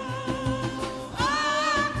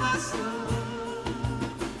عقل مست و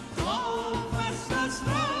خواب مست از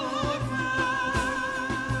راه مست.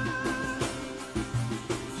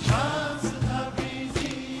 شمس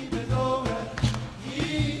تبریزی به دورت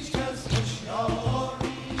هیچ کس هوشیار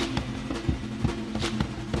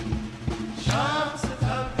شمس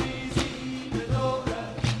تبریزی به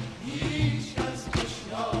دورت هیچ کس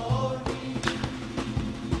هوشیار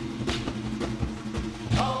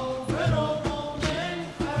کافر و مؤمن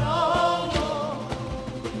خراب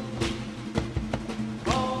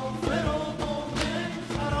کافر و مؤمن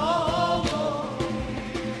خراب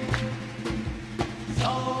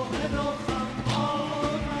زاهد و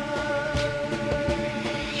خمار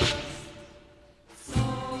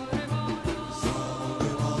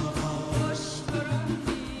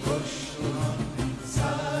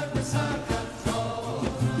سر به سر قطار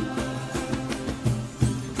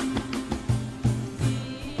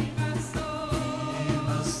مست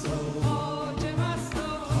و خواجه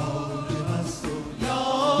مست و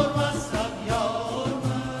یار مستم یار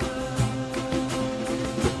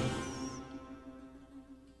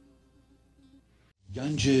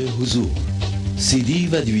گنج حضور، سی دی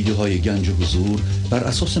و دیویدیوهای گنج حضور بر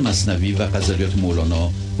اساس مثنوی و غزلیات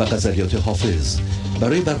مولانا و غزلیات حافظ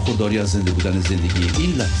برای برخورداری از زنده بودن زندگی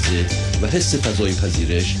این لحظه و حس فضای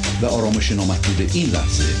پذیرش و آرامش نامحدود این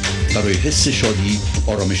لحظه، برای حس شادی،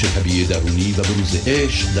 آرامش طبیعی درونی و بروز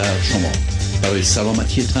عشق در شما، برای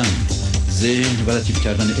سلامتی تن، ذهن و لطیف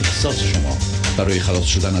کردن احساس شما، برای خلاص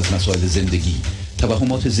شدن از مسائل زندگی،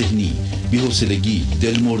 توهمات ذهنی، بی‌حوصلگی،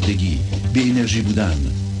 دلمردگی، بی انرژی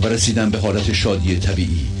بودن و رسیدن به حالت شادی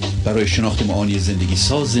طبیعی برای شناخت معانی زندگی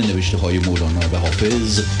ساز نوشته‌های مولانا و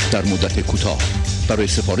حافظ در مدت کوتاه. برای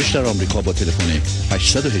سفارش در آمریکا با تلفن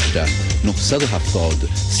 818 970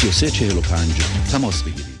 3345 تماس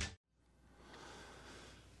بگیرید.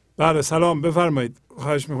 بله سلام، بفرمایید.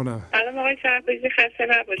 خواهش می‌کنم. سلام آقای شهبازی، خسته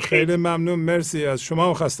نباشید. خیلی ممنون، مرسی. از شما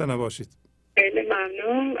هم خسته نباشید. خیلی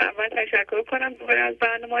ممنون. اول تشکر کنم از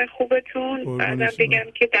برنامه‌های خوبتون. بعدم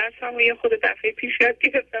بگم که درسمو یه خود دفعه پیش یاد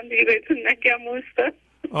گرفتم، دیگه بهتون نگم استاد.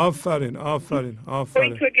 آفرین آفرین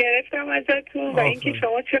آفرین. تو گرفتم ازتون و اینکه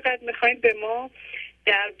شما چقدر می‌خواید به ما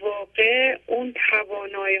در واقع اون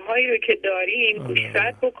توانایی‌هایی رو که داریم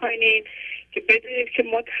گوشزد بکنین که بدونید که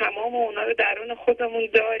ما تمام اونا رو درون خودمون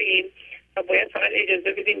داریم و باید فقط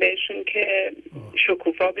اجازه بدیم بهشون که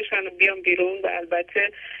شکوفا بشن و بیان بیرون و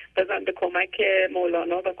البته بازم به کمک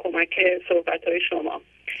مولانا و کمک صحبت‌های شما.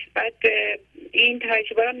 بعد این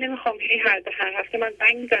تجربه رو نمیخوام هر هفته من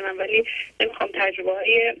زنگ میزنم، ولی نمیخوام تجربه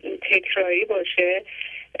های تکراری باشه،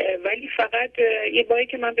 ولی فقط یه باری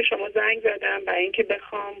که من به شما زنگ زدم برای اینکه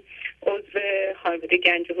بخوام عضو خانواده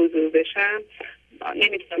گنج حضور بشم،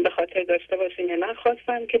 نمیتونم به خاطر داشته باشین یا من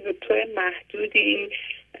خواستم که به طور محدودی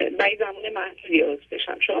برای زمان محدودی عضو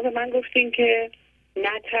بشم. شما به من گفتین که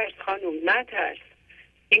نترس خانم، نترس،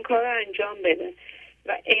 این کار رو انجام بده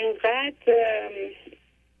و اینقدر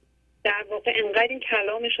در واقع اینقدر این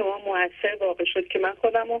کلام شما مؤثر واقع شد که من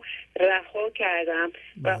خودم رو رها کردم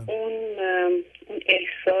و اون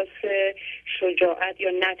احساس شجاعت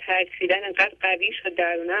یا نترسیدن اینقدر قوی شد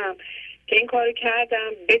درونم که این کارو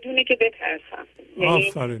کردم بدون که بترسم،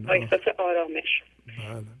 یعنی احساس آرامش.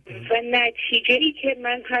 و نتیجه‌ای که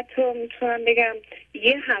من حتی میتونم بگم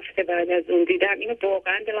یه هفته بعد از اون دیدم، اینو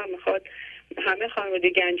واقعا دلم میخواد همه خانواده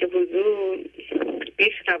گنج حضور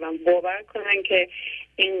بشنون، باور کنن که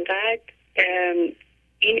اینقدر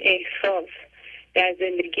این احساس در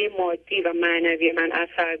زندگی مادی و معنوی من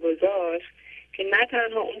اثر گذاشت که نه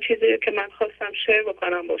تنها اون چیزی که من خواستم شیر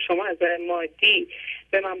بکنم با شما از مادی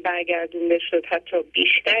به من برگردونده شد، حتی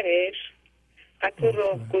بیشترش، حتی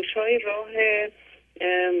راهگشای راه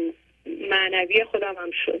معنوی خودم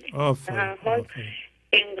هم شد. به هر حال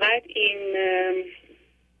اینقدر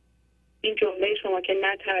این جمله شما که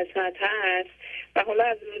نترس نترس و حالا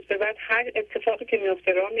از روز به بعد هر اتفاقی که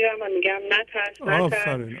میفته راه میرم و میگم نترس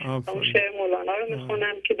نترس. اون شعر مولانا رو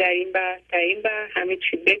میخونم که در این بحر همه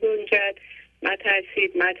چی بگنجد،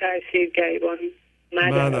 مترسید گریبان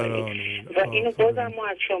مدارید. و اینو بازم ما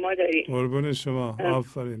از شما داریم. قربون شما،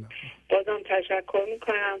 آفرین. بازم تشکر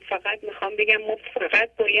میکنم. فقط میخوام بگم ما فقط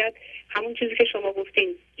باید همون چیزی که شما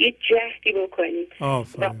گفتین یه جهدی بکنیم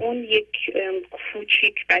و اون یک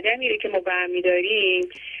کوچیک قدمی که ما برمیداریم،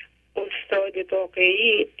 استاد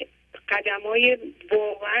واقعی قدمای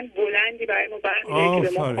واقعا بلندی برای ما برمیداره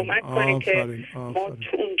که به ما کمک کنه که ما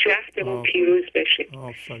تو اون جهدمون پیروز بشیم.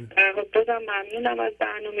 بازم ممنونم از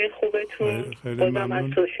برنامه خوبتون، بازم از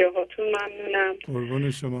توصیه‌هاتون ممنونم.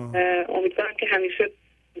 قربون شما. امیدوارم که همیشه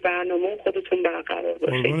برنامه خودتون برقرار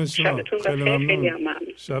باشه. شبتون بخیر. خیلی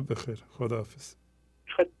ممنون. شب بخیر. خداحافظ.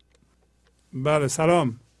 بله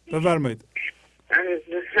سلام، بفرمایید.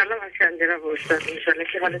 سلام از جناب استاد، انشالله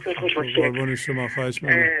که حالتون خوب باشه. قربون شما، خواهش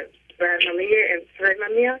می‌کنم. برنامه صدای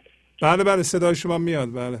من میاد؟ بله صدای شما میاد.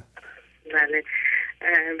 بله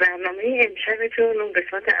برنامه امشبتون اون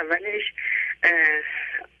قسمت اولش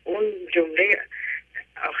اون جمله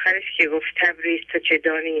آخرش که گفت تبریز تو چه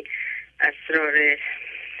دانی اسرار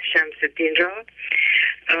شمس الدین را،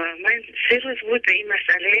 من 3 روز بود به این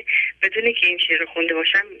مسئله بدون که این شعر رو خونده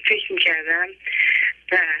باشم فکر می‌کردم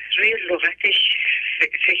و روی لغتش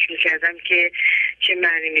فکر می‌کردم که چه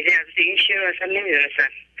معنی میده. از این شعر رو اصلا نمی‌دونستم،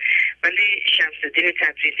 ولی شمس الدین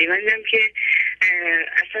تبریزی من دیدم که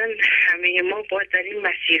اصلا همه ما باید در این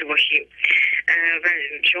مسیر باشیم و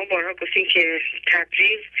شما بارها گفتین که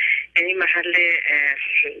تبریز یعنی محل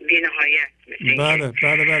بی‌نهایت. بله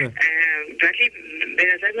ولی به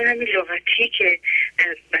نظر من این لغتی که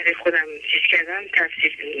برای خودم چیز کردم،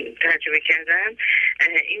 ترجمه کردم،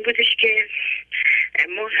 این بودش که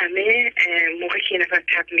ما همه موقعی که نفر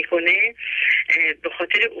تب میکنه به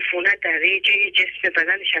خاطر عفونت در یه جای جسم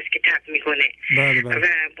بدنش هست که تب میکنه و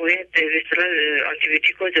باید به اصطلاح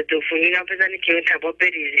آنتیبیوتیک و ضد عفونی اینا بزنه که اون تبا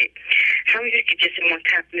بریزه. همونجور که جسم ما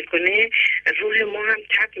تب میکنه روح ما هم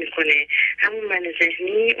تب میکنه. همون من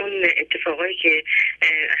ذهنی، اون اتفاقایی که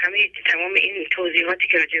همه تمام این توضیحاتی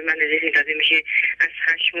که راجع به من ذهنی داده میشه از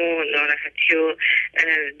خشم و ناراحتی و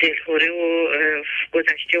دلخوره و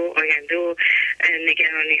گذشته و آینده و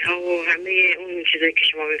نگرانی ها و همه اون چیزایی که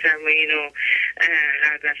شما میفرمایین و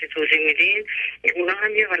هر دفعه توضیح میدین، اونا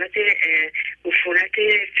هم یه حالت عفونت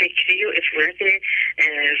فکری و عفونت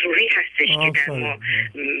روحی هستش که در ما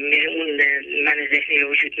اون من ذهنی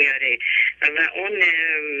وجود میاره و اون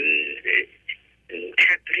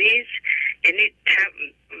تبریز، یعنی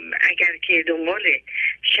اگر که دنبال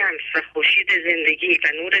شمس و خورشید زندگی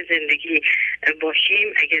و نور زندگی باشیم،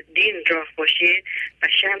 اگر دین راه باشه و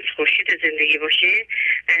شمس خورشید زندگی باشه،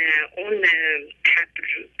 اون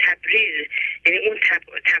تبریز، یعنی اون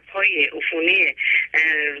تبهای عفونی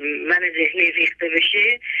من ذهنی ریخته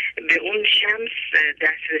بشه، به اون شمس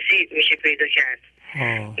دسترسی میشه پیدا کرد.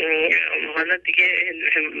 حالا دیگه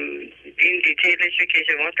این دیتیلش رو که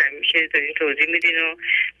شما همیشه دارین توضیح میدین و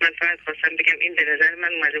من فقط خواستم بگم این به نظر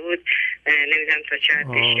من اومده بود، نمیدونم تا چه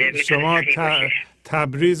حدش شما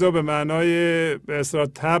تبریز رو به معنای به اصطلاح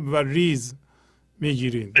تب و ریز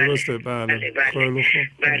میگیرین، درسته؟ بله خیلی خوب.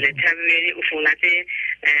 بله تب یعنی عفونت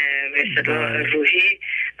به اصطلاح روحی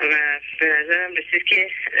و به نظرم رسید که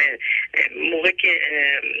موقع که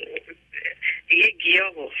یک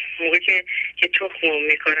گیاه موقع که تخم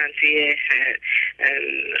میکارن توی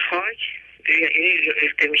خاک یعنی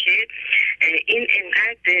ریخته میشه، این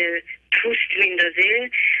انقدر پوست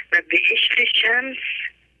میندازه و به عشق شمس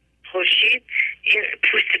خورشید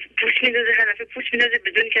پوست میندازه، هر دفعه پوست میندازه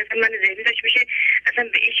بدون که اصلا من ذهنی داشته بشه، اصلا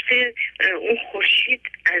به عشق اون خورشید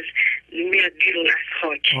از میاد بیرون از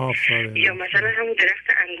خاک. یا مثلا همون درخت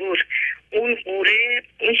انگور، اون قوره،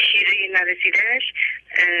 اون شیره نرسیدهش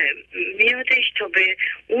میادش تا به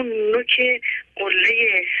اون نوک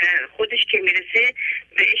قله خودش که میرسه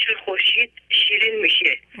به عشق خورشید شیرین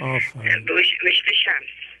میشه، به عشق شمس.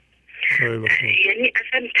 یعنی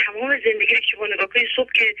اصلا تمام زندگی که شما نگاه کنید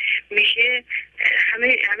صبح که میشه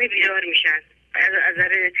همه بیدار میشن از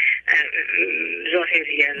نظر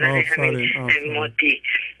ظاهری، از نظر مادی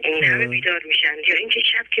همه بیدار میشن. یا اینکه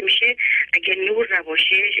شب که میشه اگه نور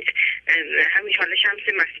نباشه، همین حالا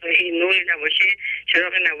شمس مصنوعی نور نباشه،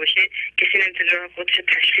 چراغ نباشه، کسی نمیتونه راه خودش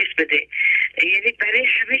تشخیص بده. یعنی برای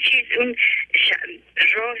همه چیز اون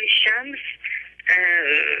راه شمس،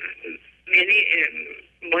 یعنی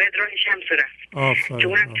باید راه شمس رفت که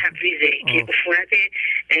اونم تبریزه که عفونت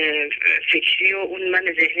فکری و اون من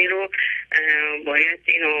ذهنی رو باید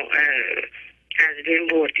اینو از بین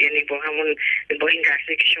برد. یعنی با این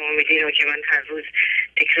درسی که شما میدین و که من هر روز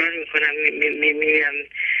تکرار میکنم میبینم،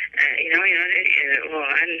 اینا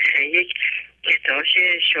واقعا یک ارتعاش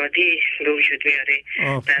شادی به وجود میاره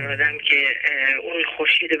در آدم که اون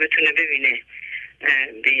خورشید رو بتونه ببینه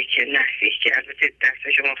به یک نحوی که البته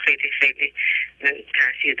درس شما خیلی خیلی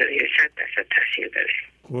تاثیر داره، 100% تاثیر داره.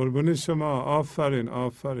 قربون شما، آفرین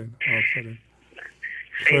آفرین آفرین.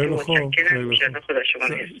 خیلی خوب، خیلی خوب. خدا شما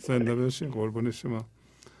زنده باشین. قربون شما.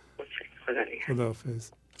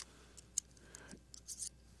 خداحافظ.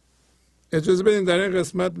 اجازه بدین در این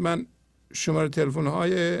قسمت من شماره تلفن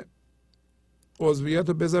های عضویت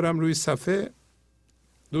رو بذارم روی صفحه.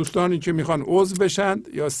 دوستانی که میخوان عضو بشند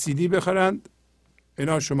یا CD بخرند،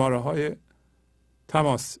 اینا شماره های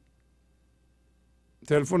تماس: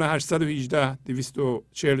 تلفن 818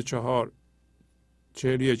 244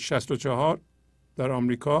 4164 در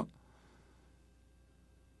آمریکا.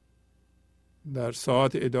 در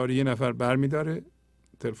ساعت اداری یه نفر برمیداره.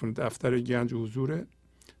 تلفن دفتر گنج حضوره.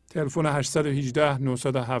 تلفن 818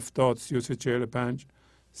 970 3345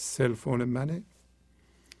 سلفون منه.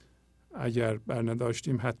 اگر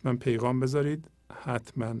برنداشتیم حتما پیغام بذارید،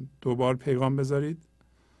 حتما دوبار پیغام بذارید.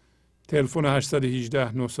 تلفن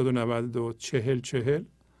 818 992 4040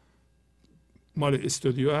 مال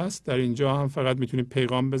استودیو هست. در اینجا هم فقط میتونید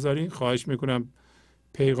پیغام بذارید. خواهش میکنم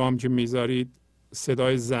پیغام که میذارید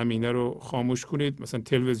صدای زمینه رو خاموش کنید. مثلا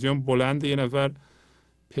تلویزیون بلند، یه نفر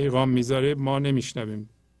پیغام میذاره ما نمیشنویم.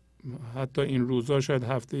 حتی این روزا شاید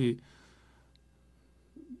هفته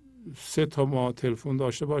 3 تا ما تلفن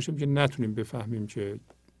داشته باشیم که نتونیم بفهمیم که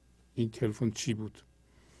این تلفن چی بود.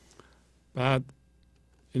 بعد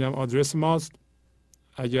اینم آدرس ماست.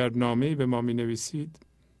 اگر نامه‌ای به ما می نویسید،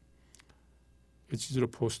 یه چیزی رو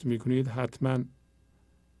پست می کنید، حتما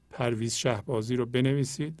پرویز شهبازی رو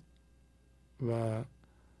بنویسید و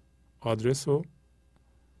آدرس رو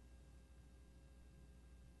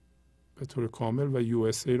به طور کامل و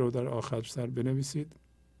USA رو در آخر سر بنویسید.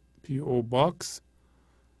 PO Box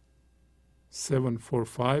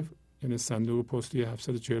 745 یعنی صندوق پستی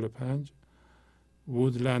 745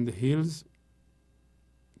 وودلند هیلز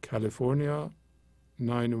کالیفرنیا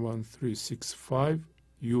 91365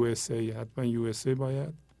 USA. حتما USA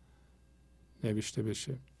باید نوشته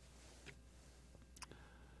بشه.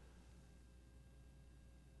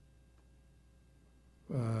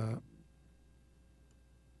 و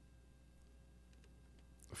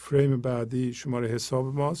فریم بعدی شماره حساب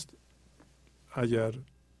ماست. اگر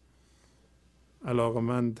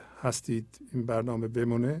علاقمند هستید این برنامه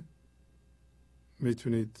بمونه،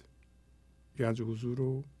 میتونید گنج حضور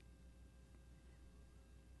رو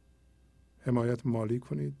حمایت مالی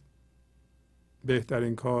کنید.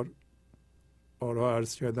 بهترین کار بارها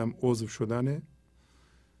عرض کردم عضو شدنه.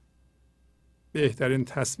 بهترین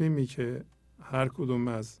تصمیمی که هر کدوم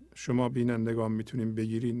از شما بینندگان میتونیم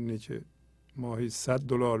بگیرین اینه که ماهی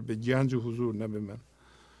 $100 به گنج حضور، نه به من،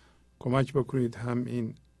 کمک بکنید هم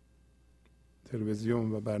این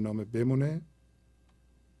تلویزیون و برنامه بمونه.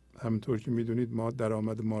 همونطور که میدونید ما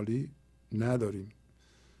درآمد مالی نداریم،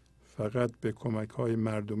 فقط به کمک های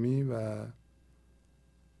مردمی و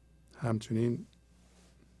همچنین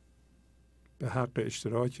به حق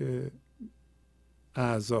اشتراک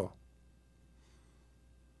اعضا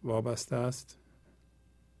وابسته است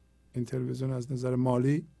این تلویزیون از نظر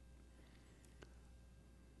مالی.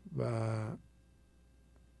 و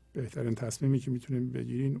بهترین تصمیمی که میتونیم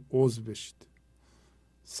بگیرین عضو بشید.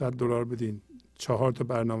 $100 بدین 4 تا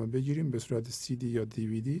برنامه بگیریم به صورت CD یا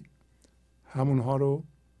DVD، همونها رو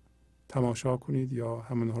تماشا کنید یا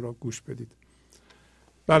همونها رو گوش بدید.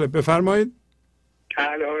 بله بفرمایید.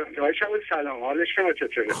 سلام، حال شما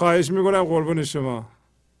چطوره؟ خواهش میکنم، قربون شما.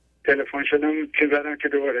 تلفن شدم که زدم که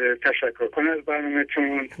دوباره تشکر کنم از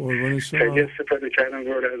برنامه‌تون. قربون شما. خیلی استفاده کردم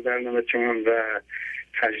دوباره از برنامه‌تون و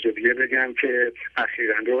تجربه بگم که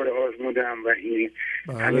اخیراً دوباره آزمودم و این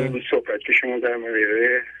همین صحبت که شما در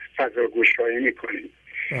مورد فضاگوشایی میکنید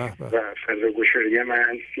و فضاگوشایی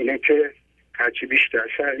من اینه که هرچی بیشتر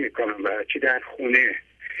سعی میکنم و هرچی در خونه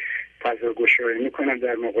فضاگوشایی میکنم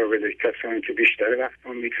در مقابل کسانی که بیشتر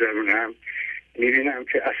وقتم میگذرونم، میبینم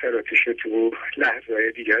که اثراتش تو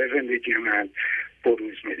لحظه‌های دیگر زندگی من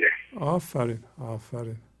بروز میده. آفرین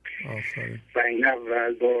آفرین آفرین. و این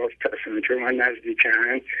اول با کسانی که من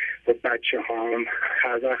نزدیکن با بچه هام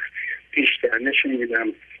هر وقت بیشتر نشون میدم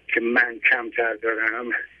که من کمتر دارم،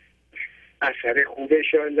 اثر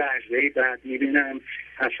خوبش یا لحظه‌ای بعد میبینم،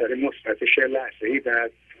 اثر مثبتش یا لحظه‌ای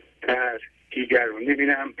بعد در دیگران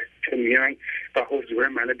میبینم که میان و حضور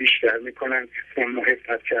منو بیشتر میکنن، با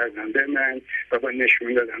محبت کردن به من و با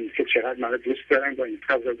نشون دادن که چقدر منو دوست دارن با این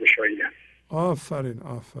فضاگوشایی. آفرین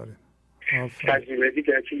آفرین. تجربه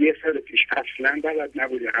دیگر که 1 سال پیش اصلا بلد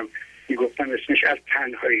نبودم، میگفتم اسمش از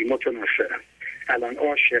تنهایی متنفرم. الان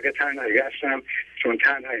عاشق تنهایی هستم، چون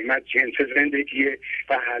تنهایی من جنس زندگیه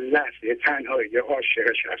و هر لحظه تنهایی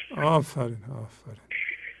عاشقش هستم. آفرین آفرین.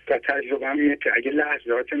 و تجربه هم اینه که اگه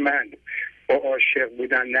لحظات من با عاشق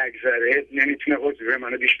بودن نگذره، نمیتونه حضور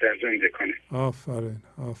منو بیشتر زنده کنه. آفرین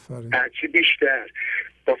آفرین. هرچی بیشتر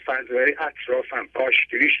با فضای اطرافم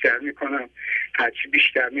آشتی بیشتر میکنم، هرچی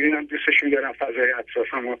بیشتر میبینم دوستشون دارم، فضای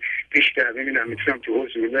اطرافم رو بیشتر میبینم، میتونم تو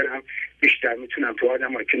حضور برم، بیشتر میتونم تو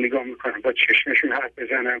آدمایی که نگاه میکنم با چشمشون حرف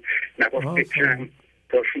بزنم، نه با فکرم،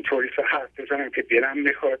 باشون طوری حرف بزنم که دلم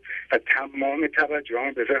میخواد و تمام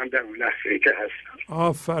توجهم بذارم در اون لحظه‌ای که هستم.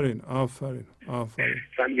 آفرین آفرین آفرین.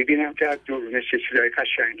 و میبینم که از درونش چیزای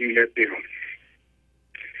قشنگی میاد بیرون.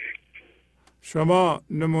 شما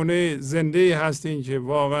نمونه زنده هستین که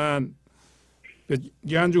واقعا به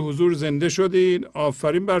گنج حضور زنده شدین.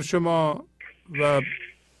 آفرین بر شما. و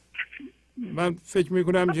من فکر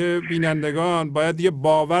میکنم که بینندگان باید یه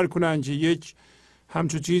باور کنن که یک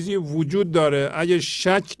همچون چیزی وجود داره. اگه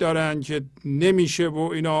شک دارن که نمیشه و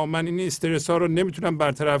اینا، من این استرس ها رو نمیتونم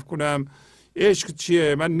برطرف کنم، عشق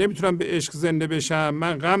چیه، من نمیتونم به عشق زنده بشم،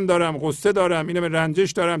 من غم دارم، غصه دارم، اینم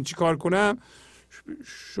رنجش دارم، چی کار کنم؟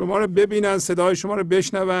 شما رو ببینن، صدای شما رو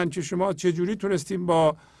بشنون که شما چجوری تونستین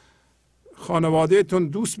با خانوادهتون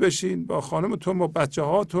دوست بشین، با خانمتون، با بچه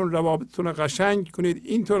هاتون روابطتون رو قشنگ کنید،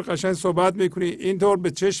 اینطور قشنگ صحبت میکنید، اینطور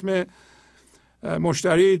به چشم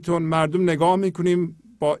مشتریتون مردم نگاه میکنیم،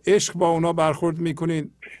 با عشق با اونا برخورد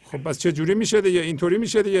میکنین. خب بس چجوری میشه دیگه؟ اینطوری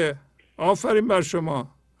میشه دیگه. آفرین بر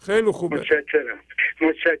شما، خیلی خوبه.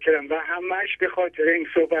 متشکرم و همش به خاطر این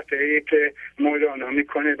صحبتایی که مولانا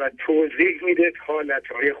میکنه و توضیح میده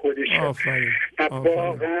حالتهای خودشه. و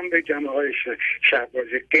واقعا بگم آقای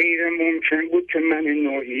شهبازی غیر ممکن بود که من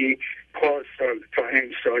نوعی پارسال تا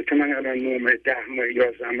امسال که من الان 9 10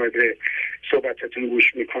 11 ماه به صحبتتون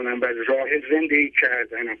گوش میکنم و راه زندگی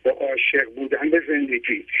کردن با عاشق بودن به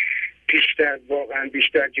زندگی بیشتر، واقعا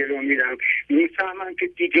بیشتر جلو میرم، میفهمم که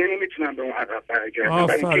دیگه نمیتونم به اون عقب برگردم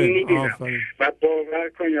و باور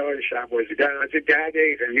کنید آقای شهبازی در از 10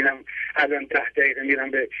 دقیقه میرم، الان 10 دقیقه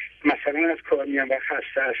میرم به مثلا از کار میام و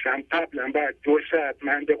خسته هستم، قبلا بعد 2 ساعت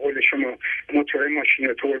من به قول شما موتور ماشین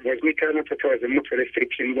رو تورباز میکردم تا تازه موتور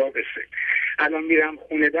فکریم وابسته. الان میرم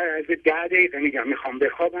خونه در از 10 دقیقه میگم میخوام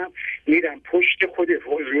بخوابم، میرم پشت خود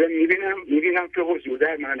حضور میبینم که حضور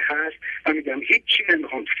در من هست و میگم هیچی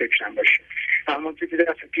نمیخوام تو فکرم باشه. همونطور که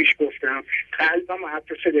دفعه پیش گفتم قلبم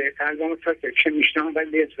حتی صدای قلبم تا که میشنم و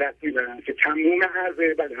لذت میبرم که تموم هر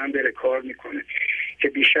بدنم داره کار میکنه که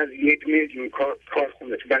بیش از 1 میلیون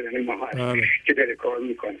کارخونه تو بدن ما هست که داره کار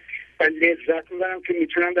میکنه و لذت میبرم که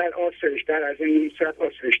میتونم در آسایش در از این نیم ساعت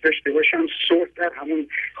آسایش داشته باشم، صرف در همون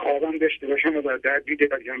خوابم داشته باشم و در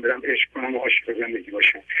بیداریام برم عشق کنم و عاشق زندگی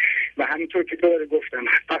باشم. و همینطور که دوباره گفتم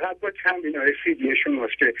فقط با تمرین‌های CD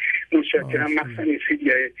شماست که متشکرم، مثلا این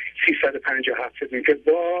CD 357 که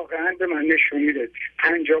واقعا به من نشون میده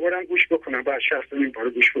 50 بارم گوش بکنم و 60 بار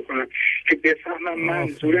گوش بکنم که بفهمم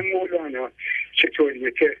منظور مولانا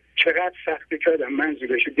چطوریه، که چقدر سختی که آدم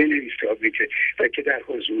منظورش بنویسه که در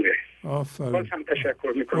حضوره. آفرین. باز هم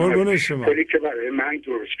تشکر میکنم قربون شما. کاری که برای من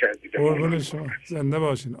درست کردید. قربون شما. زنده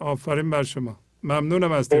باشین. آفرین بر شما.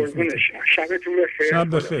 ممنونم از تلفن. شبتون بخیر.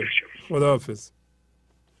 شب بخیر. خداحافظ.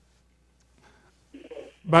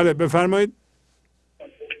 بله بفرمایید.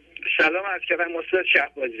 سلام عرض کردم استاد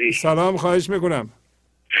شهبازی. سلام، خواهش میکنم.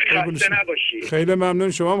 خسته نباشید. خیلی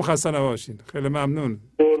ممنون. شما هم خسته نباشین. خیلی ممنون.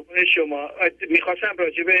 قربون شما. میخواستم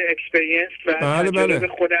راجع به اکسپریانس و تجربه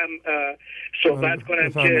خودم صحبت کنم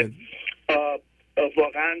که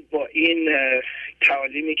واقعا با این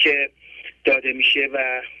تعالیمی که داده میشه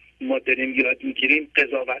و ما داریم یاد میگیریم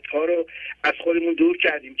قضاوت ها رو از خودمون دور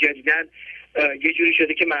کردیم. جدیداً یه جوری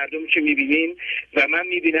شده که مردم که میبینیم و من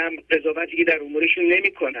میبینم قضاوتی که در امورشون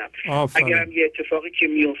نمی کنم. اگرم یه اتفاقی که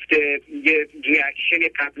میفته یه ریاکشنی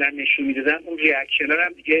قبلا نشون میدادن، اون ریاکشن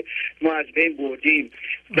هم دیگه ما از بین بردیم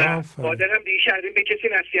و قادرم دیگه شدیم به کسی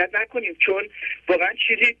نصیحت نکنیم، چون واقعا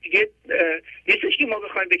چیزی دیگه نیستش که ما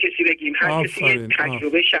بخوایم به کسی بگیم. هر کسی یه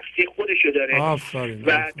تجربه شخصی خودشو داره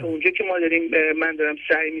و تا اونجا که ما من دارم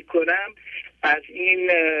سعی میکنم از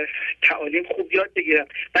این تعالیم خوب یاد بگیرم.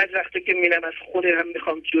 بعض وقتا که میرم از خودم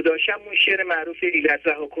میخوام جداشم، اون شعر معروف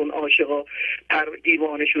ایلزه کن عاشقا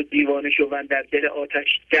دیوانه شو و در دل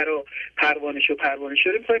آتش درا پروانه شو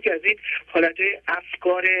میخوام که از این حالتهای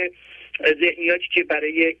افکار ذهنیاتی که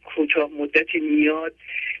برای کوتاه مدتی میاد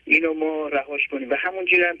اینو ما رهاش کنیم و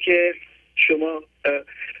همونجوری هم که شما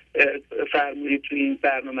فرمودید تو این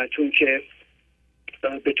برنامه‌تون که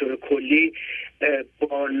به طور کلی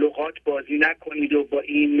با لغات بازی نکنید و با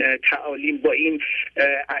این تعالیم، با این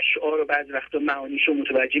اشعار و بعض وقتا معانیشو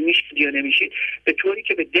متوجه میشید یا نمیشید، به طوری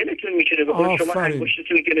که به دلتون میتونه به قول شما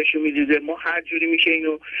انگشتتون که نشون میدیده ما هر جوری میشه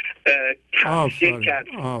اینو تفسیر کرد.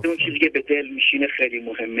 اون چیزی که به دل میشینه خیلی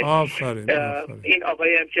مهمه. این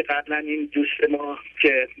آقایی هم که قبلا این دوست ما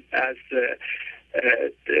که از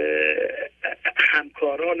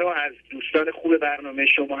همکاران و از دوستان خوب برنامه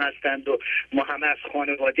شما هستند و ما همه از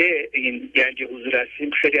خانواده این گنج حضور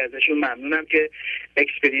هستیم، خیلی ازشون ممنونم که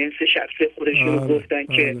اکسپریانس شخصی خودشون رو گفتن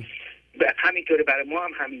که همینطوره برای ما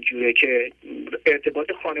هم همینجوره که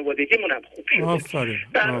ارتباط خانوادگیمون هم خوب شده.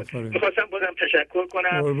 میخواستم بازم تشکر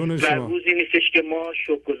کنم و روزی نیستش که ما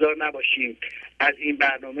شکرگزار نباشیم از این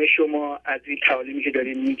برنامه شما، از این تعالیمی که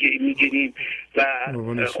داریم میگیریم و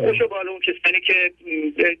خوش و بالا اون کسانی که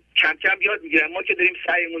کم کم یاد میگیرن. ما که داریم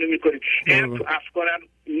سعیمون رو میکنیم. هم تو افکارم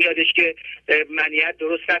میادش که منیت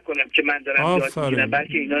درست نکنم که من دارم یاد میگیرم،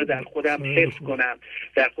 بلکه اینا رو در خودم حفظ کنم،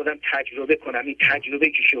 در خودم تجربه کنم. این تجربه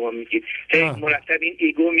که شما میگید مرتب این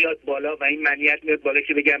ایگو میاد بالا و این منیت میاد بالا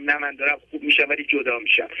که بگم نه من دارم خوب میشم ولی جدا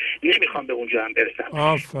میشم، نمیخوام به اونجا هم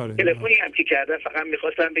برسم. تلفنی هم که کردم فقط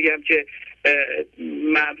میخواستم بگم که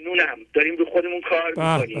ممنونم، داریم رو خودمون کار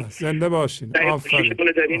میکنیم. زنده باشین. آفرین.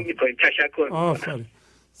 داریم میکنیم. تشکر میکنم. آفرین.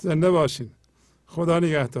 زنده باشین. خدا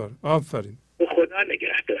نگهدار. آفرین. خدا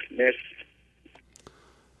نگهدار. مرسی.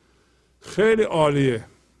 خیلی عالیه.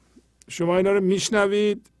 شما اینا رو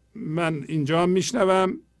میشنوید، من اینجا هم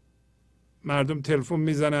میشنوم، مردم تلفن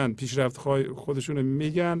میزنن، پیشرفت خودشون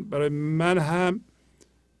میگن. برای من هم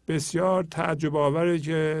بسیار تعجب آوره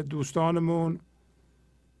که دوستانمون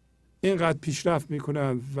اینقدر پیشرفت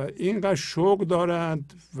میکنند و اینقدر شوق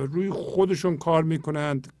دارند و روی خودشون کار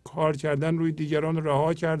میکنند، کار کردن روی دیگران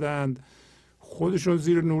رها کردند، خودشون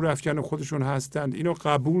زیر نور افکن خودشون هستند، اینو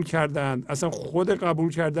قبول کردند. اصلا خود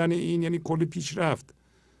قبول کردن این یعنی کلی پیشرفت.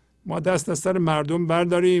 ما دست از سر مردم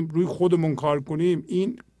برداریم، روی خودمون کار کنیم،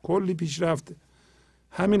 این کلی پیشرفت.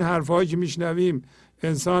 همین حرفایی که میشنویم،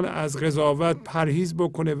 انسان از قضاوت پرهیز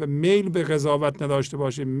بکنه و میل به قضاوت نداشته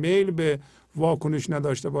باشه، میل به واکنش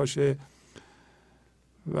نداشته باشه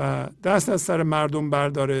و دست از سر مردم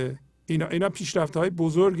برداره، اینا پیشرفت های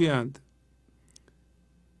بزرگی هستند.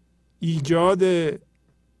 ایجاد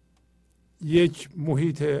یک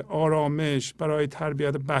محیط آرامش برای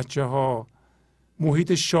تربیت بچه ها،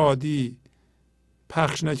 محیط شادی،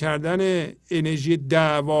 پخش نکردن انرژی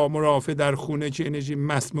دعوا مرافع در خونه که انرژی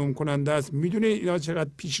مسموم کننده است. میدونه اینا چقدر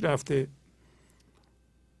پیشرفته؟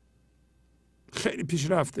 خیلی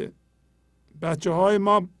پیشرفته. بچه‌های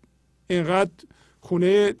ما اینقدر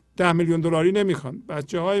خونه 10 میلیون دلاری نمیخوان.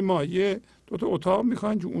 بچه‌های ما یه 2 اتاق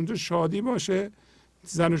میخوان که اونجا شادی باشه،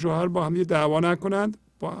 زن و شوهر با هم دعوا نکنند،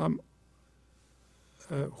 با هم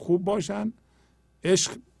خوب باشن،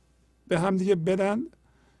 عشق به هم دیگه بدن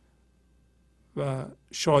و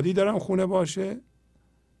شادی در خونه باشه،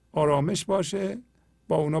 آرامش باشه،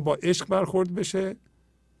 با اونا با عشق برخورد بشه.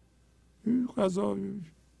 غذا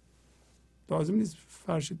لازم نیست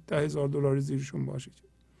فرش 10,000 دلاری زیرشون باشه.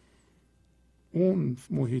 اون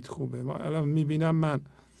محیط خوبه. ما الان میبینم من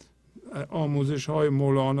آموزش های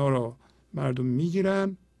مولانا را مردم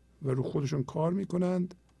میگیرن و رو خودشون کار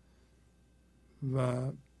میکنند و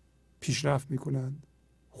پیشرفت میکنند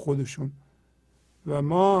خودشون. و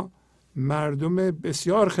ما مردم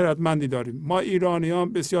بسیار خردمندی داریم. ما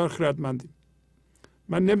ایرانیان بسیار خردمندیم.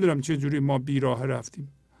 من نمیدونم چه جوری ما بیراه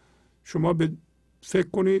رفتیم. شما فکر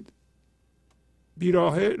کنید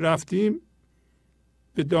بیراه رفتیم،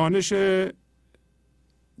 به دانش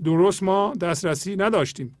درست ما دسترسی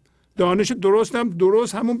نداشتیم. دانش درست هم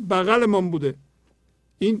درست همون بغلمون بوده.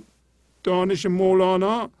 این دانش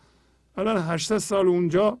مولانا الان 800 سال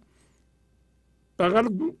اونجا بغل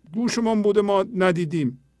گوشمون بوده، ما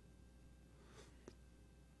ندیدیم.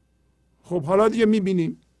 خب حالا دیگه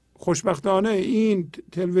میبینیم. خوشبختانه این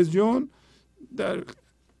تلویزیون در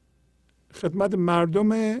خدمت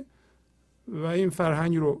مردمه و این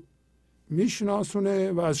فرهنگ رو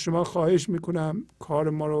میشناسونه و از شما خواهش میکنم کار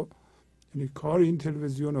ما رو، یعنی کار این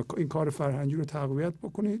تلویزیون و این کار فرهنگی رو تقویت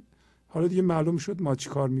بکنید. حالا دیگه معلوم شد ما چی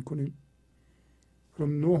کار میکنیم.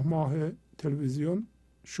 9 ماه تلویزیون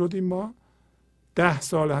شدیم ما. 10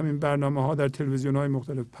 سال همین برنامه ها در تلویزیون های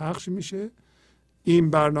مختلف پخش میشه. این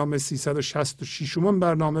برنامه 366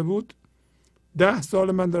 برنامه بود. 10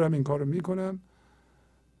 سال من دارم این کار رو میکنم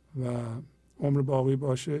و عمر باقی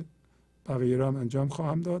باشه بقیه رو هم انجام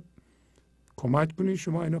خواهم داد. کمک کنید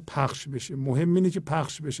شما اینا پخش بشه. مهم اینه که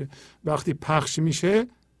پخش بشه. وقتی پخش میشه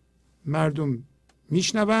مردم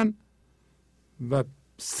میشنون و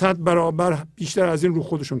 100 برابر بیشتر از این رو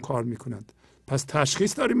خودشون کار میکنند. پس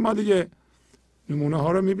تشخیص داریم ما دیگه. نمونه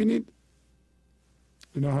ها رو میبینید،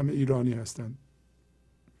 اینا همه ایرانی هستند.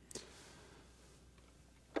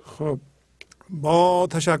 خب با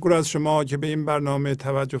تشکر از شما که به این برنامه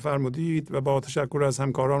توجه فرمودید و با تشکر از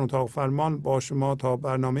همکاران اتاق فرمان با شما تا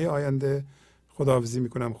برنامه آینده خداحافظی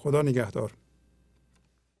میکنم. خدا نگهدار.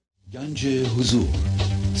 گنج حضور،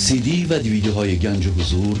 CD و دیویدیوهای گنج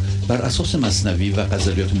حضور بر اساس مثنوی و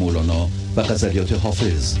غزلیات مولانا و غزلیات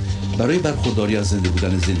حافظ برای برخورداری از زنده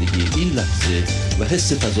بودن زندگی این لحظه و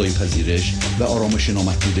حس فضای پذیرش و آرامش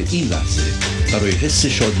نامحدود این لحظه، برای حس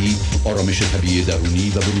شادی، آرامش طبیعی درونی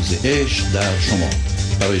و بروز عشق در شما،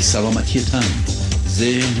 برای سلامتی تن،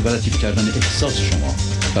 ذهن و لطیف کردن احساس شما،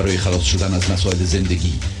 برای خلاص شدن از مسائل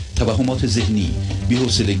زندگی، توهمات ذهنی،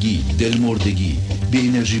 بی‌حوصلگی، دلمردگی، بی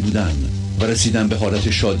انرژی بودن و رسیدن به حالت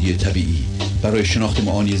شادی طبیعی، برای شناخت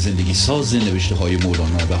معانی زندگی ساز نوشته های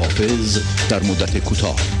مولانا و حافظ در مدت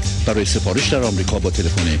کوتاه. برای سفارش در آمریکا با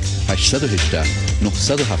تلفن 818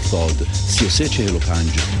 970 3345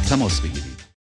 تماس بگیرید.